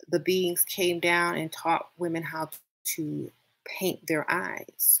the beings came down and taught women how to paint their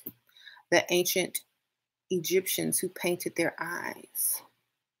eyes. The ancient Egyptians who painted their eyes,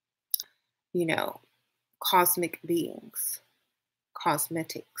 you know, cosmic beings,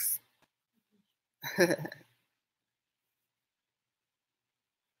 cosmetics.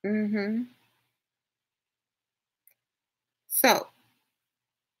 hmm So,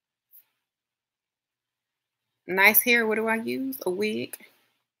 nice hair. What do I use? A wig.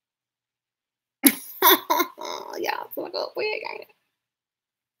 Y'all feel like a wig, ain't it?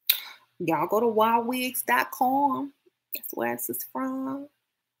 Y'all go to wildwigs.com. That's where this is from.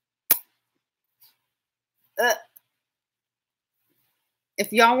 Uh,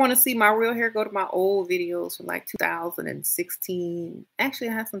 if y'all want to see my real hair, go to my old videos from like 2016. Actually,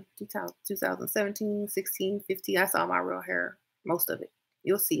 I have some 2017, 16, 15. I saw my real hair, most of it.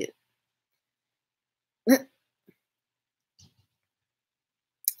 You'll see it.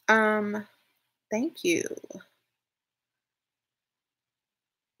 Thank you.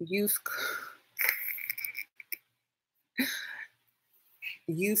 Use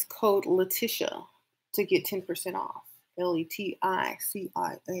use code Leticia to get 10% off. LETICIA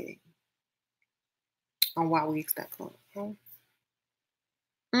on wildwigs.com. Okay?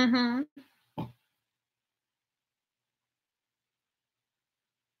 Mm-hmm.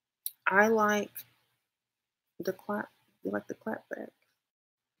 I like the clap. You like the clap back.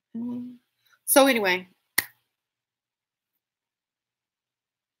 So anyway,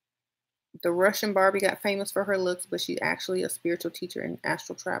 the Russian Barbie got famous for her looks, but she's actually a spiritual teacher and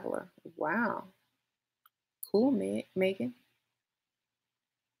astral traveler. Wow. Cool, Megan.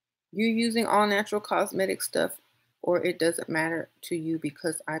 You using all natural cosmetic stuff, or it doesn't matter to you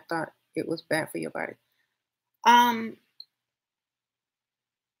because I thought it was bad for your body. Um,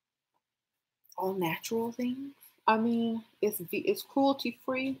 all natural things. I mean, it's cruelty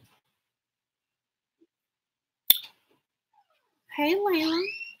free. Hey, Layla,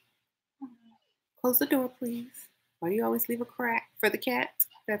 close the door, please. Why do you always leave a crack for the cat?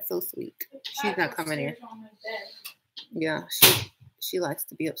 That's so sweet. She's not coming in. Yeah, she likes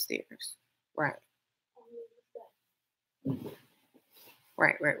to be upstairs. Right.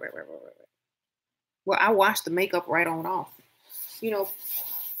 Right. Well, I washed the makeup right on off. You know,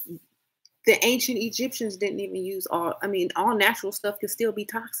 the ancient Egyptians didn't even use all natural stuff can still be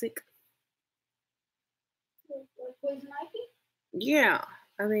toxic. Like poison ivy? Yeah.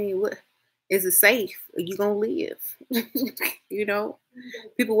 I mean, what is it safe? Are you gonna live? you know?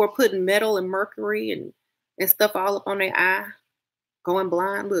 People were putting metal and mercury and stuff all up on their eye, going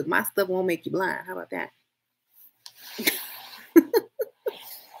blind. Look, my stuff won't make you blind. How about that?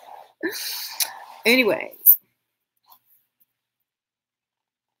 Anyways,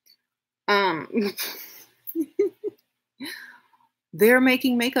 um, they're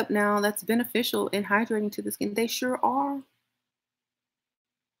making makeup now that's beneficial and hydrating to the skin. They sure are.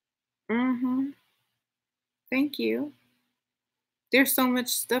 hmm Thank you. There's so much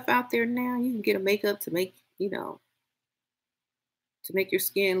stuff out there now. You can get a makeup to make, to make your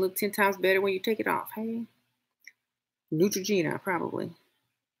skin look 10 times better when you take it off. Hey, Neutrogena, probably.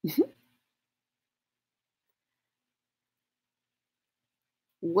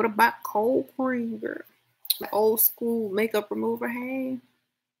 What about cold cream, girl? The old school makeup remover. Hey,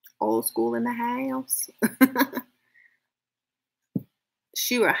 old school in the house.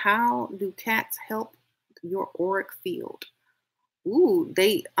 Shira, how do cats help your auric field? Ooh,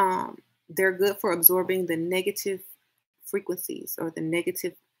 they're good for absorbing the negative frequencies or the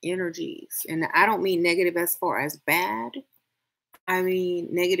negative energies. And I don't mean negative as far as bad. I mean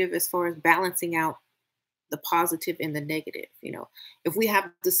negative as far as balancing out the positive and the negative. If we have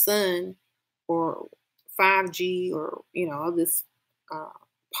the sun or 5G or all this uh,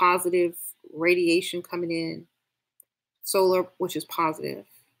 positive radiation coming in, solar, which is positive,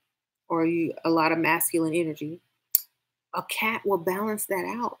 or a lot of masculine energy, a cat will balance that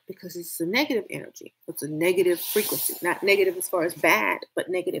out because it's a negative energy. It's a negative frequency, not negative as far as bad, but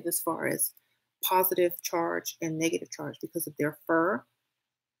negative as far as positive charge and negative charge because of their fur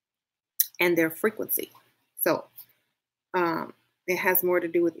and their frequency. So it has more to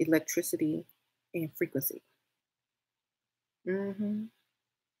do with electricity and frequency. Hmm.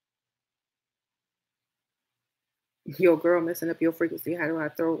 Your girl messing up your frequency. How do I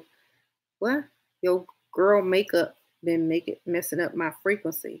throw what? Your girl makeup been messing up my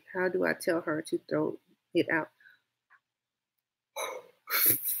frequency. How do I tell her to throw it out?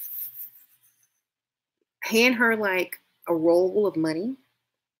 Hand her like a roll of money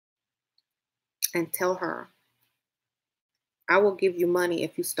and tell her, I will give you money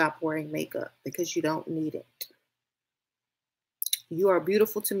if you stop wearing makeup because you don't need it. You are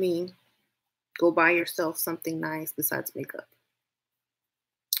beautiful to me. Go buy yourself something nice besides makeup.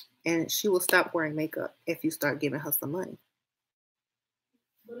 And she will stop wearing makeup if you start giving her some money.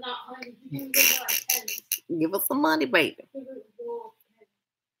 But not honey. You can give her like pennies. Give her some money, baby.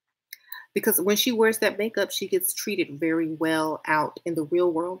 Because when she wears that makeup, she gets treated very well out in the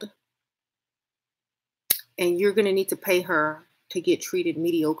real world. And you're going to need to pay her to get treated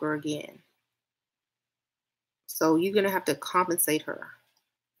mediocre again. So you're going to have to compensate her.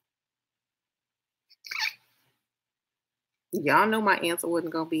 Y'all know my answer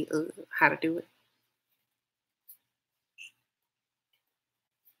wasn't going to be how to do it.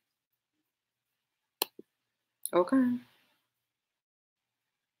 Okay.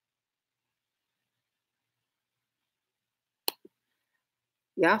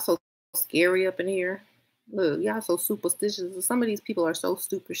 Y'all so scary up in here. Look, y'all so superstitious. Some of these people are so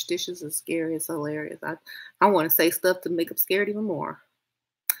superstitious and scary. It's hilarious. I want to say stuff to make them scared even more.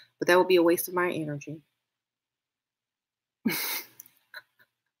 But that would be a waste of my energy.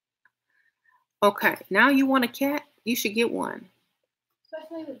 Okay, now you want a cat? You should get one.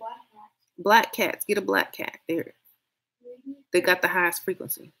 Especially the black cats. Black cats. Get a black cat. They got the highest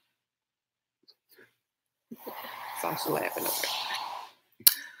frequency. So I'm still laughing over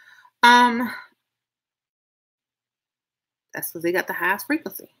there. That's because they got the highest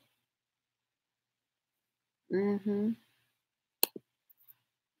frequency. Mm-hmm.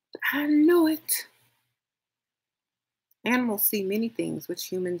 I know it. Animals see many things which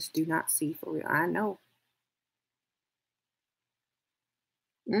humans do not see for real. I know.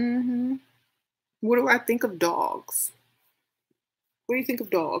 Mm-hmm. What do I think of dogs? What do you think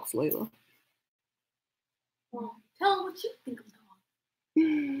of dogs, Layla? Well, tell them what you think of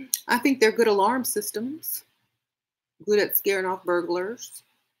dogs. I think they're good alarm systems. Good at scaring off burglars.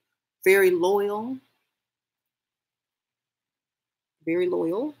 Very loyal. Very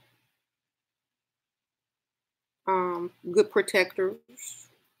loyal. Good protectors.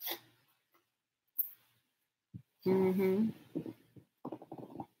 Mm-hmm.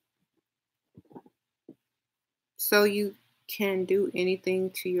 So you can do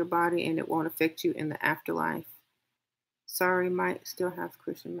anything to your body and it won't affect you in the afterlife. Sorry, might still have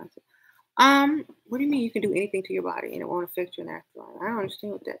Christian mindset. What do you mean you can do anything to your body and it won't affect you in the afterlife? I don't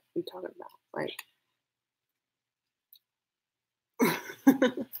understand what that you're talking about. Like,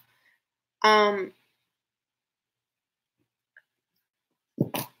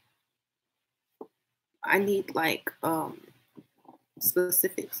 I need like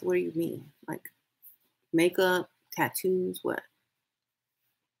specifics. What do you mean? Like makeup, tattoos, what?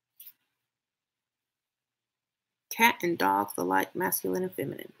 Cat and dogs alike, masculine and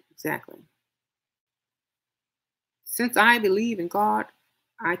feminine. Exactly. Since I believe in God,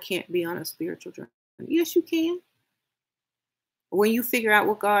 I can't be on a spiritual journey. Yes, you can. When you figure out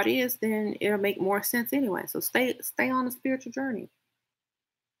what God is, then it'll make more sense anyway. So stay on the spiritual journey.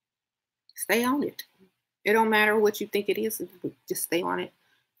 Stay on it. It don't matter what you think it is. Just stay on it.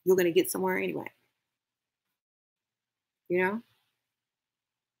 You're gonna get somewhere anyway. You know.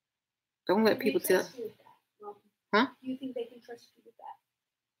 Don't let Can they people tell. trust you with that? Well, Huh? do you think they can trust you with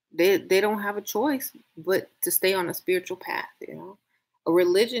that? They don't have a choice but to stay on a spiritual path. You know. A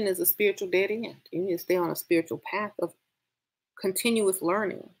religion is a spiritual dead end. You need to stay on a spiritual path of continuous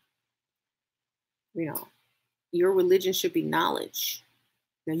learning. You know. Your religion should be knowledge.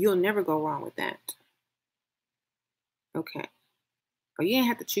 Now you'll never go wrong with that. Okay. Or you ain't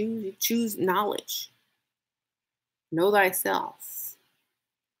have to choose. You choose knowledge. Know thyself.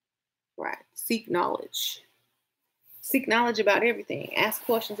 Right. Seek knowledge. Seek knowledge about everything. Ask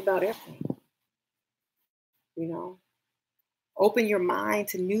questions about everything. You know. Open your mind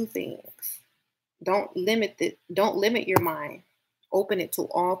to new things. Don't limit your mind. Open it to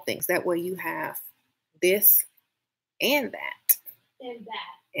all things. That way you have this and that. And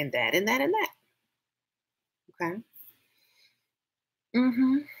that. And that and that and that. Okay.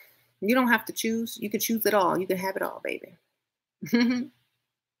 Mm-hmm. You don't have to choose. You can choose it all. You can have it all, baby.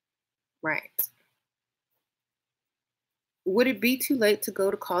 Right. Would it be too late to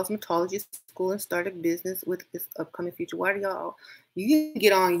go to cosmetology school and start a business with this upcoming future? Why do y'all? You can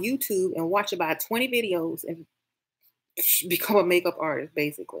get on YouTube and watch about 20 videos and become a makeup artist,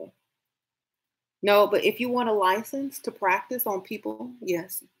 basically. No, but if you want a license to practice on people,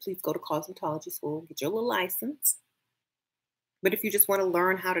 yes, please go to cosmetology school, get your little license. But if you just want to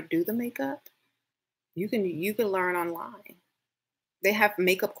learn how to do the makeup, you can learn online. They have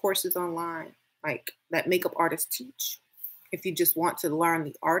makeup courses online, like that makeup artists teach. If you just want to learn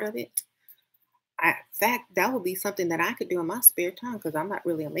the art of it, in fact, that would be something that I could do in my spare time because I'm not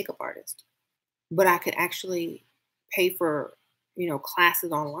really a makeup artist. But I could actually pay for,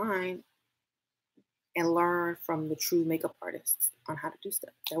 classes online and learn from the true makeup artists on how to do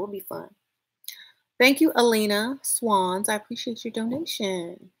stuff. That would be fun. Thank you, Alina Swans. I appreciate your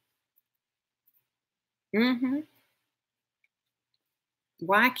donation.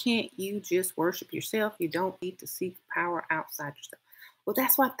 Why can't you just worship yourself? You don't need to seek power outside yourself. Well,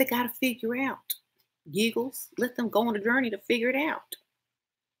 that's what they got to figure out. Giggles, let them go on a journey to figure it out.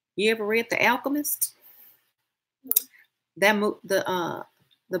 You ever read The Alchemist? The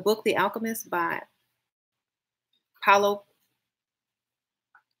book The Alchemist by Paulo.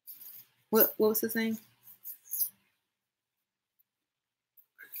 What was his name?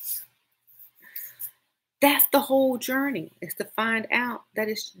 That's the whole journey, is to find out that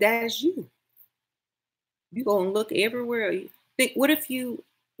is you. You go and look everywhere. Think, what if you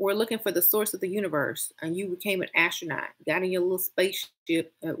were looking for the source of the universe and you became an astronaut, got in your little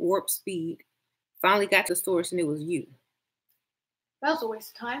spaceship at warp speed, finally got to the source and it was you? That was a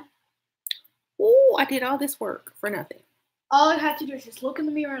waste of time. Oh, I did all this work for nothing. All I had to do is just look in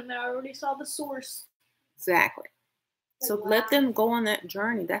the mirror and I already saw the source. Exactly. So let them go on that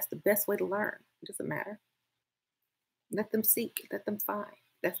journey. That's the best way to learn. It doesn't matter. Let them seek. Let them find.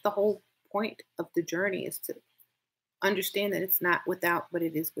 That's the whole point of the journey, is to understand that it's not without, but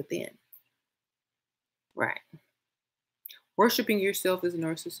it is within. Right. Worshipping yourself is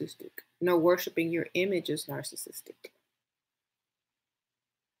narcissistic. No, worshipping your image is narcissistic.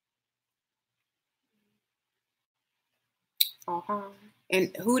 Uh-huh.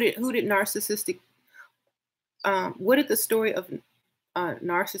 And who did narcissistic? What did the story of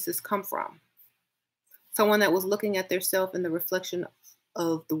narcissists come from? Someone that was looking at their self in the reflection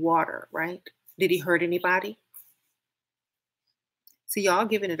of the water, right? Did he hurt anybody? So y'all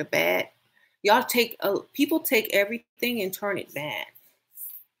giving it a bad. Y'all people take everything and turn it bad.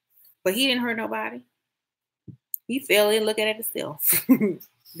 But he didn't hurt nobody. He fell in looking at himself. Did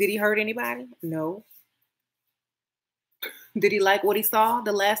he hurt anybody? No. Did he like what he saw?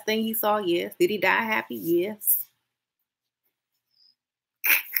 The last thing he saw? Yes. Did he die happy? Yes.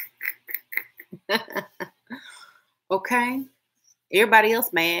 Okay. Everybody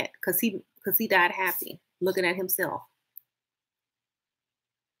else mad because he died happy, looking at himself.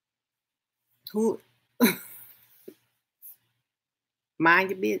 Who? Mind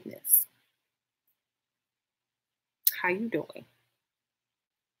your business. How you doing?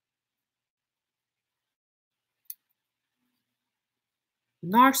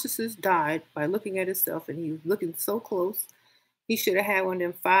 Narcissist died by looking at himself, and he was looking so close. He should have had one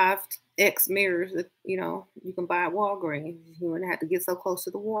of them 5X mirrors that you can buy at Walgreens. He wouldn't have to get so close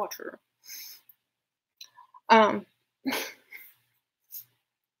to the water.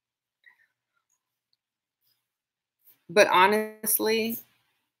 But honestly,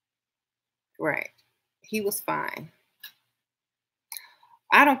 right, he was fine.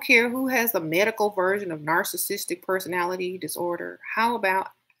 I don't care who has a medical version of narcissistic personality disorder. How about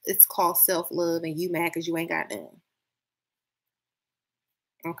it's called self-love, and you mad because you ain't got none.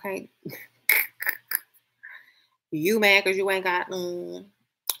 Okay? You mad because you ain't got none.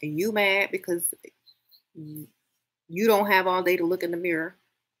 You mad because you don't have all day to look in the mirror.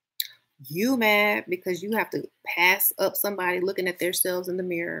 You mad because you have to pass up somebody looking at themselves in the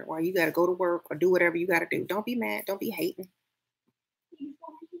mirror while you got to go to work or do whatever you got to do. Don't be mad. Don't be hating.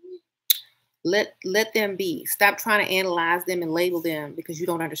 Let them be. Stop trying to analyze them and label them because you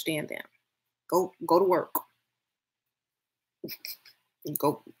don't understand them. Go to work.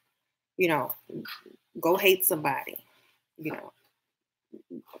 Go, you know, go hate somebody. You know,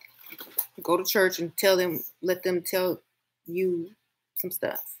 go to church and let them tell you some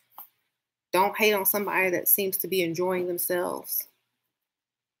stuff. Don't hate on somebody that seems to be enjoying themselves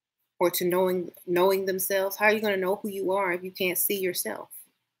or to knowing themselves. How are you going to know who you are if you can't see yourself?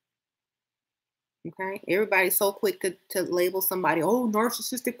 Okay, everybody's so quick to label somebody. Oh,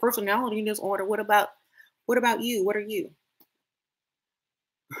 narcissistic personality disorder. What about you? What are you?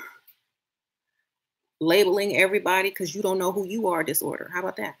 Labeling everybody because you don't know who you are disorder. How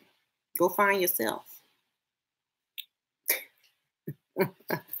about that? Go find yourself.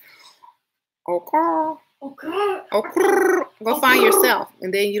 Okay. Go find yourself,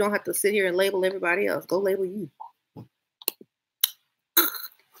 and then you don't have to sit here and label everybody else. Go label you.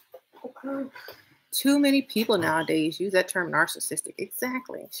 Okay. Too many people nowadays use that term narcissistic.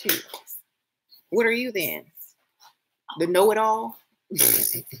 Exactly. Shoot. What are you then? The know-it-all?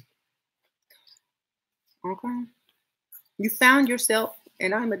 Okay. You found yourself,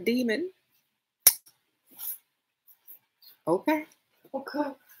 and I'm a demon. Okay.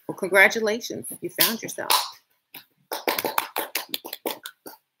 Well, congratulations. You found yourself.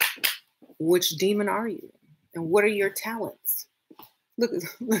 Which demon are you? And what are your talents? Look at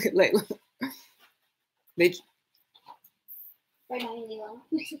Layla.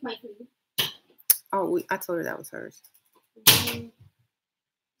 I told her that was hers. She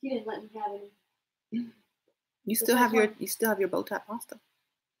didn't let me have any. You still have your bow tie pasta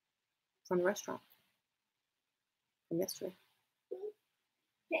from the restaurant from yesterday.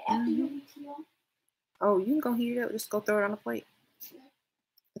 Oh, you can go heat it up. Just go throw it on a plate.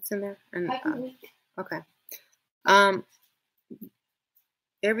 It's in there. And okay.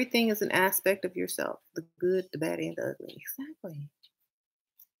 Everything is an aspect of yourself: the good, the bad, and the ugly. Exactly.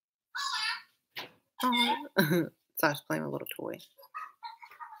 Oh. So I was playing with a little toy.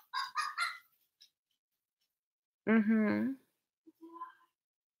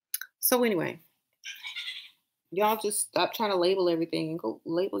 So anyway, y'all just stop trying to label everything and go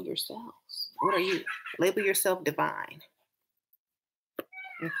label yourselves. What are you? Label yourself divine.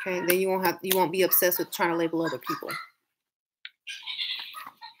 Okay, then you won't be obsessed with trying to label other people.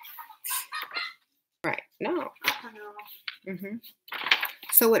 Right? No.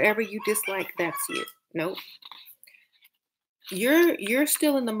 So whatever you dislike, that's you. Nope. You're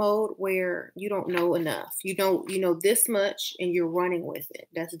still in the mode where you don't know enough. You know this much and you're running with it.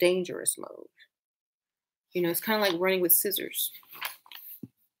 That's dangerous mode. It's kind of like running with scissors.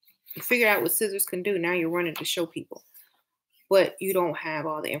 You figure out what scissors can do. Now you're running to show people. But you don't have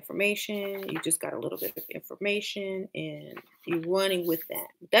all the information. You just got a little bit of information and you're running with that.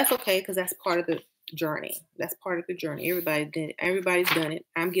 That's okay because that's part of the journey. That's part of the journey. Everybody's done it.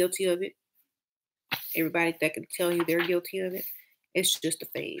 I'm guilty of it. Everybody that can tell you they're guilty of it, it's just a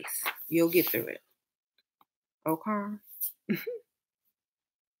phase. You'll get through it. Okay?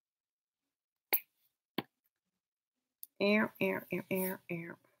 Air.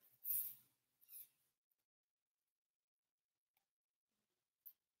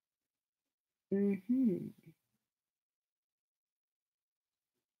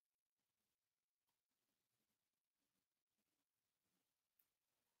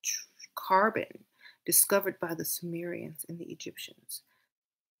 Carbon, discovered by the Sumerians and the Egyptians.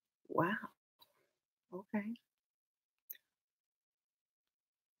 Wow. Okay.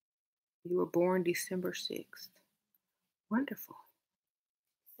 You were born December 6th. Wonderful.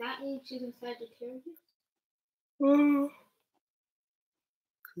 That means she's in Sagittarius?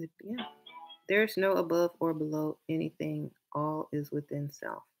 Could be. Yeah. There's no above or below anything. All is within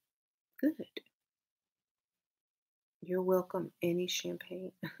self. Good. You're welcome. Any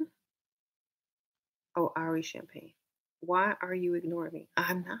champagne? Oh, Ari champagne. Why are you ignoring me?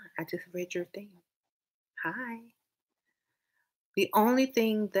 I'm not. I just read your thing. Hi. The only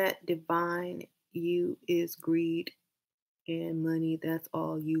thing that define you is greed and money. That's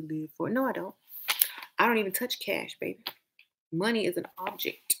all you live for. No, I don't. I don't even touch cash, baby. Money is an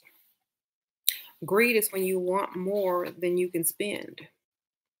object. Greed is when you want more than you can spend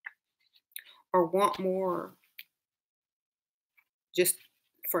or want more just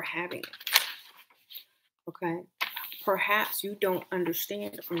for having it. Okay. Perhaps you don't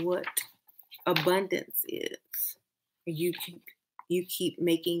understand what abundance is. You keep you keep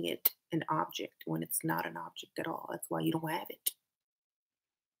making it an object when it's not an object at all. That's why you don't have it.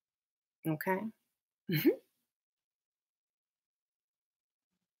 Okay. Mhm.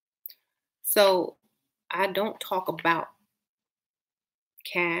 So I don't talk about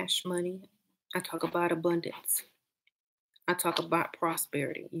cash money. I talk about abundance. I talk about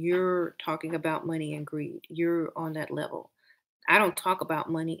prosperity. You're talking about money and greed. You're on that level. I don't talk about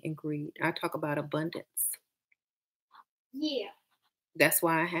money and greed. I talk about abundance. Yeah. That's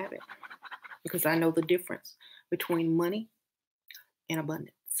why I have it, because I know the difference between money and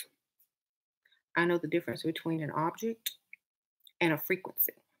abundance. I know the difference between an object and a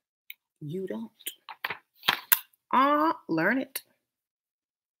frequency. You don't. Learn it.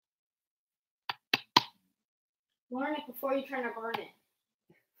 Learn it before you try to burn it.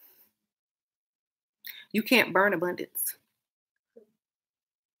 You can't burn abundance,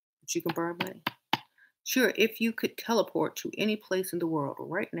 but you can burn money. Sure, if you could teleport to any place in the world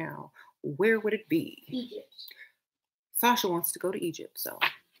right now, where would it be? Egypt. Sasha wants to go to Egypt, so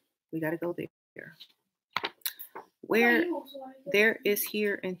we got to go there. Why Where you also wanna go? there is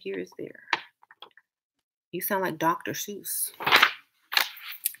here and here is there. You sound like Dr. Seuss,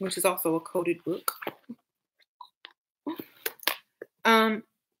 which is also a coded book. Um,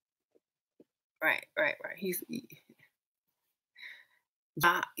 right. He's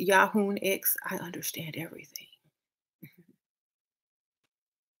Yahoo X. I understand everything.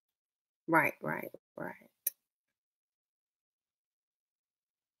 Right.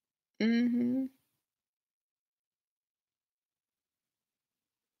 Mm-hmm.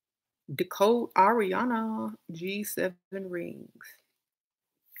 Decode Ariana G7 rings.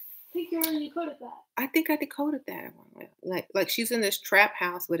 I think you already decoded that. I think I decoded that one. Like she's in this trap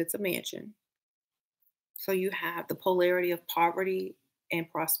house, but it's a mansion. So you have the polarity of poverty and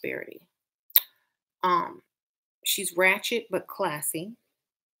prosperity. Um, she's ratchet but classy.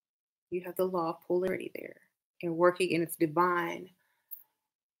 You have the law of polarity there, and working in its divine,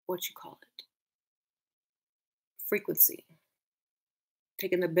 what you call it, frequency,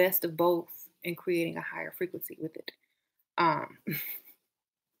 taking the best of both and creating a higher frequency with it. Um,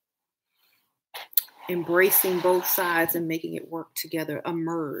 embracing both sides and making it work together, a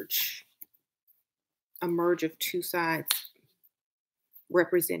merge of two sides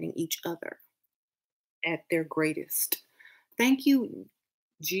representing each other at their greatest. Thank you,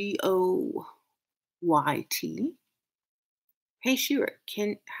 GOYT. Hey, sure.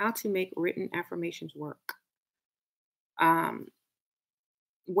 Can how to make written affirmations work? Um,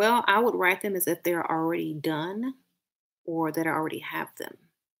 well, I would write them as if they're already done or that I already have them,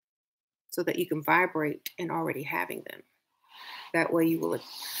 so that you can vibrate in already having them. That way,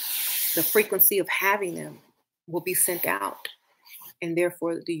 the frequency of having them will be sent out, and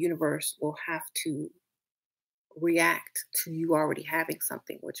therefore the universe will have to react to you already having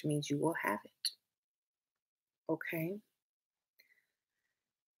something, which means you will have it. Okay.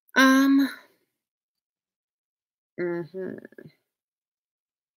 Um. mhm.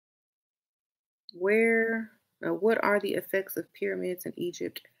 Where? What are the effects of pyramids in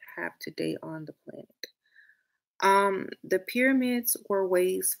Egypt have today on the planet? The pyramids were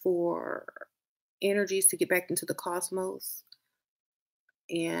ways for energies to get back into the cosmos,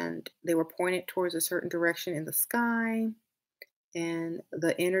 and they were pointed towards a certain direction in the sky, and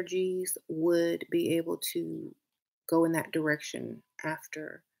the energies would be able to go in that direction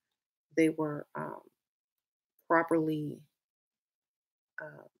after they were properly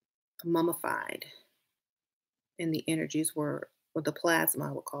uh, mummified, and the energies were, or the plasma,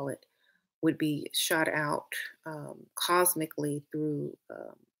 I would call it, would be shot out cosmically through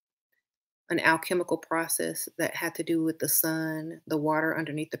an alchemical process that had to do with the sun, the water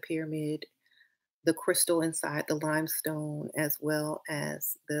underneath the pyramid, the crystal inside the limestone, as well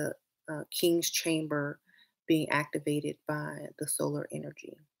as the king's chamber being activated by the solar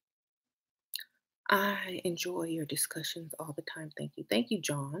energy. I enjoy your discussions all the time. Thank you. Thank you,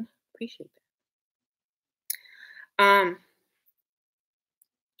 John. Appreciate that.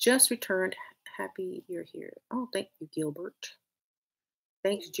 Just returned. Happy you're here. Oh, thank you, Gilbert.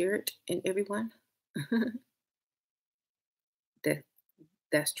 Thanks, Jared, and everyone. that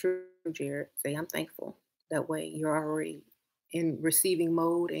that's true, Jared. Say I'm thankful. That way you're already in receiving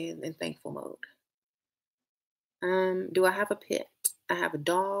mode and in thankful mode. Do I have a pet? I have a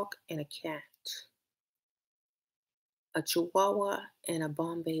dog and a cat, a Chihuahua and a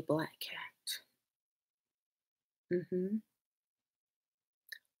Bombay black cat. hmm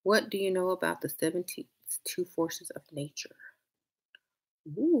What do you know about the 72 forces of nature?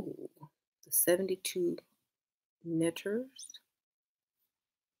 Ooh, the 72 knitters.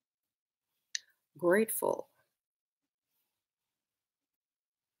 Grateful.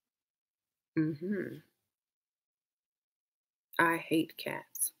 I hate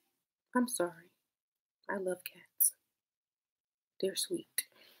cats. I'm sorry. I love cats. They're sweet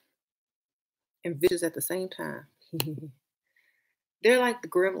and vicious at the same time. They're like the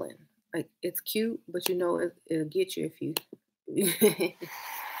gremlin. Like it's cute, but you know it'll get you if you.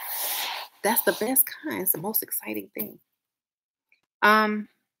 That's the best kind. It's the most exciting thing. Um,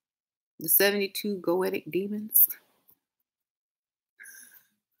 the 72 goetic demons.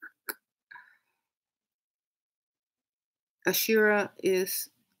 Ashura is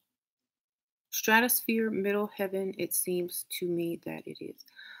stratosphere, middle heaven. It seems to me that it is.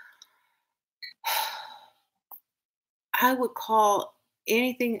 I would call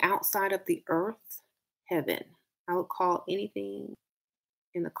anything outside of the earth heaven. I would call anything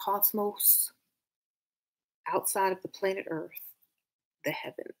in the cosmos outside of the planet earth the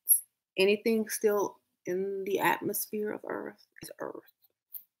heavens. Anything still in the atmosphere of earth is earth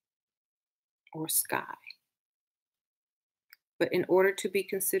or sky. But in order to be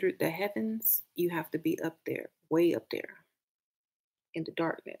considered the heavens, you have to be up there, way up there in the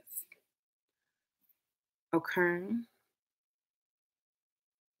darkness. Okay.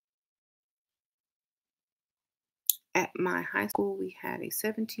 At my high school, we had a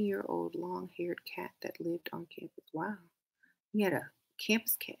 17-year-old long-haired cat that lived on campus. Wow. We had a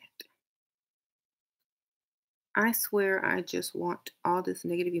campus cat. I swear I just want all this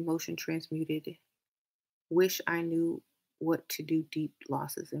negative emotion transmuted. Wish I knew what to do. Deep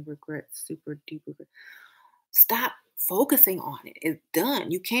losses and regrets, super deep regret. Stop focusing on it. It's done.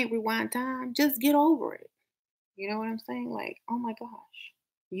 You can't rewind time. Just get over it. You know what I'm saying? Like, oh my gosh,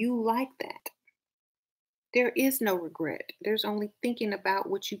 you like that. There is no regret. There's only thinking about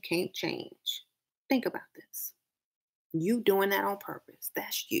what you can't change. Think about this. You doing that on purpose.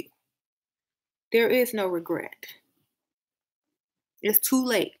 That's you. There is no regret. It's too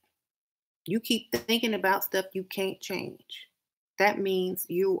late. You keep thinking about stuff you can't change. That means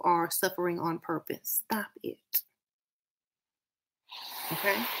you are suffering on purpose. Stop it.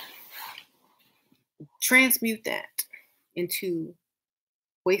 Okay? Transmute that into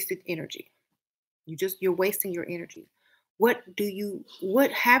wasted energy. You're wasting your energy. What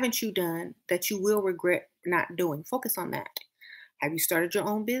haven't you done that you will regret not doing? Focus on that. Have you started your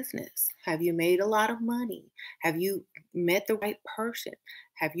own business? Have you made a lot of money? Have you met the right person?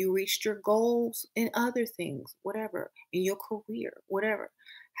 Have you reached your goals in other things? Whatever, in your career, whatever.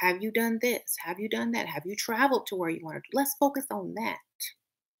 Have you done this? Have you done that? Have you traveled to where you want to do? Let's focus on that.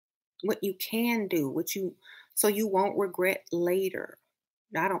 What you can do, so you won't regret later.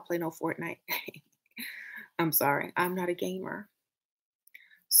 Now, I don't play no Fortnite. I'm sorry, I'm not a gamer.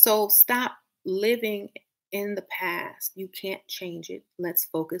 So stop living in the past. You can't change it. Let's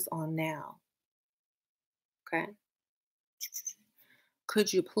focus on now. Okay?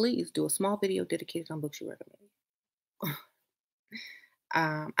 Could you please do a small video dedicated on books you recommend?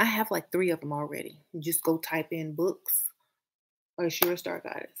 I have like 3 of them already. You just go type in books or Ashura Star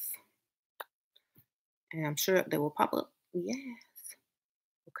Goddess. And I'm sure they will pop up. Yes.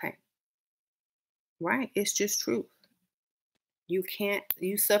 Okay. Right. It's just truth. You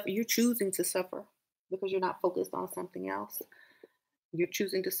suffer, you're choosing to suffer because you're not focused on something else. You're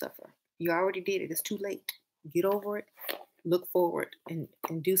choosing to suffer. You already did it. It's too late. Get over it. Look forward and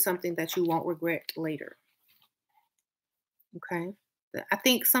do something that you won't regret later. Okay? I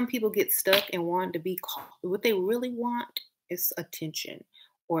think some people get stuck and want to be called. What they really want is attention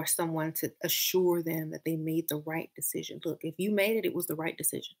or someone to assure them that they made the right decision. Look, if you made it, it was the right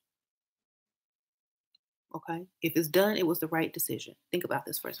decision. Okay? If it's done, it was the right decision. Think about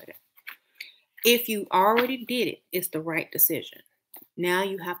this for a second. If you already did it, it's the right decision. Now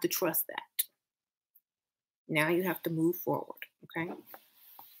you have to trust that. Now you have to move forward. Okay?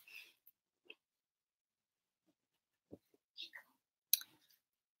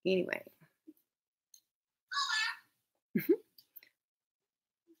 Anyway.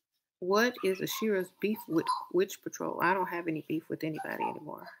 What is Ashura's beef with Witch Patrol? I don't have any beef with anybody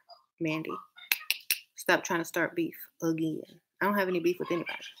anymore. Mandy, stop trying to start beef again. I don't have any beef with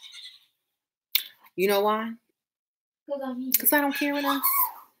anybody. You know why? Because I don't care enough.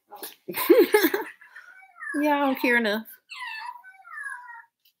 Yeah, I don't care enough.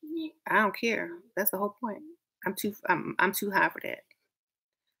 I don't care. That's the whole point. I'm too high for that.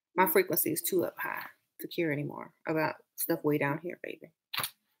 My frequency is too up high to care anymore about stuff way down here, baby.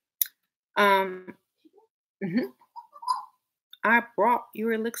 I brought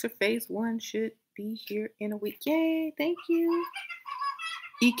your elixir phase 1 should be here in a week. Yay, thank you.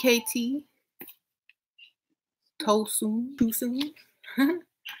 EKT, too soon, too soon.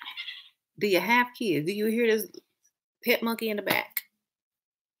 Do you have kids? Do you hear this pet monkey in the back?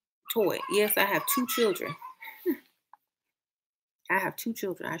 Toy. Yes, I have 2 children. I have 2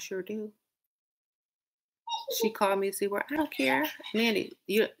 children. I sure do. She called me and said, well, I don't care. Mandy,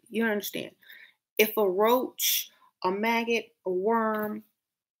 you don't understand. If a roach, a maggot, a worm,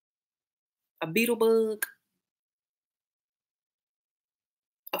 a beetle bug,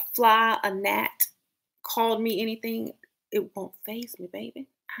 a fly, a gnat called me anything, it won't faze me, baby.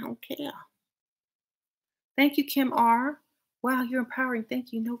 I don't care. Thank you, Kim R. Wow, you're empowering.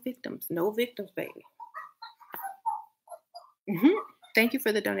 Thank you. No victims. No victims, baby. Thank you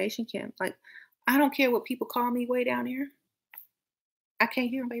for the donation, Kim. Like, I don't care what people call me way down here. I can't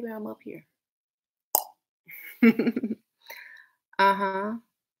hear them, baby. I'm up here. Uh-huh.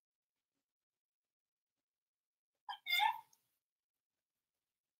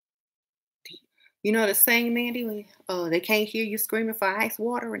 You know the saying, Mandy, they can't hear you screaming for ice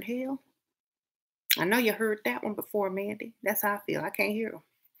water in hell? I know you heard that one before, Mandy. That's how I feel. I can't hear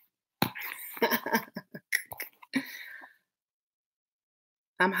them.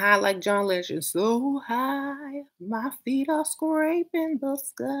 I'm high like John Legend. So high, my feet are scraping the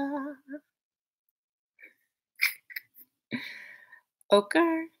sky.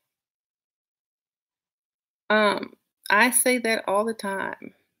 Okay. I say that all the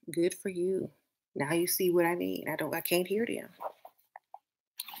time. Good for you. Now you see what I mean. I can't hear them.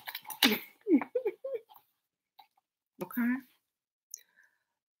 Okay.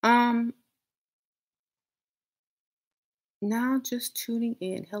 Now just tuning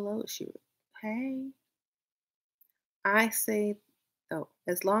in. Hello, Shira. Hey. I say, oh,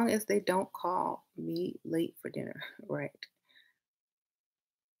 as long as they don't call me late for dinner. Right.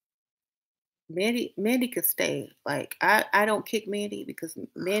 Mandy could stay. Like I don't kick Mandy because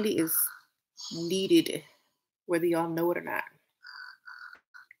Mandy is needed, whether y'all know it or not.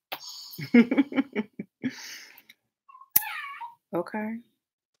 Okay.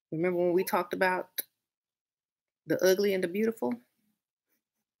 Remember when we talked about the ugly and the beautiful?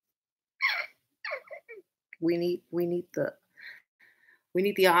 We need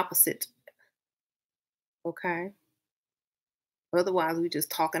the opposite. Okay. Otherwise, we just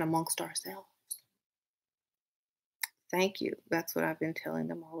talking amongst ourselves. Thank you. That's what I've been telling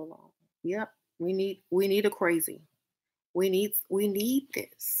them all along. Yep. We need a crazy. We need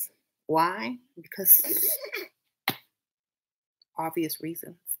this. Why? Because obvious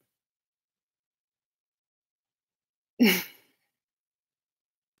reasons.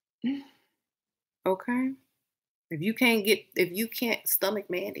 Okay. If you can't stomach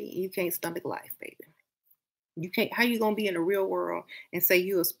Mandy, you can't stomach life, baby. You can't. How you gonna be in the real world and say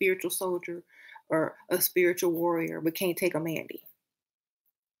you're a spiritual soldier or a spiritual warrior, but can't take a Mandy?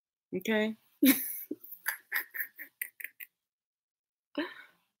 Okay.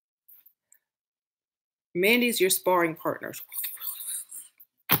 Mandy's your sparring partners.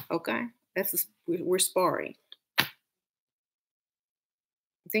 Okay, we're sparring.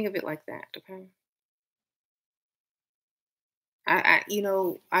 Think of it like that. Okay. I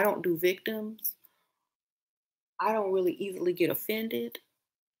don't do victims. I don't really easily get offended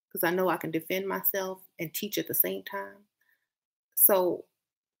because I know I can defend myself and teach at the same time. So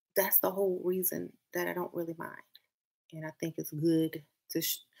that's the whole reason that I don't really mind. And I think it's good to,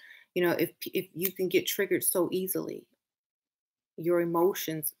 if you can get triggered so easily, your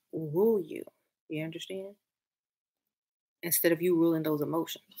emotions rule you. You understand? Instead of you ruling those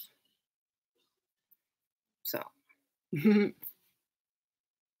emotions. So,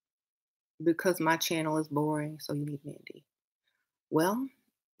 because my channel is boring, so you need Mandy. Well,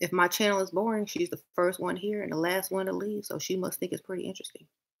 if my channel is boring, she's the first one here and the last one to leave, so she must think it's pretty interesting.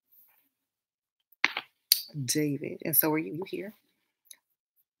 David, and so are you. You here?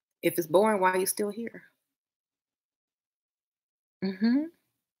 If it's boring, why are you still here?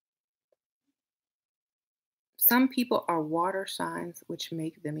 Some people are water signs, which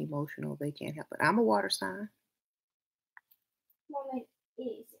make them emotional. They can't help it. I'm a water sign. Well, it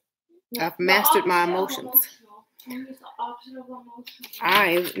is. I've mastered my emotions. It's the opposite of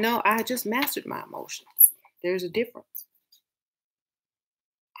emotional. I just mastered my emotions. There's a difference.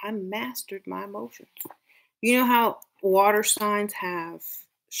 I mastered my emotions. You know how water signs have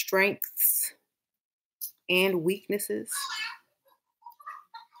strengths and weaknesses?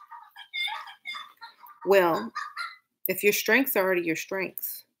 Well, if your strengths are already your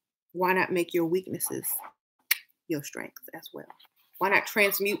strengths, why not make your weaknesses your strengths as well? Why not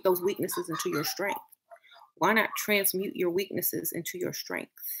transmute those weaknesses into your strength? Why not transmute your weaknesses into your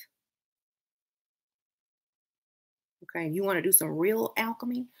strengths? Okay, you want to do some real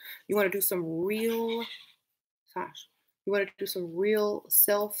alchemy? You want to do some real, gosh, you want to do some real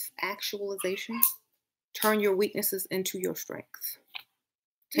self-actualization? Turn your weaknesses into your strengths.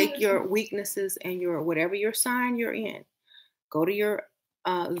 Take your weaknesses and your whatever your sign you're in. Go to your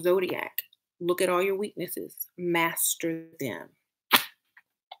zodiac. Look at all your weaknesses. Master them.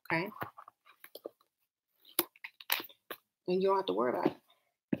 Okay? And you don't have to worry about it.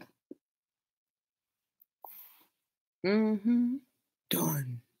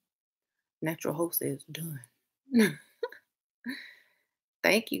 Done. Natural host is done.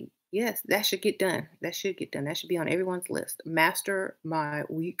 Thank you. Yes, that should get done. That should get done. That should be on everyone's list. Master my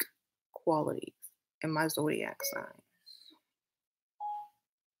weak qualities and my zodiac sign.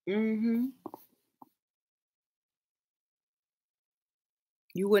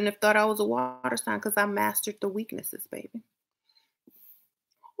 You wouldn't have thought I was a water sign because I mastered the weaknesses, baby.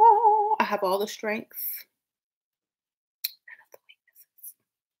 Oh, I have all the strengths. None of the weaknesses.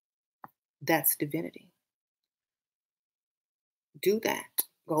 That's divinity. Do that.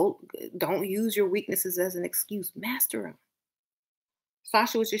 Don't use your weaknesses as an excuse. Master them.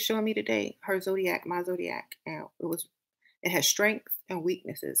 Sasha was just showing me today her zodiac, my zodiac, and it has strengths and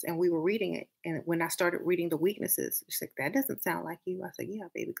weaknesses. And we were reading it. And when I started reading the weaknesses, she's like, that doesn't sound like you. I said, yeah,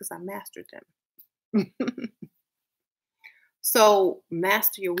 baby, because I mastered them. So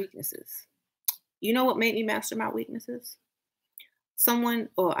master your weaknesses. You know what made me master my weaknesses? I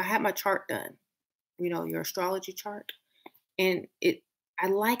had my chart done, your astrology chart. And I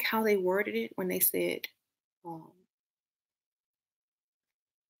like how they worded it when they said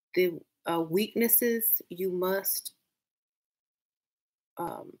the weaknesses you must,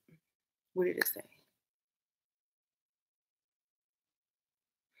 what did it say?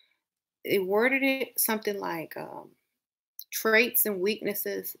 It worded it something like traits and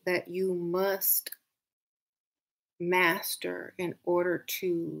weaknesses that you must master in order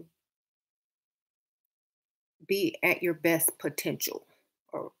to be at your best potential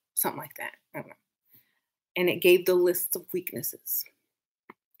or something like that. I don't know. And it gave the list of weaknesses.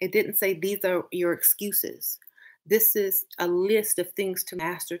 It didn't say these are your excuses. This is a list of things to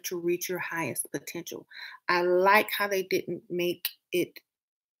master to reach your highest potential. I like how they didn't make it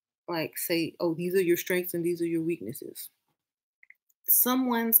like say, oh, these are your strengths and these are your weaknesses.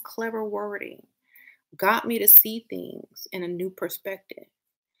 Someone's clever wording got me to see things in a new perspective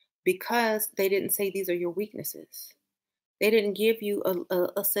because they didn't say these are your weaknesses. They didn't give you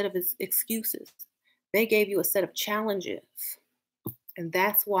a set of excuses. They gave you a set of challenges. And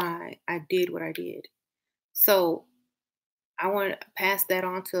that's why I did what I did. So I want to pass that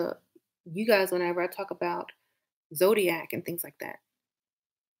on to you guys whenever I talk about zodiac and things like that.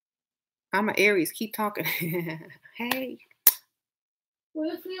 I'm an Aries. Keep talking. Hey.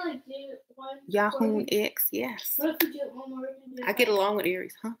 What if we do one? Yahoo X, yes. What if we do one more? I get along with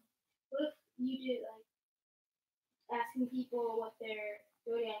Aries, huh? What if you did asking people what their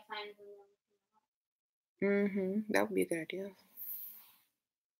zodiac signs are? That would be a good idea.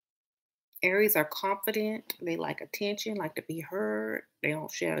 Aries are confident. They like attention, like to be heard. They don't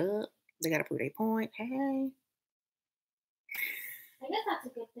shut up. They got to prove their point. Hey. I guess that's a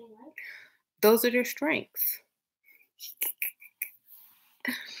good thing, right? Those are their strengths.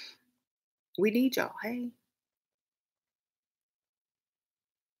 We need y'all. Hey.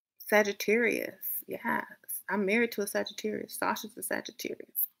 Sagittarius. Yes. I'm married to a Sagittarius. Sasha's a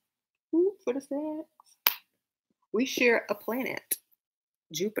Sagittarius. Ooh, for the sex. We share a planet,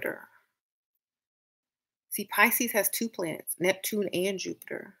 Jupiter. See, Pisces has 2 planets, Neptune and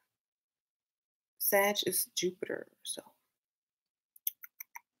Jupiter. Sag is Jupiter, so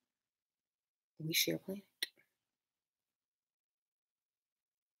we share a planet.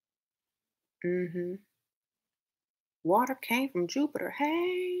 Water came from Jupiter.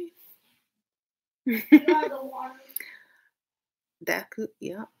 Hey. You are the water. That could,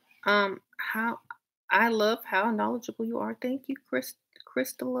 yeah. How I love how knowledgeable you are. Thank you,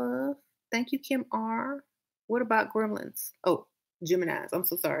 Krista Love. Thank you, Kim R. What about gremlins? Oh, Geminis. I'm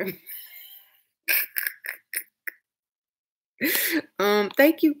so sorry.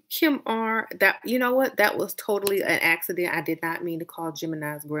 Thank you, Kim R. That you know what? That was totally an accident. I did not mean to call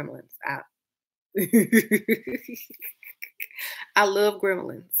Geminis gremlins. I love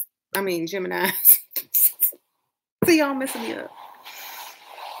gremlins. I mean Geminis. See y'all messing me up.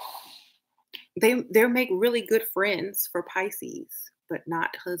 They make really good friends for Pisces, but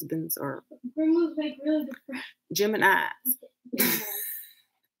not husbands or gremlins make really good friends. Geminis.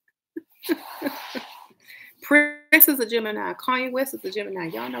 Prince is a Gemini. Kanye West is a Gemini.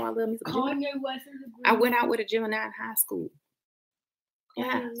 Y'all know I love me some Gemini. Kanye West is a Gemini. I went out with a Gemini in high school.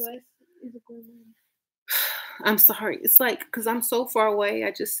 Kanye West is a Gemini. I'm sorry. It's like because I'm so far away,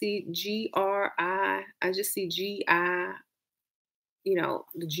 I just see GRI. I just see GI.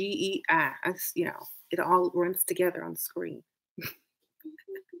 The GEI. It all runs together on the screen.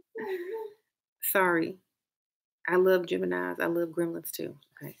 Sorry. I love Geminis. I love Gremlins too.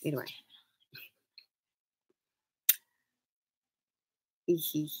 Okay. Anyway.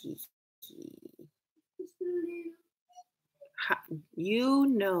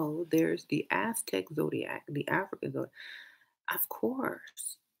 There's the Aztec zodiac, the African zodiac, of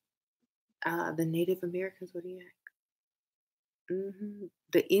course, the Native American zodiac,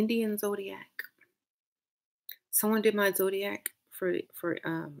 the Indian zodiac. Someone did my zodiac for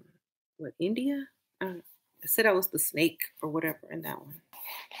what, India? I said I was the snake or whatever in that one.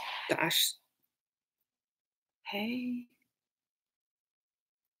 Gosh, hey,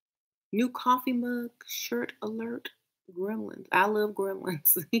 new coffee mug, shirt alert, Gremlins. I love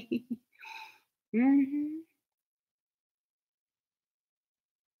Gremlins. hmm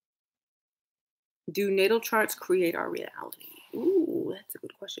Do natal charts create our reality? Ooh, that's a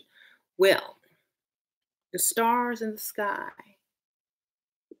good question. Well, the stars in the sky,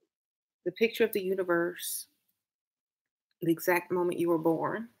 the picture of the universe, the exact moment you were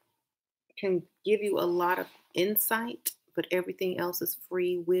born can give you a lot of insight, but everything else is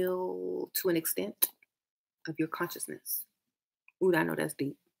free will to an extent of your consciousness. Ooh, I know that's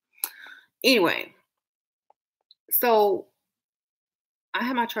deep. Anyway, so I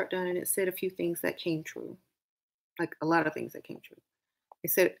had my chart done and it said a few things that came true, like a lot of things that came true. It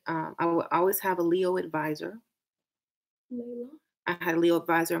said I will always have a Leo advisor. Layla. I had a Leo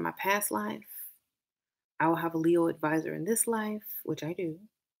advisor in my past life. I will have a Leo advisor in this life, which I do.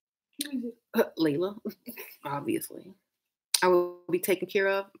 Who is it? Layla, obviously. I will be taken care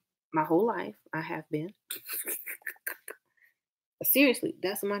of my whole life. I have been. Seriously,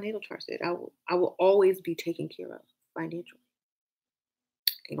 that's what my natal chart said. I will always be taken care of financially.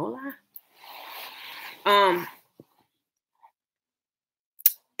 Ain't gonna lie.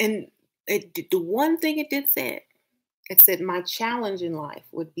 And the one thing it did say, it said my challenge in life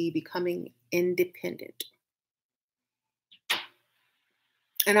would be becoming independent.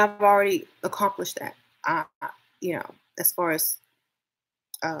 And I've already accomplished that. As far as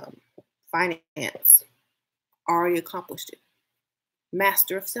finance, already accomplished it.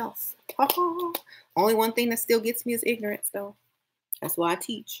 Master of self. Only one thing that still gets me is ignorance, though. That's why I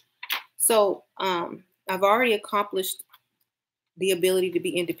teach. So I've already accomplished the ability to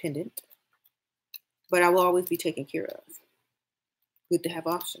be independent, but I will always be taken care of. Good to have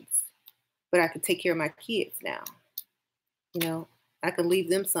options. But I can take care of my kids now. I can leave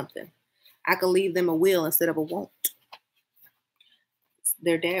them something. I can leave them a will instead of a won't.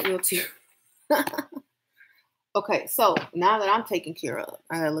 Their dad will too. Okay, so now that I'm taken care of,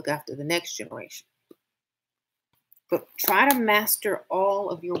 I gotta look after the next generation. But try to master all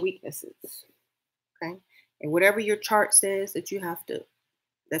of your weaknesses. Okay? And whatever your chart says that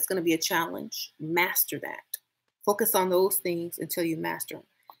that's going to be a challenge, master that. Focus on those things until you master them.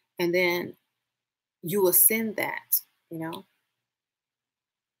 And then you ascend that,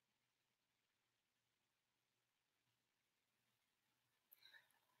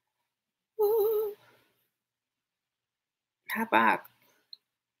 Ooh. How about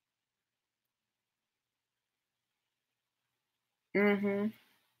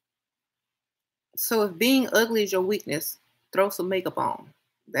So if being ugly is your weakness, throw some makeup on.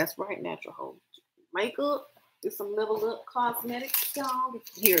 That's right, natural host. Makeup, do some level up cosmetics, y'all.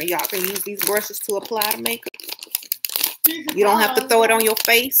 Here, y'all can use these brushes to apply the makeup. You don't have to throw it on your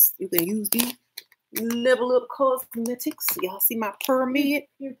face. You can use these level up cosmetics. Y'all see my pyramid?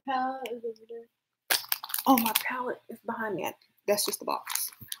 Your palette is over there. Oh, my palette is behind me. That's just the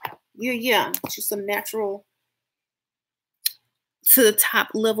box. Yeah. Just some natural to the top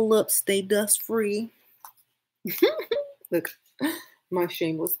level up, stay dust free. Look, my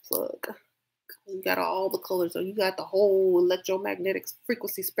shameless plug. You got all the colors, or you got the whole electromagnetic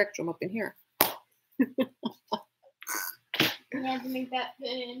frequency spectrum up in here. You have to make that fit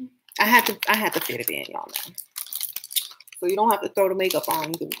in. I had to fit it in, y'all know. So you don't have to throw the makeup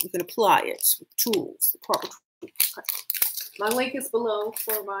on. You can apply it with tools, the proper tools. Okay. My link is below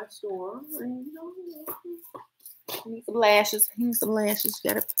for my store. You need some lashes.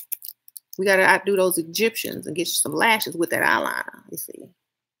 We gotta outdo those Egyptians and get you some lashes with that eyeliner. You see.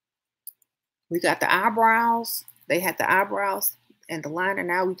 We got the eyebrows. They had the eyebrows and the liner.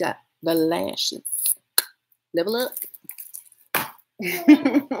 Now we got the lashes. Level up.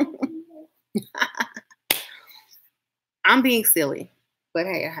 I'm being silly, but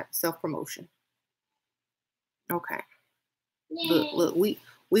hey, I have self-promotion. Okay. Yay. Look,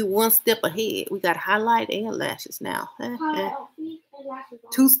 We one step ahead. We got highlight and lashes now. Highlight on feet and lashes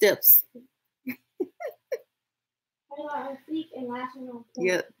on. 2 steps. Highlight on feet and lashes on. Point.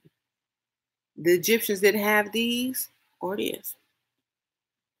 Yeah. The Egyptians didn't have these, or it is.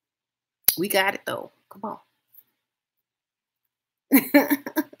 We got it though. Come on.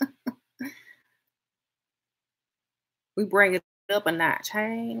 We bring it up a notch.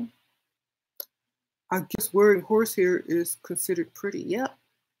 Hey, I guess wearing horsehair is considered pretty. Yep.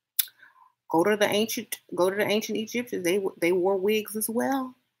 Go to the ancient Egyptians. They wore wigs as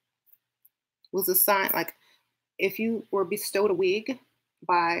well. It was a sign, like if you were bestowed a wig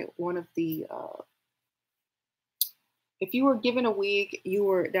by one of the if you were given a wig,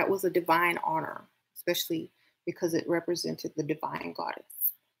 that was a divine honor, especially because it represented the divine goddess.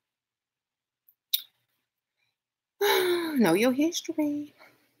 Know your history.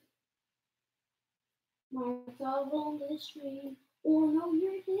 Marks of on the street. Or know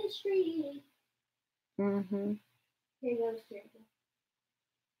your history. Mm-hmm. Here goes Jerry.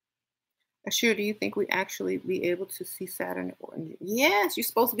 Ashir, do you think we actually be able to see Saturn? Yes, you're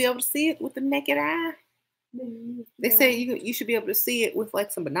supposed to be able to see it with the naked eye. They say you should be able to see it with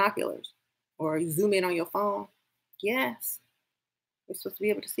like some binoculars, or you zoom in on your phone. Yes, you're supposed to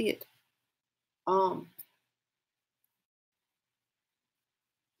be able to see it.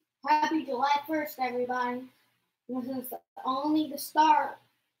 Happy July 1st, everybody. This is only the start.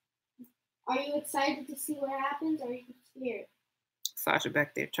 Are you excited to see what happens, or are you scared? Sasha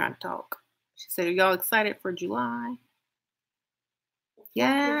back there trying to talk. She said, "Are y'all excited for July?"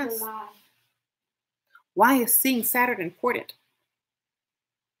 Yes. July. Why is seeing Saturn important?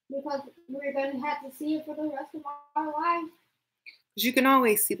 Because we're going to have to see it for the rest of our life. Because you can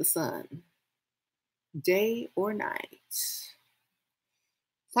always see the sun, day or night.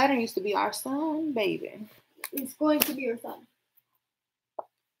 Saturn used to be our sun, baby. It's going to be your sun.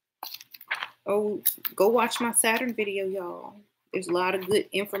 Oh, go watch my Saturn video, y'all. There's a lot of good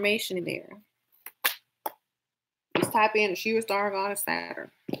information in there. Just type in Ashira Stargard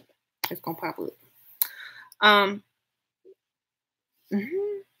Saturn. It's gonna pop up.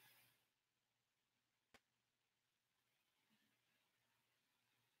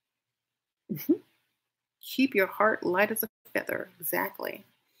 Keep your heart light as a feather. Exactly.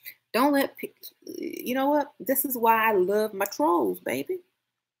 Don't let you know what? This is why I love my trolls, baby.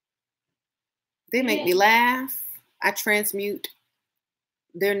 They make me laugh. I transmute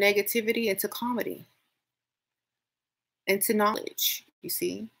their negativity into comedy, into knowledge. You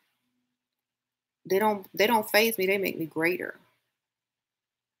see, they don't faze me. They make me greater.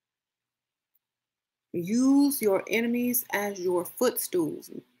 Use your enemies as your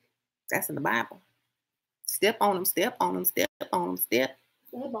footstools. That's in the Bible. Step on them, step on them, step on them, step.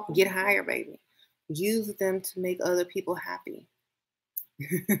 Get higher, baby. Use them to make other people happy.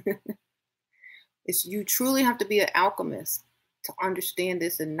 You truly have to be an alchemist to understand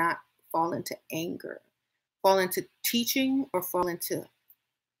this and not fall into anger, fall into teaching, or fall into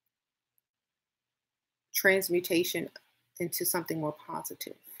transmutation into something more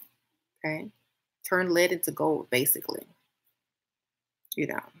positive. Okay? Turn lead into gold, basically. You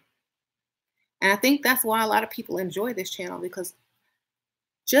know. And I think that's why a lot of people enjoy this channel, because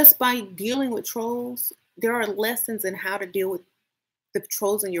just by dealing with trolls, there are lessons in how to deal with the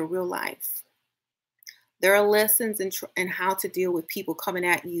trolls in your real life. There are lessons in how to deal with people coming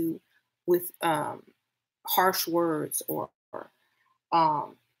at you with harsh words or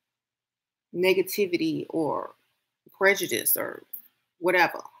negativity or prejudice or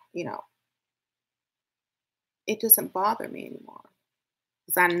whatever, you know. It doesn't bother me anymore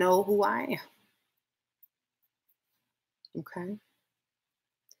because I know who I am. Okay?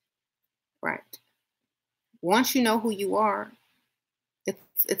 Right. Once you know who you are,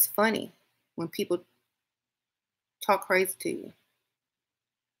 it's funny when people talk crazy to you.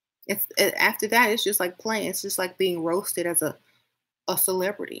 After that, it's just like playing. It's just like being roasted as a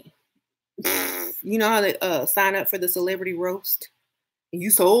celebrity. You know how they sign up for the celebrity roast? And you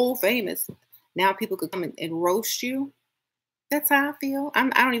so famous. Now people could come and roast you. That's how I feel. I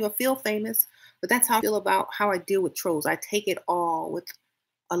don't even feel famous, but that's how I feel about how I deal with trolls. I take it all with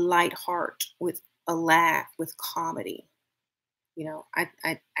a light heart, with a laugh, with comedy. You know, I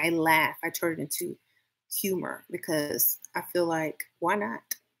laugh. I turn it into humor because I feel like, why not?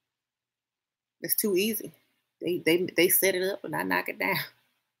 It's too easy. They set it up and I knock it down.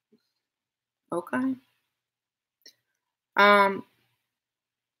 Okay.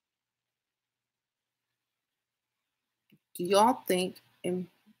 Do y'all think, and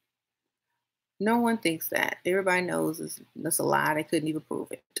no one thinks that. Everybody knows that's a lie. They couldn't even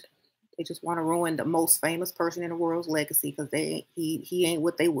prove it. They just want to ruin the most famous person in the world's legacy because he ain't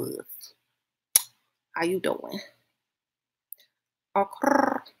what they was. How you doing?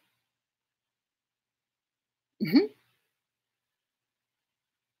 Okay. Mhm.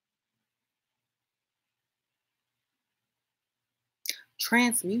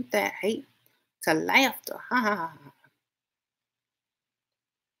 Transmute that hate to laughter. Ha ha ha.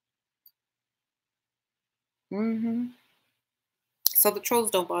 Mm-hmm. So the trolls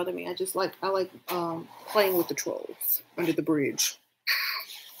don't bother me. I like playing with the trolls under the bridge.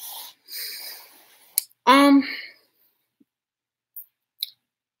 Um,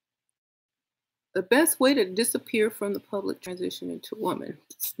 the best way to disappear from the public transition into a woman.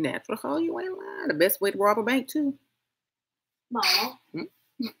 It's natural. Oh, you ain't lying. The best way to rob a bank too. Mama,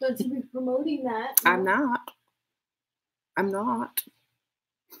 don't you be promoting that? I'm not. I'm not.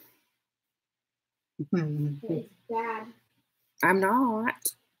 It's bad. I'm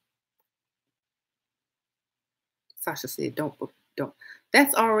not. Sasha said, "Don't."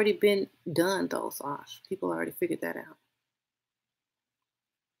 That's already been done, though, Sasha. People already figured that out.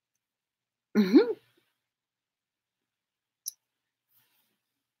 Hmm.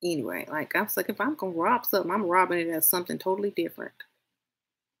 Anyway, like I was like, if I'm gonna rob something, I'm robbing it as something totally different.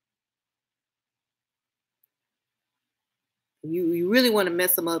 You really want to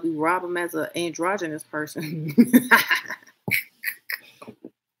mess them up? You rob them as an androgynous person.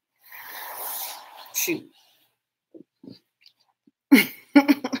 Shoot,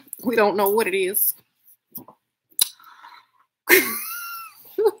 we don't know what it is.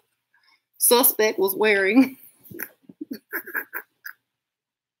 Suspect was wearing.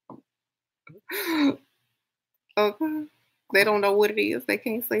 Okay. They don't know what it is. They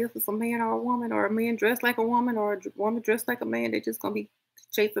can't say if it's a man or a woman, or a man dressed like a woman, or a woman dressed like a man. They're just gonna be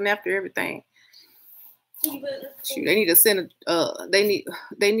chasing after everything. Shoot, they need to send they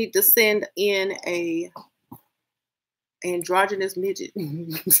need to send in a androgynous midget.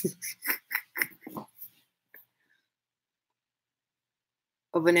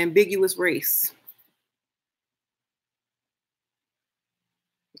 Of an ambiguous race.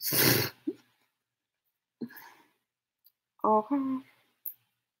 Okay.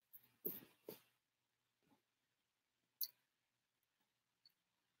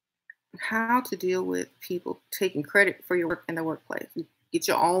 How to deal with people taking credit for your work in the workplace. Get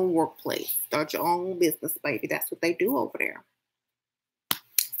your own workplace. Start your own business, baby. That's what they do over there.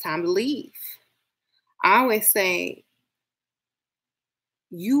 It's time to leave. I always say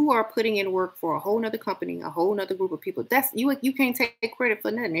you are putting in work for a whole nother company, a whole nother group of people. That's you can't take credit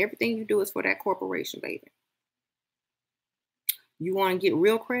for nothing. Everything you do is for that corporation, baby. You want to get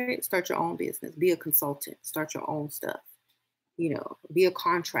real credit, start your own business. Be a consultant, start your own stuff. Be a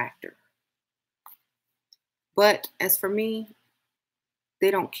contractor. But as for me,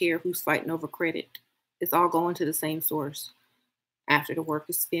 they don't care who's fighting over credit. It's all going to the same source after the work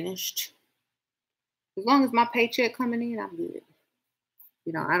is finished. As long as my paycheck coming in, I'm good.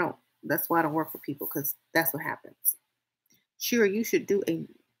 I don't. That's why I don't work for people, because that's what happens. Sure, you should do a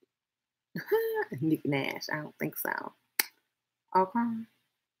Nick Nash. I don't think so. Okay.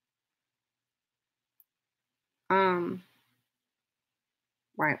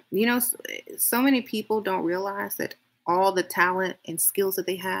 Right. So many people don't realize that all the talent and skills that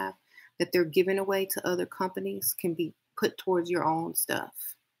they have, that they're giving away to other companies, can be put towards your own stuff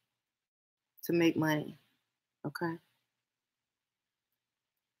to make money. Okay.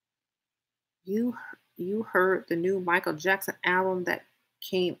 You heard the new Michael Jackson album that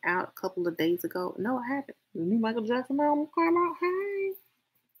came out a couple of days ago? No, I haven't. The new Michael Jackson album came out. Hey,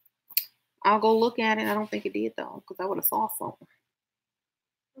 I'll go look at it. I don't think it did though, because I would have saw something.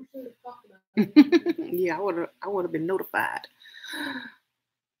 Yeah, I would have been notified.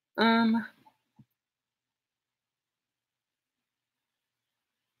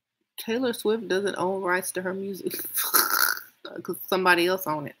 Taylor Swift doesn't own rights to her music because somebody else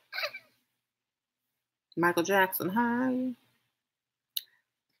own it. Michael Jackson, hi.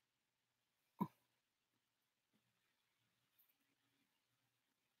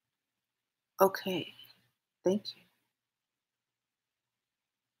 Okay, thank you.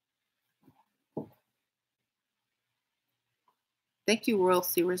 Thank you, Royal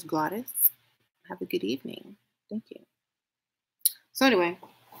Series Goddess. Have a good evening. Thank you. So anyway,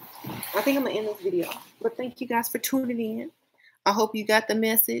 I think I'm gonna end this video. But thank you guys for tuning in. I hope you got the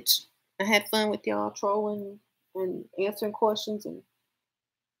message. I had fun with y'all trolling and answering questions and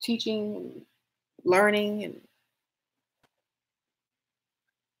teaching and learning and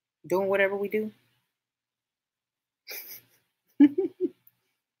doing whatever we do.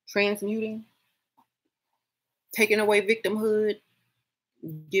 Transmuting, taking away victimhood,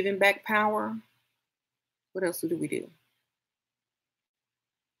 Giving back power. What else do we do?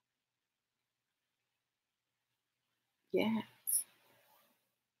 Yeah.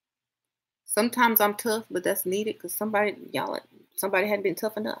 Sometimes I'm tough, but that's needed because somebody hadn't been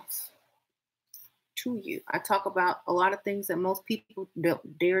tough enough to you. I talk about a lot of things that most people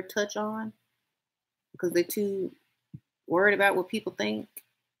don't dare touch on because they're too worried about what people think.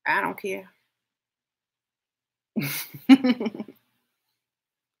 I don't care.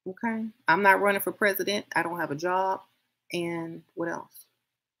 Okay. I'm not running for president. I don't have a job. And what else?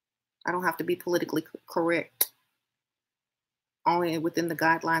 I don't have to be politically correct, only within the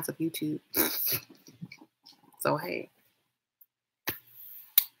guidelines of YouTube. So, hey,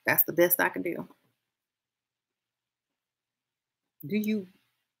 that's the best I can do. Do you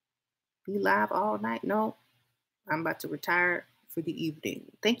be live all night? No, I'm about to retire for the evening.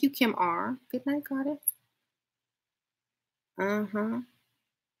 Thank you, Kim R. Good night, Goddess. Uh-huh.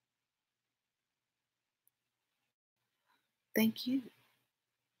 Thank you.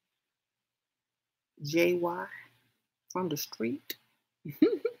 JY from the street.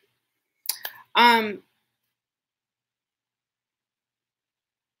 um,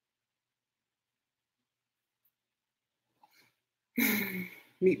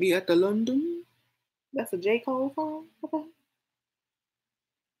 Meet me at the London. That's a J. Cole song. Okay.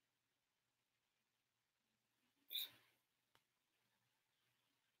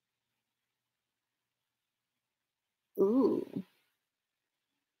 Ooh.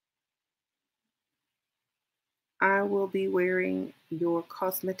 I will be wearing your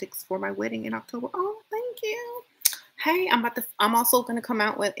cosmetics for my wedding in October. Oh, thank you. Hey, I'm also gonna come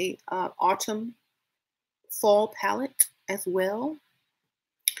out with a autumn fall palette as well.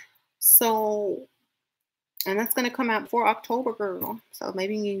 So, and that's gonna come out before October, girl. So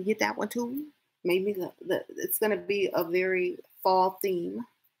maybe you can get that one too. Maybe it's gonna be a very fall theme.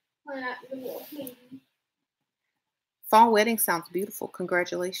 Fall wedding sounds beautiful.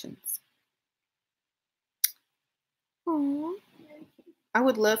 Congratulations. Aww. I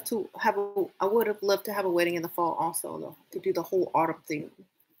would love to have I would have loved to have a wedding in the fall also though, to do the whole autumn theme.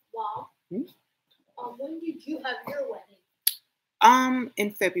 Wow. Hmm? When did you have your wedding?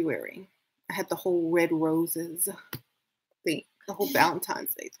 In February. I had the whole red roses thing, the whole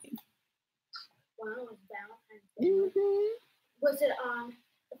Valentine's Day thing. Wow, it was Valentine's Day. Mm-hmm. Was it on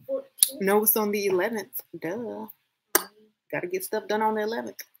the 14th? No, it's on the 11th. Duh. Got to get stuff done on the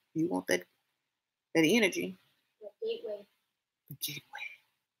 11th. You want that energy. The gateway. The gateway.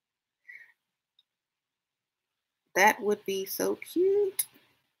 That would be so cute.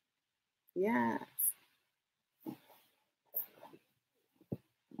 Yes.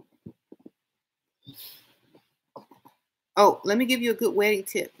 Oh, let me give you a good wedding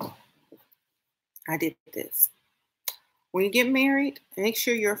tip. I did this. When you get married, make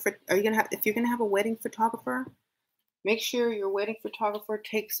sure if you're gonna have a wedding photographer, make sure your wedding photographer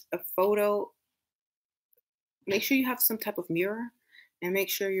takes a photo. Make sure you have some type of mirror, and make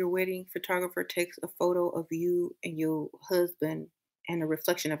sure your wedding photographer takes a photo of you and your husband and a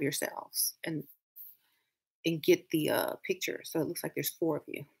reflection of yourselves, and get the picture so it looks like there's 4 of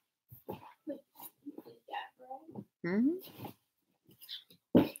you. Mm-hmm.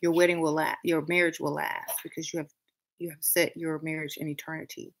 Your wedding will last. Your marriage will last because you have set your marriage in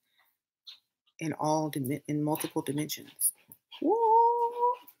eternity in multiple dimensions.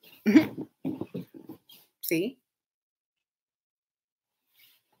 Whoa. See?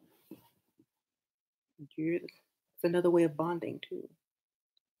 It's another way of bonding too.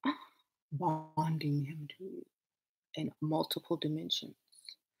 Bonding him too in multiple dimensions.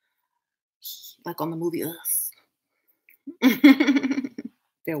 Like on the movie Us.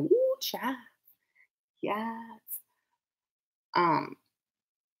 They're woo child. Yes.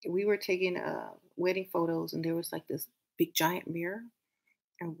 We were taking wedding photos and there was like this big giant mirror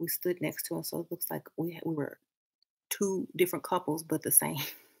and we stood next to it, so it looks like we were 2 different couples but the same.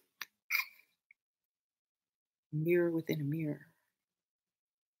 Mirror within a mirror.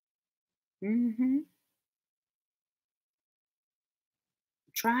 Mm-hmm.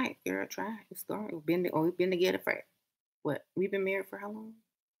 Try it, girl. Try it. It's going. We've been together for what? We've been married for how long?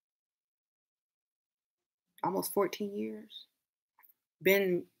 Almost 14 years.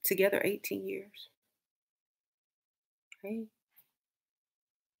 Been together 18 years. Hey.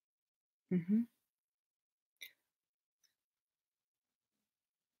 Mm-hmm.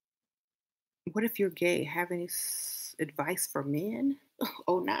 What if you're gay? Have any advice for men?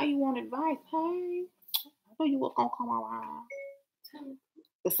 Oh, now you want advice? Hey, I thought you was gonna come around.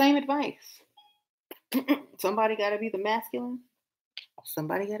 The same advice. Somebody got to be the masculine.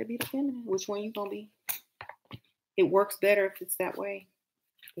 Somebody got to be the feminine. Which one you gonna be? It works better if it's that way.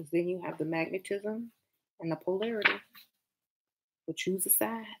 Because then you have the magnetism and the polarity. But choose a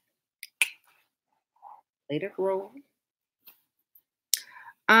side. Let it roll.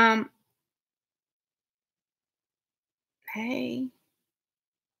 Hey,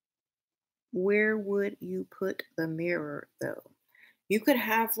 where would you put the mirror though? You could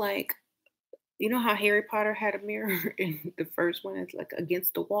have like, you know how Harry Potter had a mirror in the first one? It's like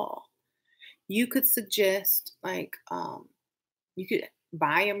against the wall. You could suggest like you could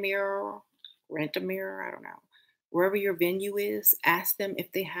buy a mirror, rent a mirror, I don't know. Wherever your venue is, ask them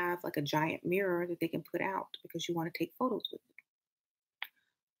if they have like a giant mirror that they can put out because you want to take photos with it.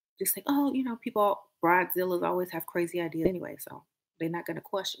 Just like, oh, people, bridezillas always have crazy ideas anyway, so they're not going to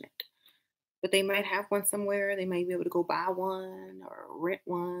question it. But they might have one somewhere. They might be able to go buy one or rent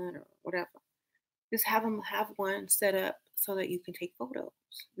one or whatever. Just have them have one set up so that you can take photos.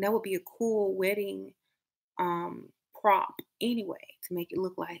 And that would be a cool wedding prop anyway to make it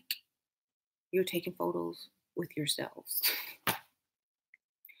look like you're taking photos with yourselves.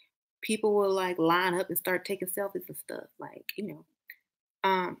 People will like line up and start taking selfies and stuff, like,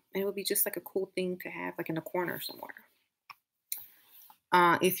 and it would be just like a cool thing to have like in a corner somewhere.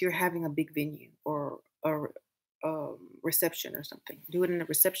 If you're having a big venue or a reception or something, do it in a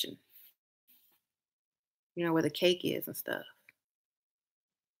reception, where the cake is and stuff.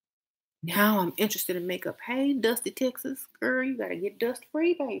 Now I'm interested in makeup. Hey, Dusty, Texas. Girl, you got to get dust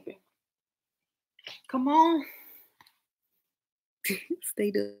free, baby. Come on.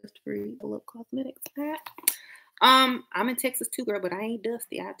 Stay dust free. Love Cosmetics. I'm in Texas too, girl, but I ain't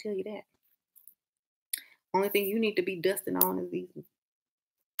dusty. I'll tell you that. Only thing you need to be dusting on is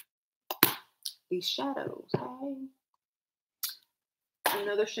these shadows. Hey.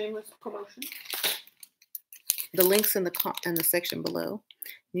 Another shameless promotion. The links in the section below.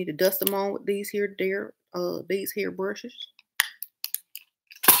 You need to dust them on with these here brushes.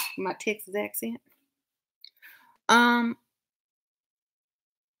 My Texas accent.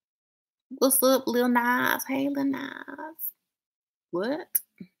 What's up, Lil Nas? Hey, Lil Nas. What?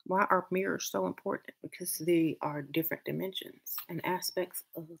 Why are mirrors so important? Because they are different dimensions and aspects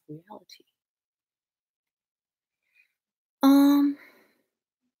of reality.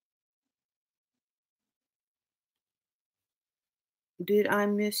 Did I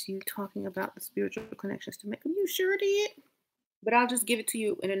miss you talking about the spiritual connections to makeup? You sure did. But I'll just give it to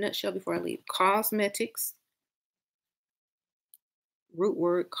you in a nutshell before I leave. Cosmetics. Root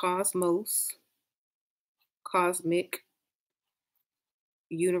word cosmos. Cosmic.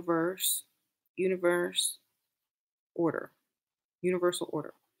 Universe. Order. Universal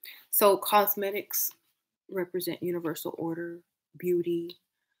order. So cosmetics represent universal order, beauty,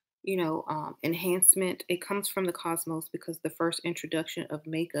 enhancement. It comes from the cosmos because the first introduction of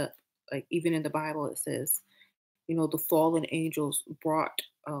makeup, like even in the Bible, it says, the fallen angels brought,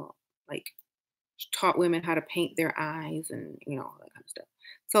 taught women how to paint their eyes and, all that kind of stuff.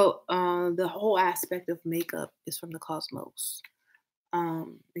 So the whole aspect of makeup is from the cosmos.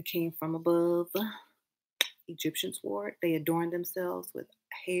 It came from above. Egyptians wore it. They adorned themselves with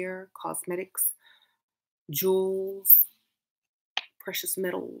hair, cosmetics, jewels, precious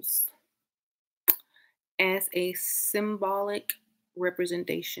metals, as a symbolic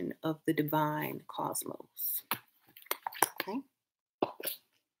representation of the divine cosmos. Okay.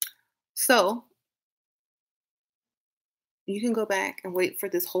 So you can go back and wait for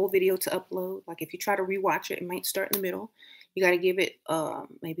this whole video to upload. Like if you try to rewatch it, it might start in the middle. You got to give it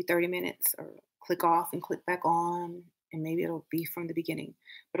maybe 30 minutes or click off and click back on, and maybe it'll be from the beginning.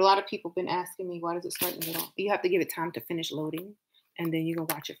 But a lot of people have been asking me, why does it start in the middle? You have to give it time to finish loading, and then you can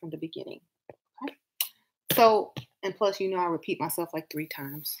watch it from the beginning. Okay. So, and plus, I repeat myself like 3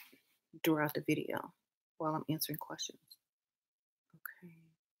 times throughout the video while I'm answering questions. Okay.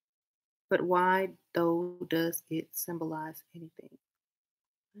 But why, though, does it symbolize anything?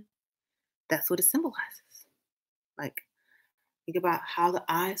 That's what it symbolizes. Like, think about how the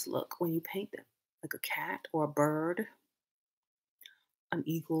eyes look when you paint them. Like a cat or a bird, an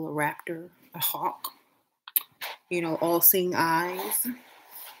eagle, a raptor, a hawk. All-seeing eyes,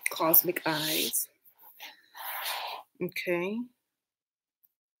 cosmic eyes. Okay.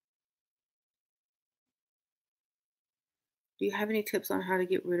 Do you have any tips on how to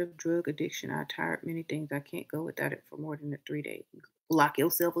get rid of drug addiction? I tried many things. I can't go without it for more than 3 days. Lock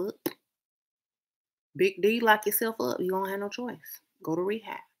yourself up. Big D, lock yourself up. You don't have no choice. Go to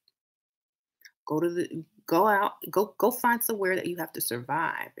rehab. Go find somewhere that you have to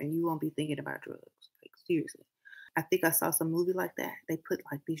survive and you won't be thinking about drugs. Like seriously. I think I saw some movie like that. They put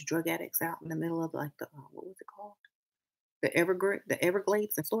like these drug addicts out in the middle of like the what was it called? The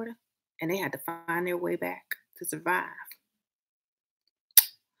Everglades in Florida, and they had to find their way back to survive.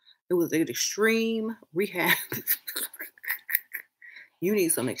 It was an extreme rehab. You need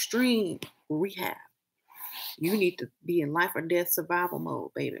some extreme rehab. You need to be in life or death survival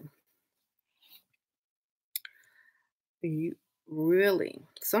mode, baby. You really,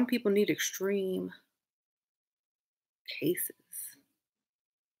 some people need extreme cases.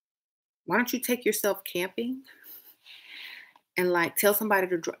 Why don't you take yourself camping and like tell somebody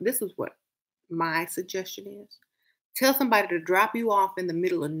to drop? This is what my suggestion is. Tell somebody to drop you off in the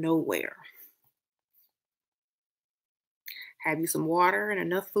middle of nowhere. Have you some water and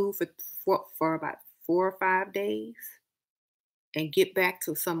enough food for about 4 or 5 days and get back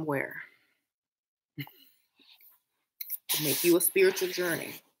to somewhere. Make you a spiritual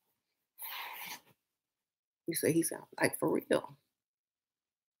journey. You say he sounds like for real.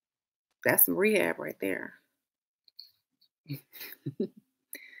 That's some rehab right there.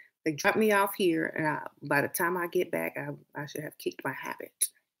 They drop me off here, and by the time I get back, I should have kicked my habit.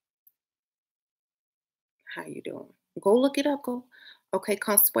 How you doing? Go look it up. Go. Okay,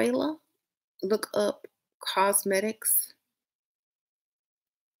 Consuela, look up cosmetics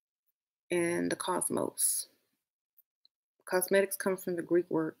and the cosmos. Cosmetics comes from the Greek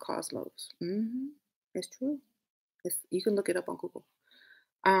word cosmos. It's true. You can look it up on Google.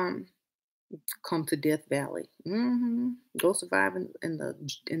 Come to Death Valley. Go survive in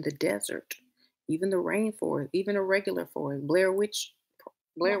the desert, even the rainforest, even a regular forest. Blair Witch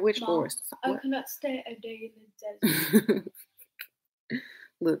Mom, Forest. I cannot stay a day in the desert.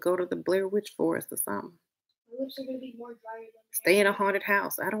 Look, go to the Blair Witch Forest or something. My lips are gonna be more drier than Stay in a haunted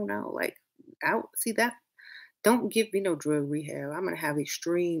house. I don't know. Like, I see that. Don't give me no drug rehab. I'm gonna have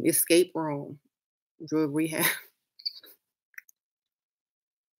extreme escape room drug rehab.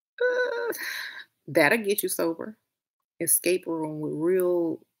 That'll get you sober. Escape room with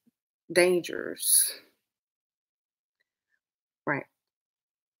real dangers. Right.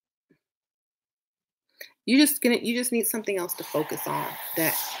 You just need something else to focus on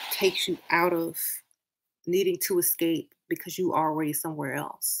that takes you out of needing to escape because you already somewhere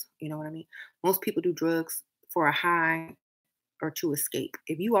else. You know what I mean? Most people do drugs for a high or to escape.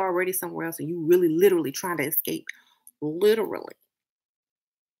 If you are already somewhere else and you really literally trying to escape, literally,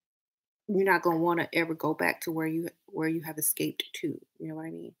 you're not gonna want to ever go back to where you have escaped to. You know what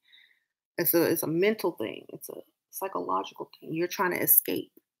I mean? It's a mental thing. It's a psychological thing. You're trying to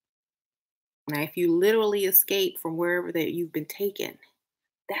escape. Now, if you literally escape from wherever that you've been taken,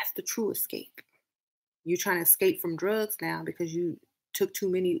 that's the true escape. You're trying to escape from drugs now because you took too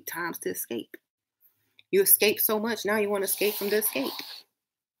many times to escape. You escaped so much, now you want to escape from the escape.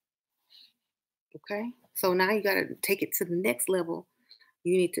 Okay? So now you got to take it to the next level.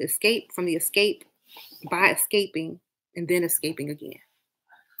 You need to escape from the escape by escaping and then escaping again.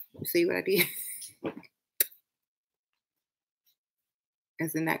 You see what I did?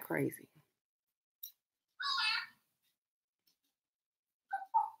 Isn't that crazy?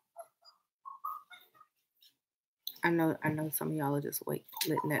 I know some of y'all are just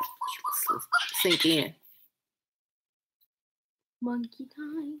letting that sink in. monkey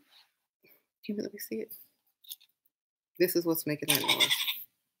time. Let me see it. This is what's making that noise.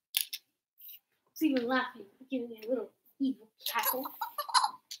 It's even laughing, giving a little evil cackle.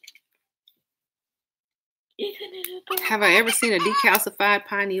 Have I ever seen a decalcified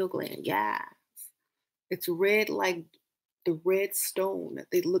pineal gland? Yes. It's red like the red stone that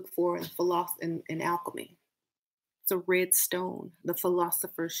they look for in alchemy. It's a red stone, the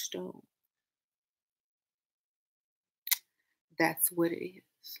philosopher's stone. That's what it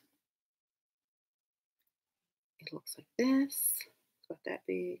is. It looks like this. It's about that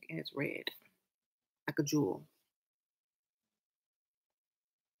big and it's red, like a jewel.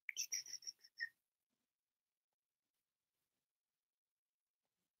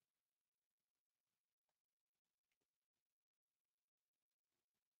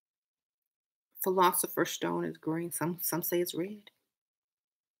 Philosopher's stone is green. Some say it's red.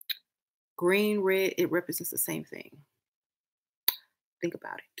 Green, red, it represents the same thing. Think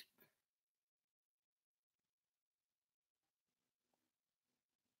about it.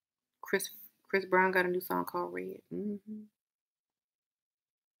 Chris Brown got a new song called Red.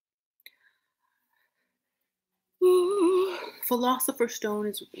 Philosopher's stone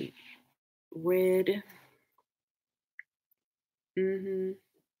is red.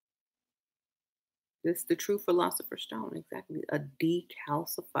 This is the true philosopher's stone. Exactly. A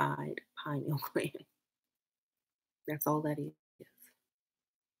decalcified pineal gland. That's all that is.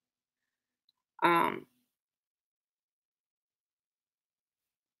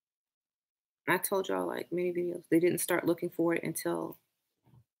 I told y'all like many videos, they didn't start looking for it until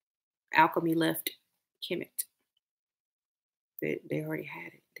alchemy left Kemet. They already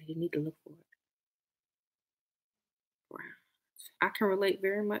had it. They you need to look for it. Right. I can relate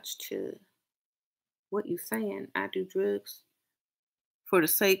very much to what you're saying. I do drugs for the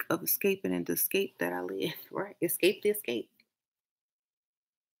sake of escaping and the escape that I live, right? Escape the escape.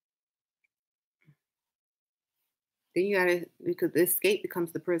 Then you gotta because the escape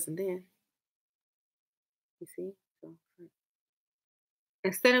becomes the prison then. You see? So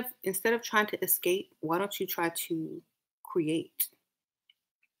instead of trying to escape, why don't you try to create?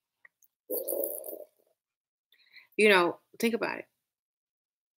 Think about it.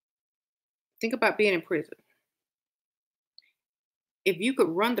 Think about being in prison. If you could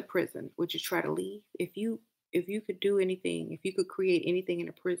run the prison, would you try to leave? If you could do anything, if you could create anything in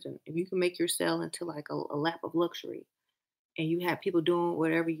a prison, if you could make your cell into like a lap of luxury, and you had people doing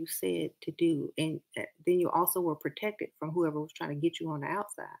whatever you said to do, and then you also were protected from whoever was trying to get you on the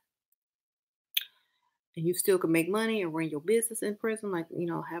outside, and you still could make money and run your business in prison, like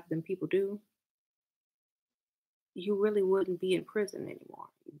have them people do, you really wouldn't be in prison anymore.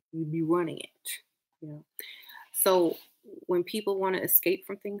 You'd be running it. You know. So when people want to escape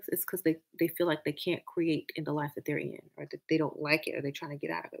from things, it's because they feel like they can't create in the life that they're in, or that they don't like it, or they're trying to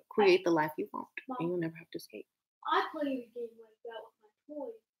get out of it. Create the life you want, and you'll never have to escape. I played a game like that with my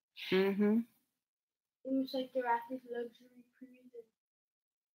toys. Mm-hmm. It was like they're at this luxury prison.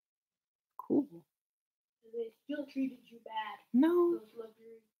 Cool. And they still treated you bad. No. Those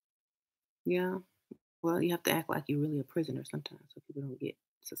luxury. Yeah. Well, you have to act like you're really a prisoner sometimes, so people don't get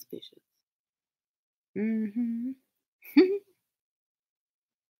suspicious. Mm-hmm.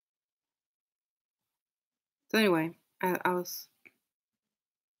 So anyway, I was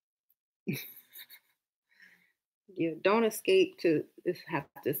yeah, don't escape to have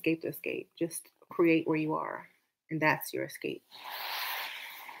to escape to escape. Just create where you are, and that's your escape.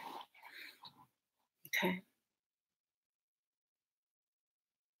 Okay.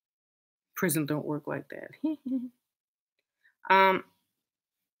 Prison don't work like that. um,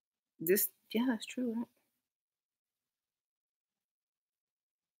 this yeah, that's true, right?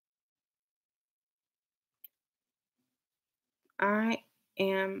 I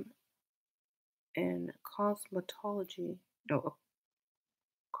am an cosmetology no a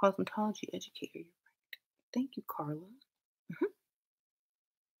cosmetology educator. You're right. Thank you, Carla. Mhm.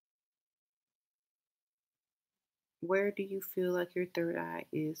 Where do you feel like your third eye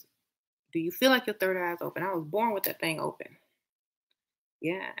is? Do you feel like your third eye is open? I was born with that thing open.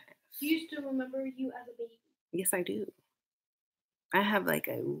 Yeah. Do you still remember you as a baby? Yes, I do. I have like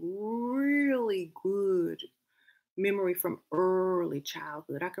a really good memory from early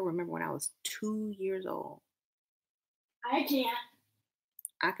childhood. I can remember when I was 2 years old. I can't.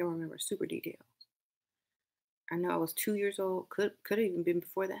 I can remember super detailed. I know I was 2 years old. Could have even been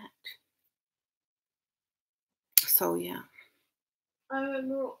before that. So yeah. I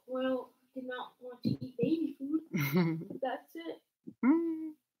remember, well, did not want to eat baby food. That's it.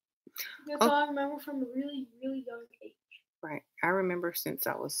 Mm. That's all I remember from a really, really young age. Right. I remember since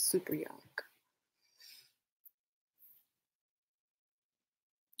I was super young.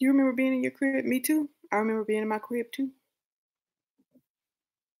 You remember being in your crib? Me too. I remember being in my crib too.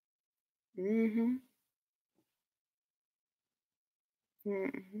 Mm-hmm.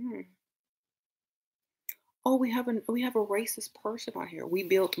 Mm-hmm. Oh, we have a racist person out here. We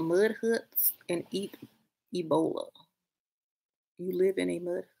built mud huts and eat Ebola. You live in a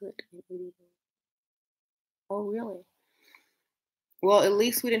mud hut and eat Ebola. Oh, really? Well, at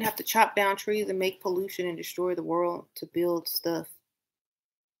least we didn't have to chop down trees and make pollution and destroy the world to build stuff.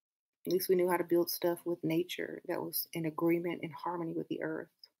 At least we knew how to build stuff with nature that was in agreement and harmony with the earth.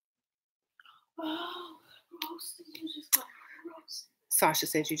 Oh, roasted. You just got roasted. Sasha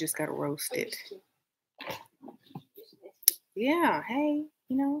said you just got roasted. Yeah, hey,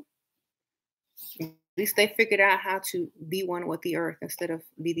 at least they figured out how to be one with the earth instead of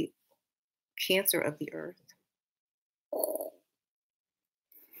be the cancer of the earth.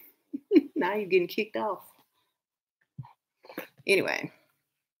 Now you're getting kicked off. Anyway,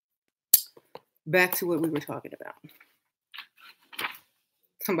 back to what we were talking about.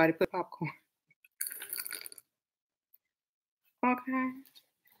 Somebody put popcorn. Okay.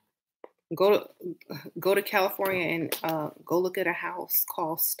 Go to California and go look at a house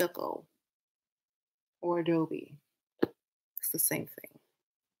called stucco or adobe. It's the same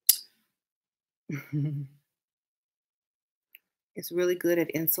thing. It's really good at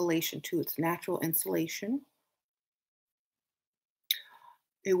insulation too. It's natural insulation.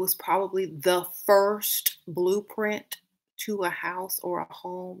 It was probably the first blueprint to a house or a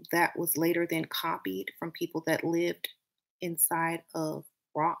home that was later then copied from people that lived inside of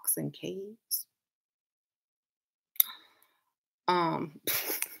rocks and caves. Um,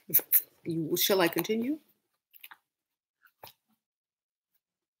 Shall I continue?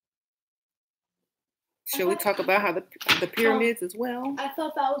 Shall we talk about how the pyramids as well? I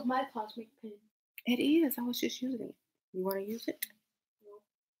thought that was my cosmic pin. It is. I was just using it. You want to use it? No.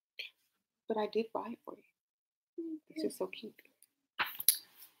 But I did buy it for you. It's just so cute.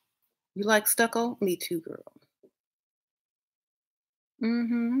 You like stucco? Me too, girl.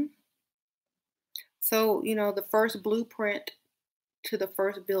 Mm-hmm. So, the first blueprint to the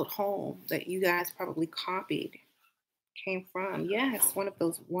first built home that you guys probably copied came from, yes, one of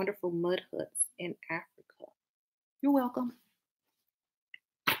those wonderful mud huts in Africa. You're welcome.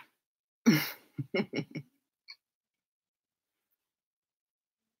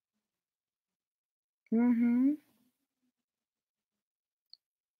 Mm-hmm.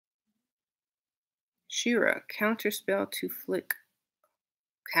 Shira, counterspell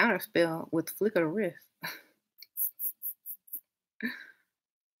with flick of the wrist.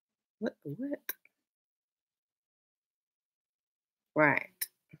 What? Right.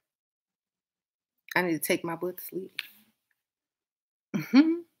 I need to take my butt to sleep.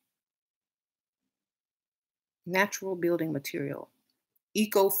 Natural building material.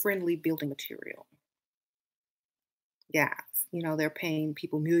 Eco-friendly building material. Yes. They're paying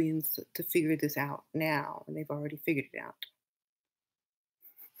people millions to figure this out now, and they've already figured it out.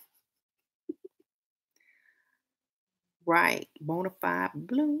 Right. Bonafide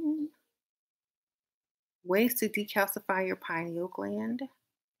bloom. Ways to decalcify your pineal gland.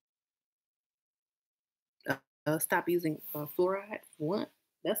 Stop using fluoride. One.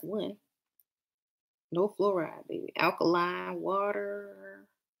 That's one. No fluoride, baby. Alkaline water.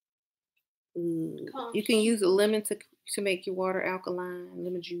 You can use a lemon to make your water alkaline.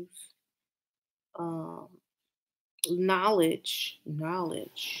 Lemon juice. Knowledge.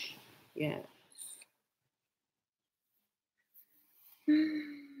 Yes.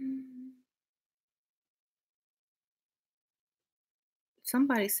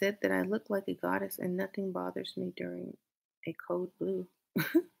 Somebody said that I look like a goddess and nothing bothers me during a cold blue.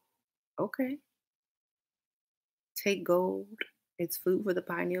 Okay. Take gold. It's food for the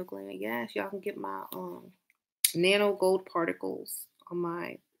pineal gland. Yes, y'all can get my nano gold particles on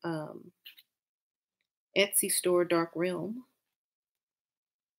my Etsy store, Dark Realm.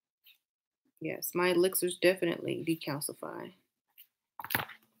 Yes, my elixirs definitely decalcify.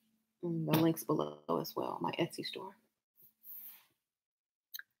 And the links below as well, my Etsy store.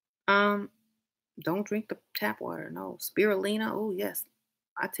 Don't drink the tap water. No, spirulina. Oh yes,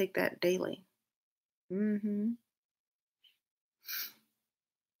 I take that daily. Mm-hmm.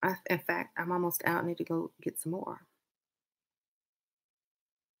 In fact, I'm almost out. I need to go get some more.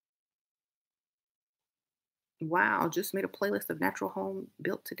 Wow, just made a playlist of natural home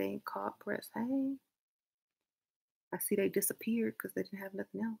built today called Press. Hey, I see they disappeared because they didn't have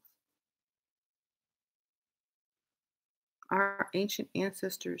nothing else. Our ancient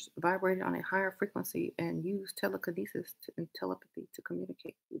ancestors vibrated on a higher frequency and used telekinesis and telepathy to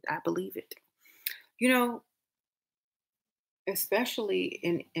communicate. I believe it. You know, especially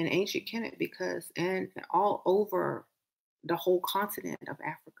in ancient Kemet, because and all over the whole continent of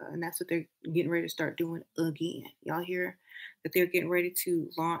Africa, and that's what they're getting ready to start doing again. Y'all hear that they're getting ready to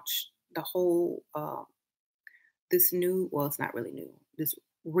launch the whole this new, well, it's not really new, this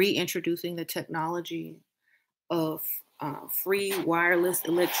reintroducing the technology of free wireless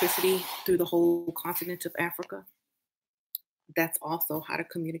electricity through the whole continent of Africa. That's also how to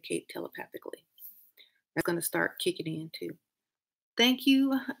communicate telepathically. That's going to start kicking in too. Thank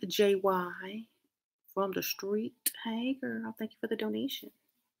you, JY from the street. Hey, girl, thank you for the donation.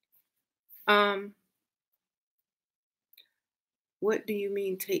 What do you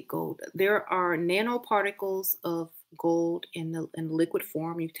mean take gold? There are nanoparticles of gold in the liquid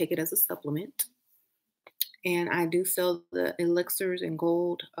form. You take it as a supplement. And I do sell the elixirs and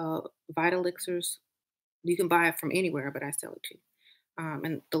gold, Vita elixirs. You can buy it from anywhere, but I sell it too.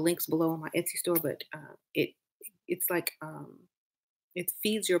 And the links below on my Etsy store. But it's like it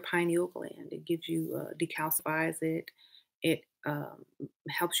feeds your pineal gland. It gives you decalcifies it. It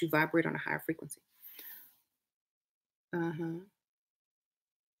helps you vibrate on a higher frequency. Uh-huh.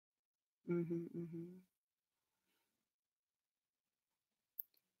 Mm-hmm.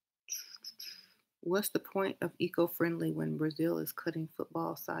 What's the point of eco-friendly when Brazil is cutting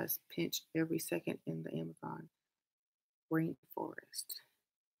football-sized pinch every second in the Amazon rainforest?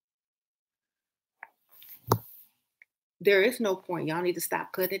 There is no point. Y'all need to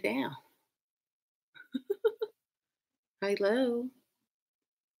stop cutting it down. Hello.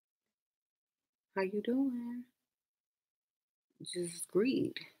 How you doing? Just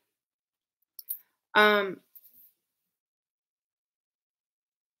greed. Um,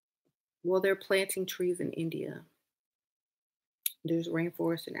 Well, they're planting trees in India. There's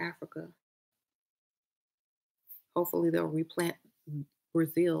rainforest in Africa. Hopefully, they'll replant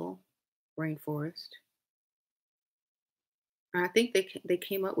Brazil rainforest. And I think they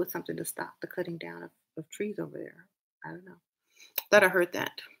came up with something to stop the cutting down of trees over there. I don't know. Thought I heard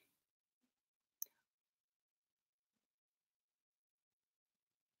that.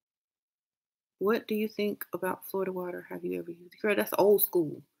 What do you think about Florida water? Have you ever used it? Girl, that's old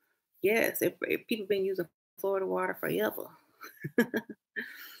school. Yes, if people been using Florida water forever.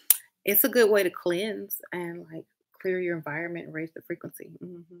 It's a good way to cleanse and like clear your environment and raise the frequency.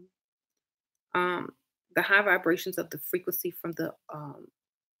 Um, the high vibrations of the frequency from the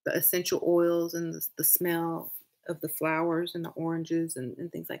essential oils and the smell of the flowers and the oranges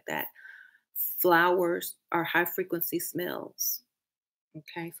and things like that. Flowers are high frequency smells.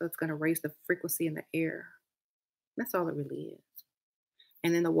 Okay, so it's going to raise the frequency in the air. That's all it really is.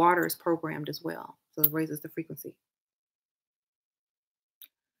 And then the water is programmed as well, so it raises the frequency.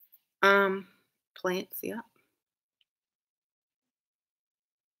 Um, Plants, yeah,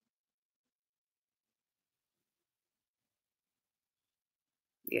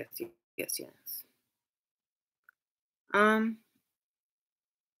 yes, yes, yes. Um,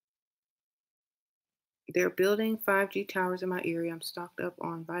 they're building 5G towers in my area. I'm stocked up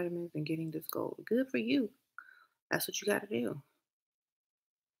on vitamins and getting this gold. Good for you. That's what you got to do.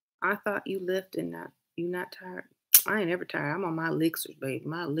 I thought you lift and not you not tired. I ain't ever tired. I'm on my elixirs, baby.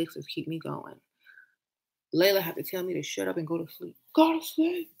 My elixirs keep me going. Layla had to tell me to shut up and go to sleep. Go to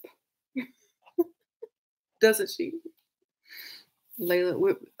sleep, doesn't she?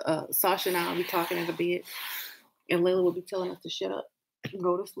 Layla, Sasha and I will be talking in the bed, and Layla will be telling us to shut up and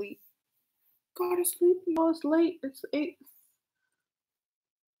go to sleep. Go to sleep. You know it's late. It's 8.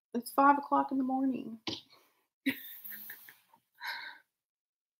 It's 5 o'clock in the morning. It's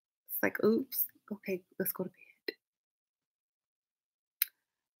like, oops. Okay, let's go to bed.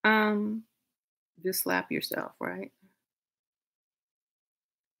 Um, just slap yourself, right?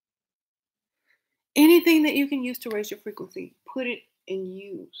 Anything that you can use to raise your frequency, put it in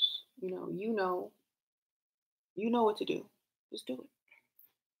use. You know what to do. Just do it.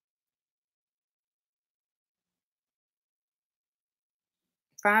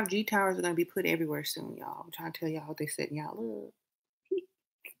 5G towers are gonna be put everywhere soon, y'all. I'm trying to tell y'all what they setting y'all up.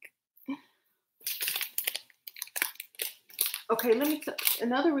 Okay, let me tell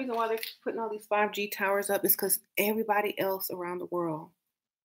another reason why they're putting all these 5G towers up is because everybody else around the world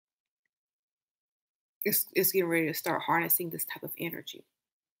is getting ready to start harnessing this type of energy.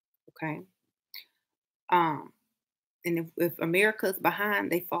 Okay. Um, and if America's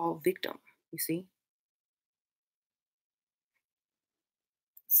behind, they fall victim. You see?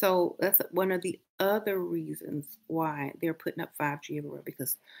 So that's one of the other reasons why they're putting up 5G everywhere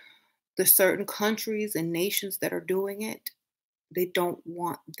because there's certain countries and nations that are doing it. They don't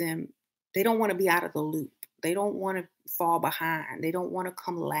want them, they don't want to be out of the loop. They don't want to fall behind. They don't want to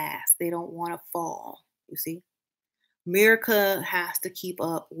come last. They don't want to fall. You see? America has to keep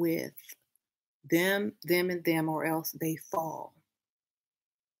up with and them, or else they fall.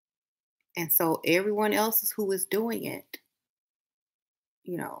 And so everyone else is who is doing it,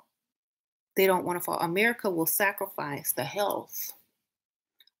 you know, they don't want to fall. America will sacrifice the health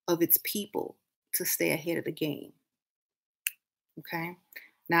of its people to stay ahead of the game. Okay.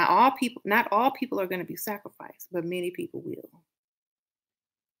 Not all people are going to be sacrificed, but many people will.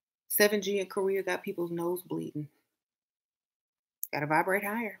 7G in Korea got people's nose bleeding. Got to vibrate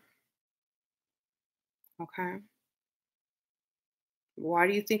higher. Okay. Why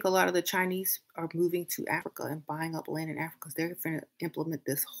do you think a lot of the Chinese are moving to Africa and buying up land in Africa? Because they're going to implement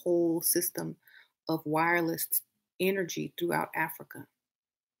this whole system of wireless energy throughout Africa.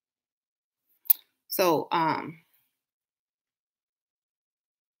 So,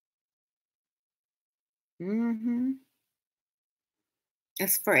 mhm,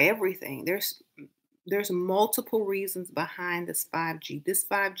 it's for everything. There's multiple reasons behind this 5G. This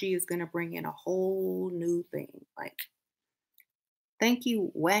 5G is going to bring in a whole new thing. Like, thank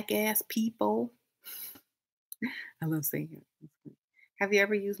you, whack ass people. I love saying it. Have you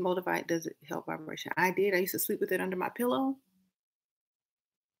ever used Moldavite? Does it help vibration? I did. I used to sleep with it under my pillow.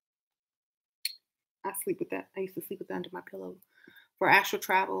 I sleep with that. I used to sleep with that under my pillow for astral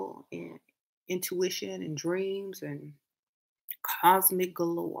travel and intuition and dreams and cosmic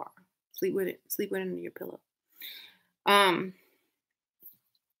galore. Sleep with it. Sleep with it under your pillow. Um,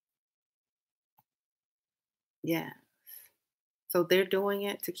 yeah. So they're doing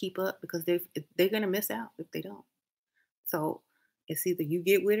it to keep up because they're gonna miss out if they don't. So it's either you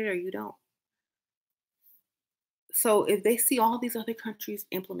get with it or you don't. So if they see all these other countries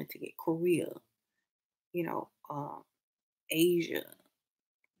implementing it, Korea, you know, Asia,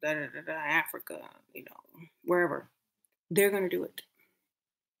 Africa, wherever, they're gonna do it.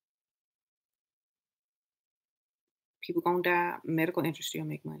 People gonna die. Medical industry will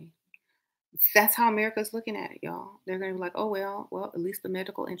make money. That's how America's looking at it, y'all. They're gonna be like, oh well, at least the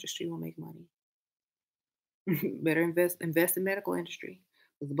medical industry will make money. Better invest in medical industry.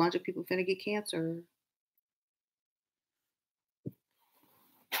 There's a bunch of people finna get cancer.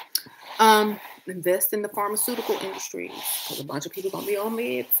 Invest in the pharmaceutical industry because a bunch of people gonna be on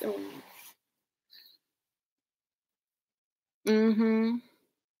meds soon. Mm-hmm.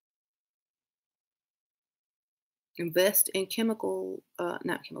 Invest in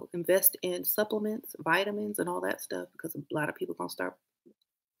not chemical. Invest in supplements, vitamins, and all that stuff because a lot of people gonna start,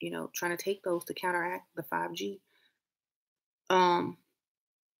 trying to take those to counteract the 5G. Um,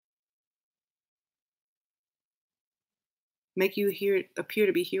 Make you appear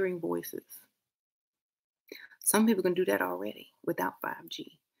to be hearing voices. Some people can do that already without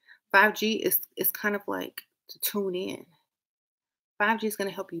 5G. 5G is kind of like to tune in. 5G is going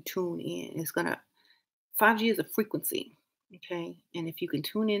to help you tune in. 5G is a frequency, okay? And if you can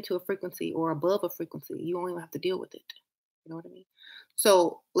tune into a frequency or above a frequency, you don't even have to deal with it. You know what I mean?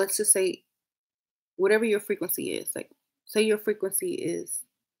 So let's just say whatever your frequency is, like say your frequency is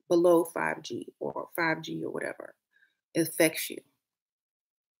below 5G or 5G or whatever, it affects you.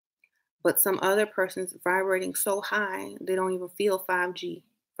 But some other person's vibrating so high they don't even feel 5G.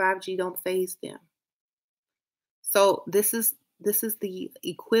 5G don't phase them. So this is the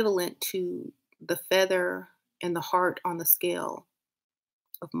equivalent to the feather and the heart on the scale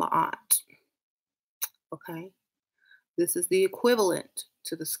of Ma'at. Okay? This is the equivalent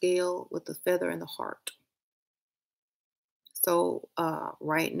to the scale with the feather and the heart. So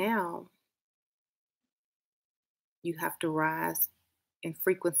right now, you have to rise in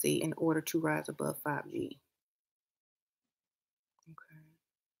frequency in order to rise above 5G. Okay.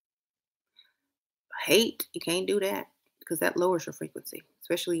 Hate, you can't do that because that lowers your frequency,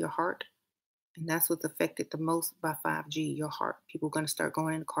 especially your heart. And that's what's affected the most by 5G, your heart. People are going to start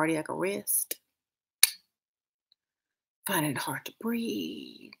going into cardiac arrest, finding it hard to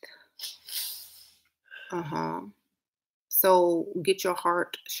breathe. Uh-huh. So get your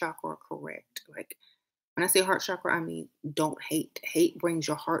heart chakra correct. Like when I say heart chakra, I mean don't hate. Hate brings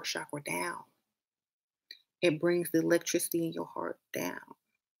your heart chakra down. It brings the electricity in your heart down.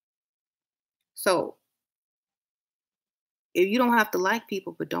 So if you don't have to like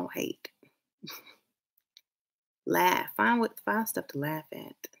people, but don't hate. Laugh. Find stuff to laugh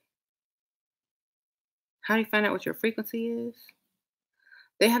at. How do you find out what your frequency is?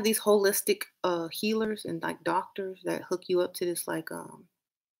 They have these holistic healers and like doctors that hook you up to this like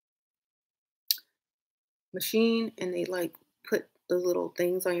machine, and they like put the little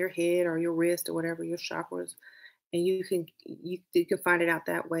things on your head or your wrist or whatever your chakras, and you can find it out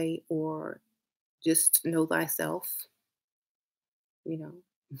that way, or just know thyself. You know,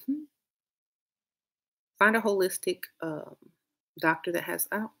 Mhm. Find a holistic doctor that has,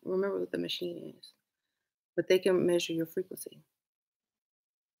 I don't remember what the machine is, but they can measure your frequency.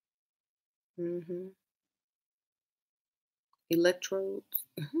 Hmm. Electrodes.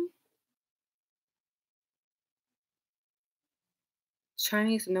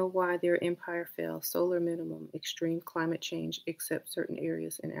 Chinese know why their empire fell. Solar minimum, extreme climate change, except certain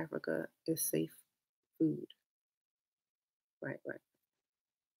areas in Africa is safe food. Right, right.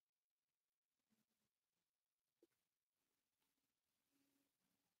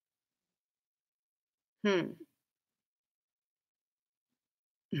 Hmm.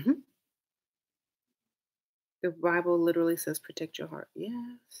 Mhm. The Bible literally says protect your heart.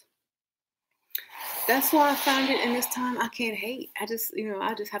 Yes. That's why I find it in this time I can't hate. I just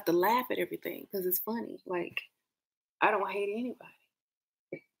have to laugh at everything because it's funny. Like I don't hate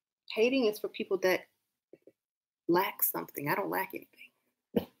anybody. Hating is for people that lack something. I don't lack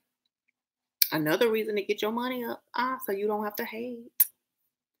anything. Another reason to get your money up, so you don't have to hate.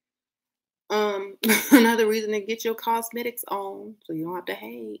 Another reason to get your cosmetics on, so you don't have to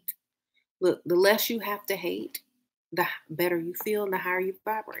hate. Look, the less you have to hate, the better you feel and the higher you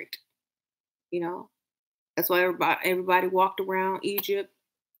vibrate. You know, that's why everybody walked around Egypt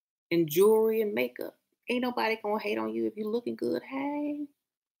in jewelry and makeup. Ain't nobody gonna hate on you if you looking good. Hey,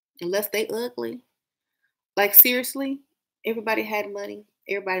 unless they ugly. Like seriously, everybody had money.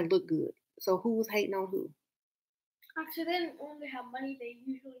 Everybody looked good. So who was hating on who? Actually, they didn't only have money, they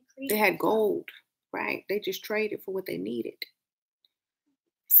usually They traded had stuff. gold, right? They just traded for what they needed.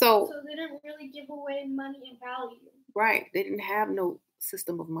 So So they didn't really give away money and value. right, they didn't have no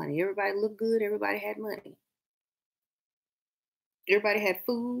system of money. Everybody looked good. Everybody had money. Everybody had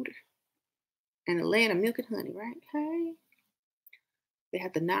food and a land of milk and honey, right? Hey. They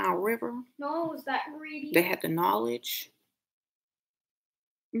had the Nile River. No one was that greedy. They had the knowledge.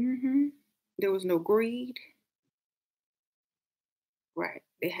 There was no greed. Right.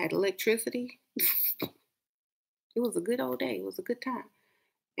 They had electricity. It was a good old day. It was a good time.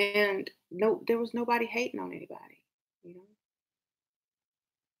 And no, there was nobody hating on anybody, you know,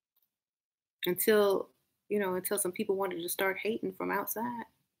 until, until some people wanted to start hating from outside.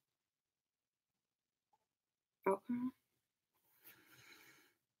 Okay.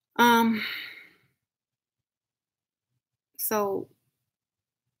 Um, so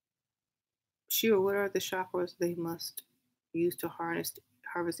sure, what are the chakras they must use to harvest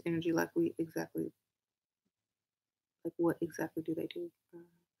energy like what exactly do they do?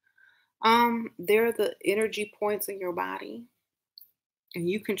 They're the energy points in your body and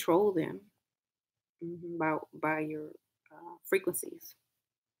you control them by your frequencies.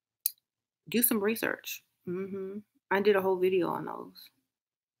 Do some research. I did a whole video on those.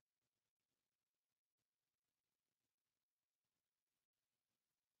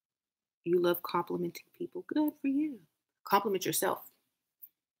 You love complimenting people. Good for you. Compliment yourself.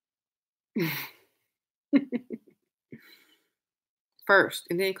 First,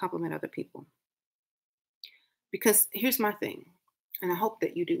 and then compliment other people. Because here's my thing, and I hope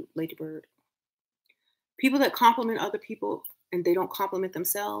that you do, Lady Bird. People that compliment other people and they don't compliment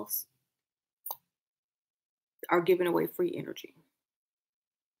themselves are giving away free energy.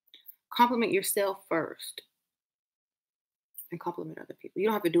 Compliment yourself first and compliment other people. You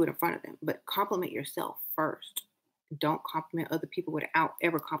don't have to do it in front of them, but compliment yourself first. Don't compliment other people without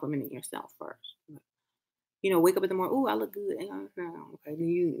ever complimenting yourself first. Wake up in the morning, oh, I look good. Okay, then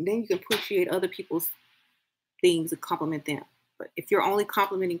you can appreciate other people's things and compliment them. But if you're only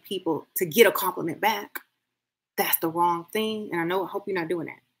complimenting people to get a compliment back, that's the wrong thing. And I hope you're not doing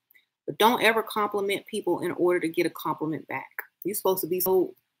that. But don't ever compliment people in order to get a compliment back. You're supposed to be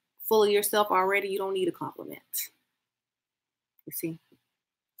so full of yourself already, you don't need a compliment. You see?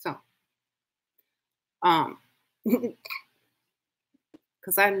 So,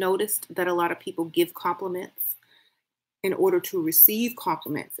 because I noticed that a lot of people give compliments in order to receive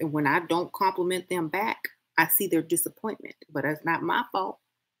compliments. And when I don't compliment them back, I see their disappointment. But that's not my fault.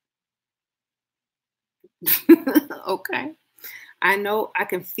 Okay. I know I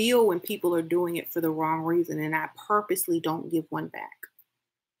can feel when people are doing it for the wrong reason, and I purposely don't give one back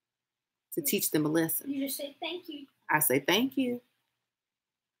to teach them a lesson. You just say thank you. I say thank you.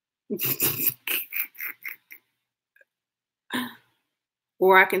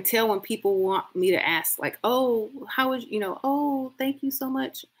 Or I can tell when people want me to ask, like, oh, how is, oh, thank you so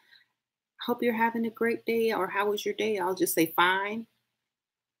much. Hope you're having a great day. Or how was your day? I'll just say fine.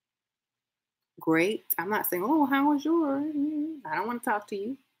 Great. I'm not saying, oh, how was yours? I don't want to talk to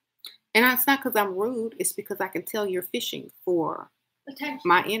you. And it's not because I'm rude. It's because I can tell you're fishing for attention,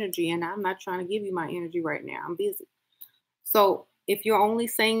 my energy. And I'm not trying to give you my energy right now. I'm busy. So if you're only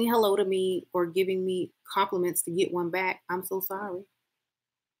saying hello to me or giving me compliments to get one back, I'm so sorry.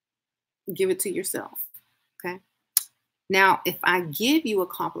 Give it to yourself. Okay. Now, if I give you a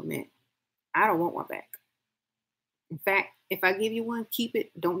compliment, I don't want one back. In fact, if I give you one, keep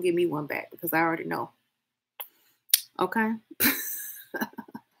it. Don't give me one back because I already know. Okay.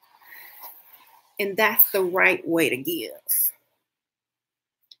 And that's the right way to give.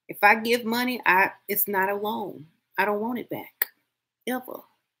 If I give money, it's not a loan. I don't want it back. Ever.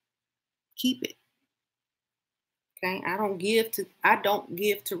 Keep it. Okay. I don't give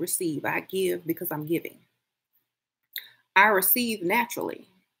to receive. I give because I'm giving. I receive naturally.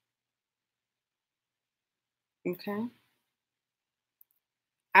 Okay.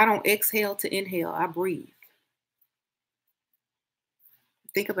 I don't exhale to inhale. I breathe.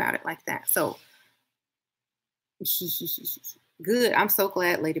 Think about it like that. So good. I'm so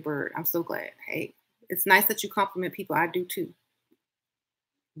glad, Lady Bird. I'm so glad. Hey, it's nice that you compliment people. I do too.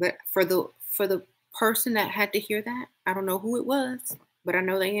 But for the person that had to hear that, I don't know who it was, but I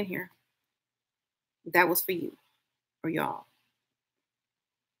know they in here. That was for you or y'all.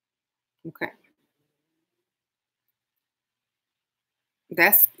 Okay.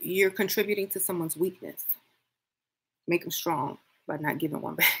 You're contributing to someone's weakness. Make them strong by not giving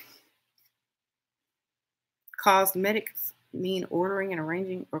one back. Cosmetics mean ordering and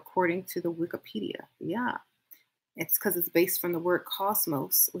arranging according to the Wikipedia. Yeah. It's because it's based from the word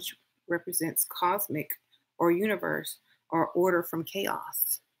cosmos, which represents cosmic or universe or order from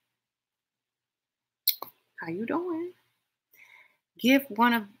chaos. How you doing? Give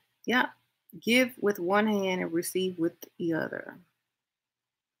with one hand and receive with the other.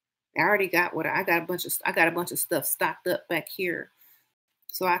 I already got I got a bunch of stuff stocked up back here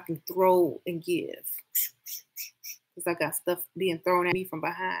so I can throw and give. Because I got stuff being thrown at me from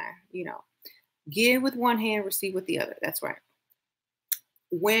behind, you know. Give with one hand, receive with the other. That's right.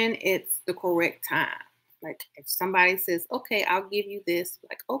 When it's the correct time. Like if somebody says, okay, I'll give you this,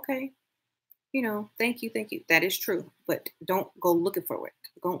 like, okay, you know, thank you, thank you. That is true. But don't go looking for it.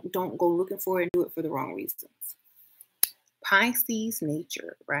 Don't go looking for it and do it for the wrong reasons. Pisces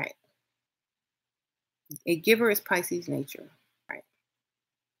nature, right? A giver is Pisces nature, right?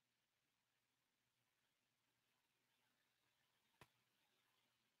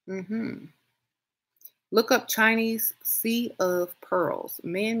 Look up Chinese Sea of Pearls,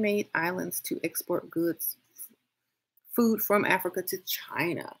 man-made islands to export goods, food from Africa to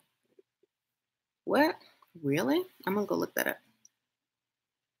China. What? Really? I'm gonna go look that up.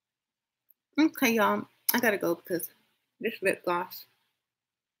 Okay, y'all. I gotta go because this lip gloss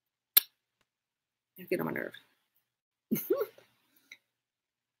is getting on my nerves.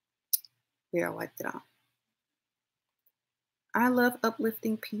 Yeah, I wiped it off. I love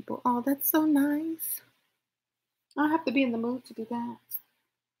uplifting people. Oh, that's so nice. I have to be in the mood to do that.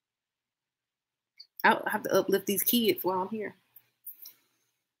 I'll have to uplift these kids while I'm here.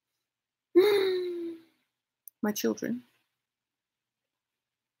 My children.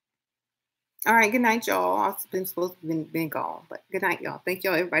 All right, good night, y'all. I've been supposed to been gone, but good night, y'all. Thank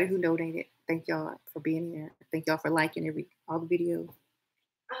y'all, everybody who donated. Thank y'all for being here. Thank y'all for liking all the videos.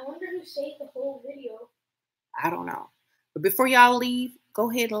 I wonder who saved the whole video. I don't know. But before y'all leave, go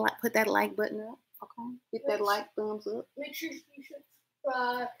ahead and put that like button up. Okay? Hit that like thumbs up. Make sure you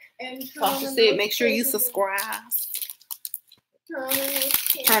subscribe and make sure you subscribe.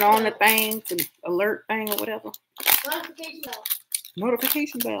 Turn on the thing, the alert thing or whatever. Notification bell.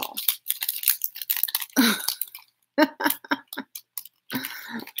 Notification bell.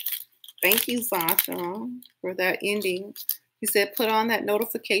 Thank you, Sasha, for that ending. You said put on that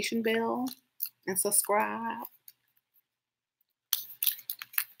notification bell and subscribe.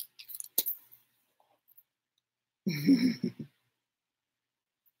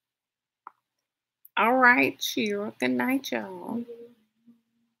 All right, Shira. Good night, y'all.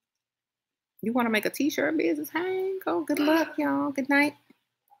 You want to make a t-shirt business? Hey, go. Good luck, y'all. Good night.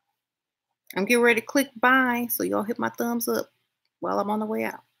 I'm getting ready to click bye, so y'all hit my thumbs up while I'm on the way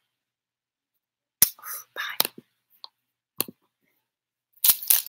out.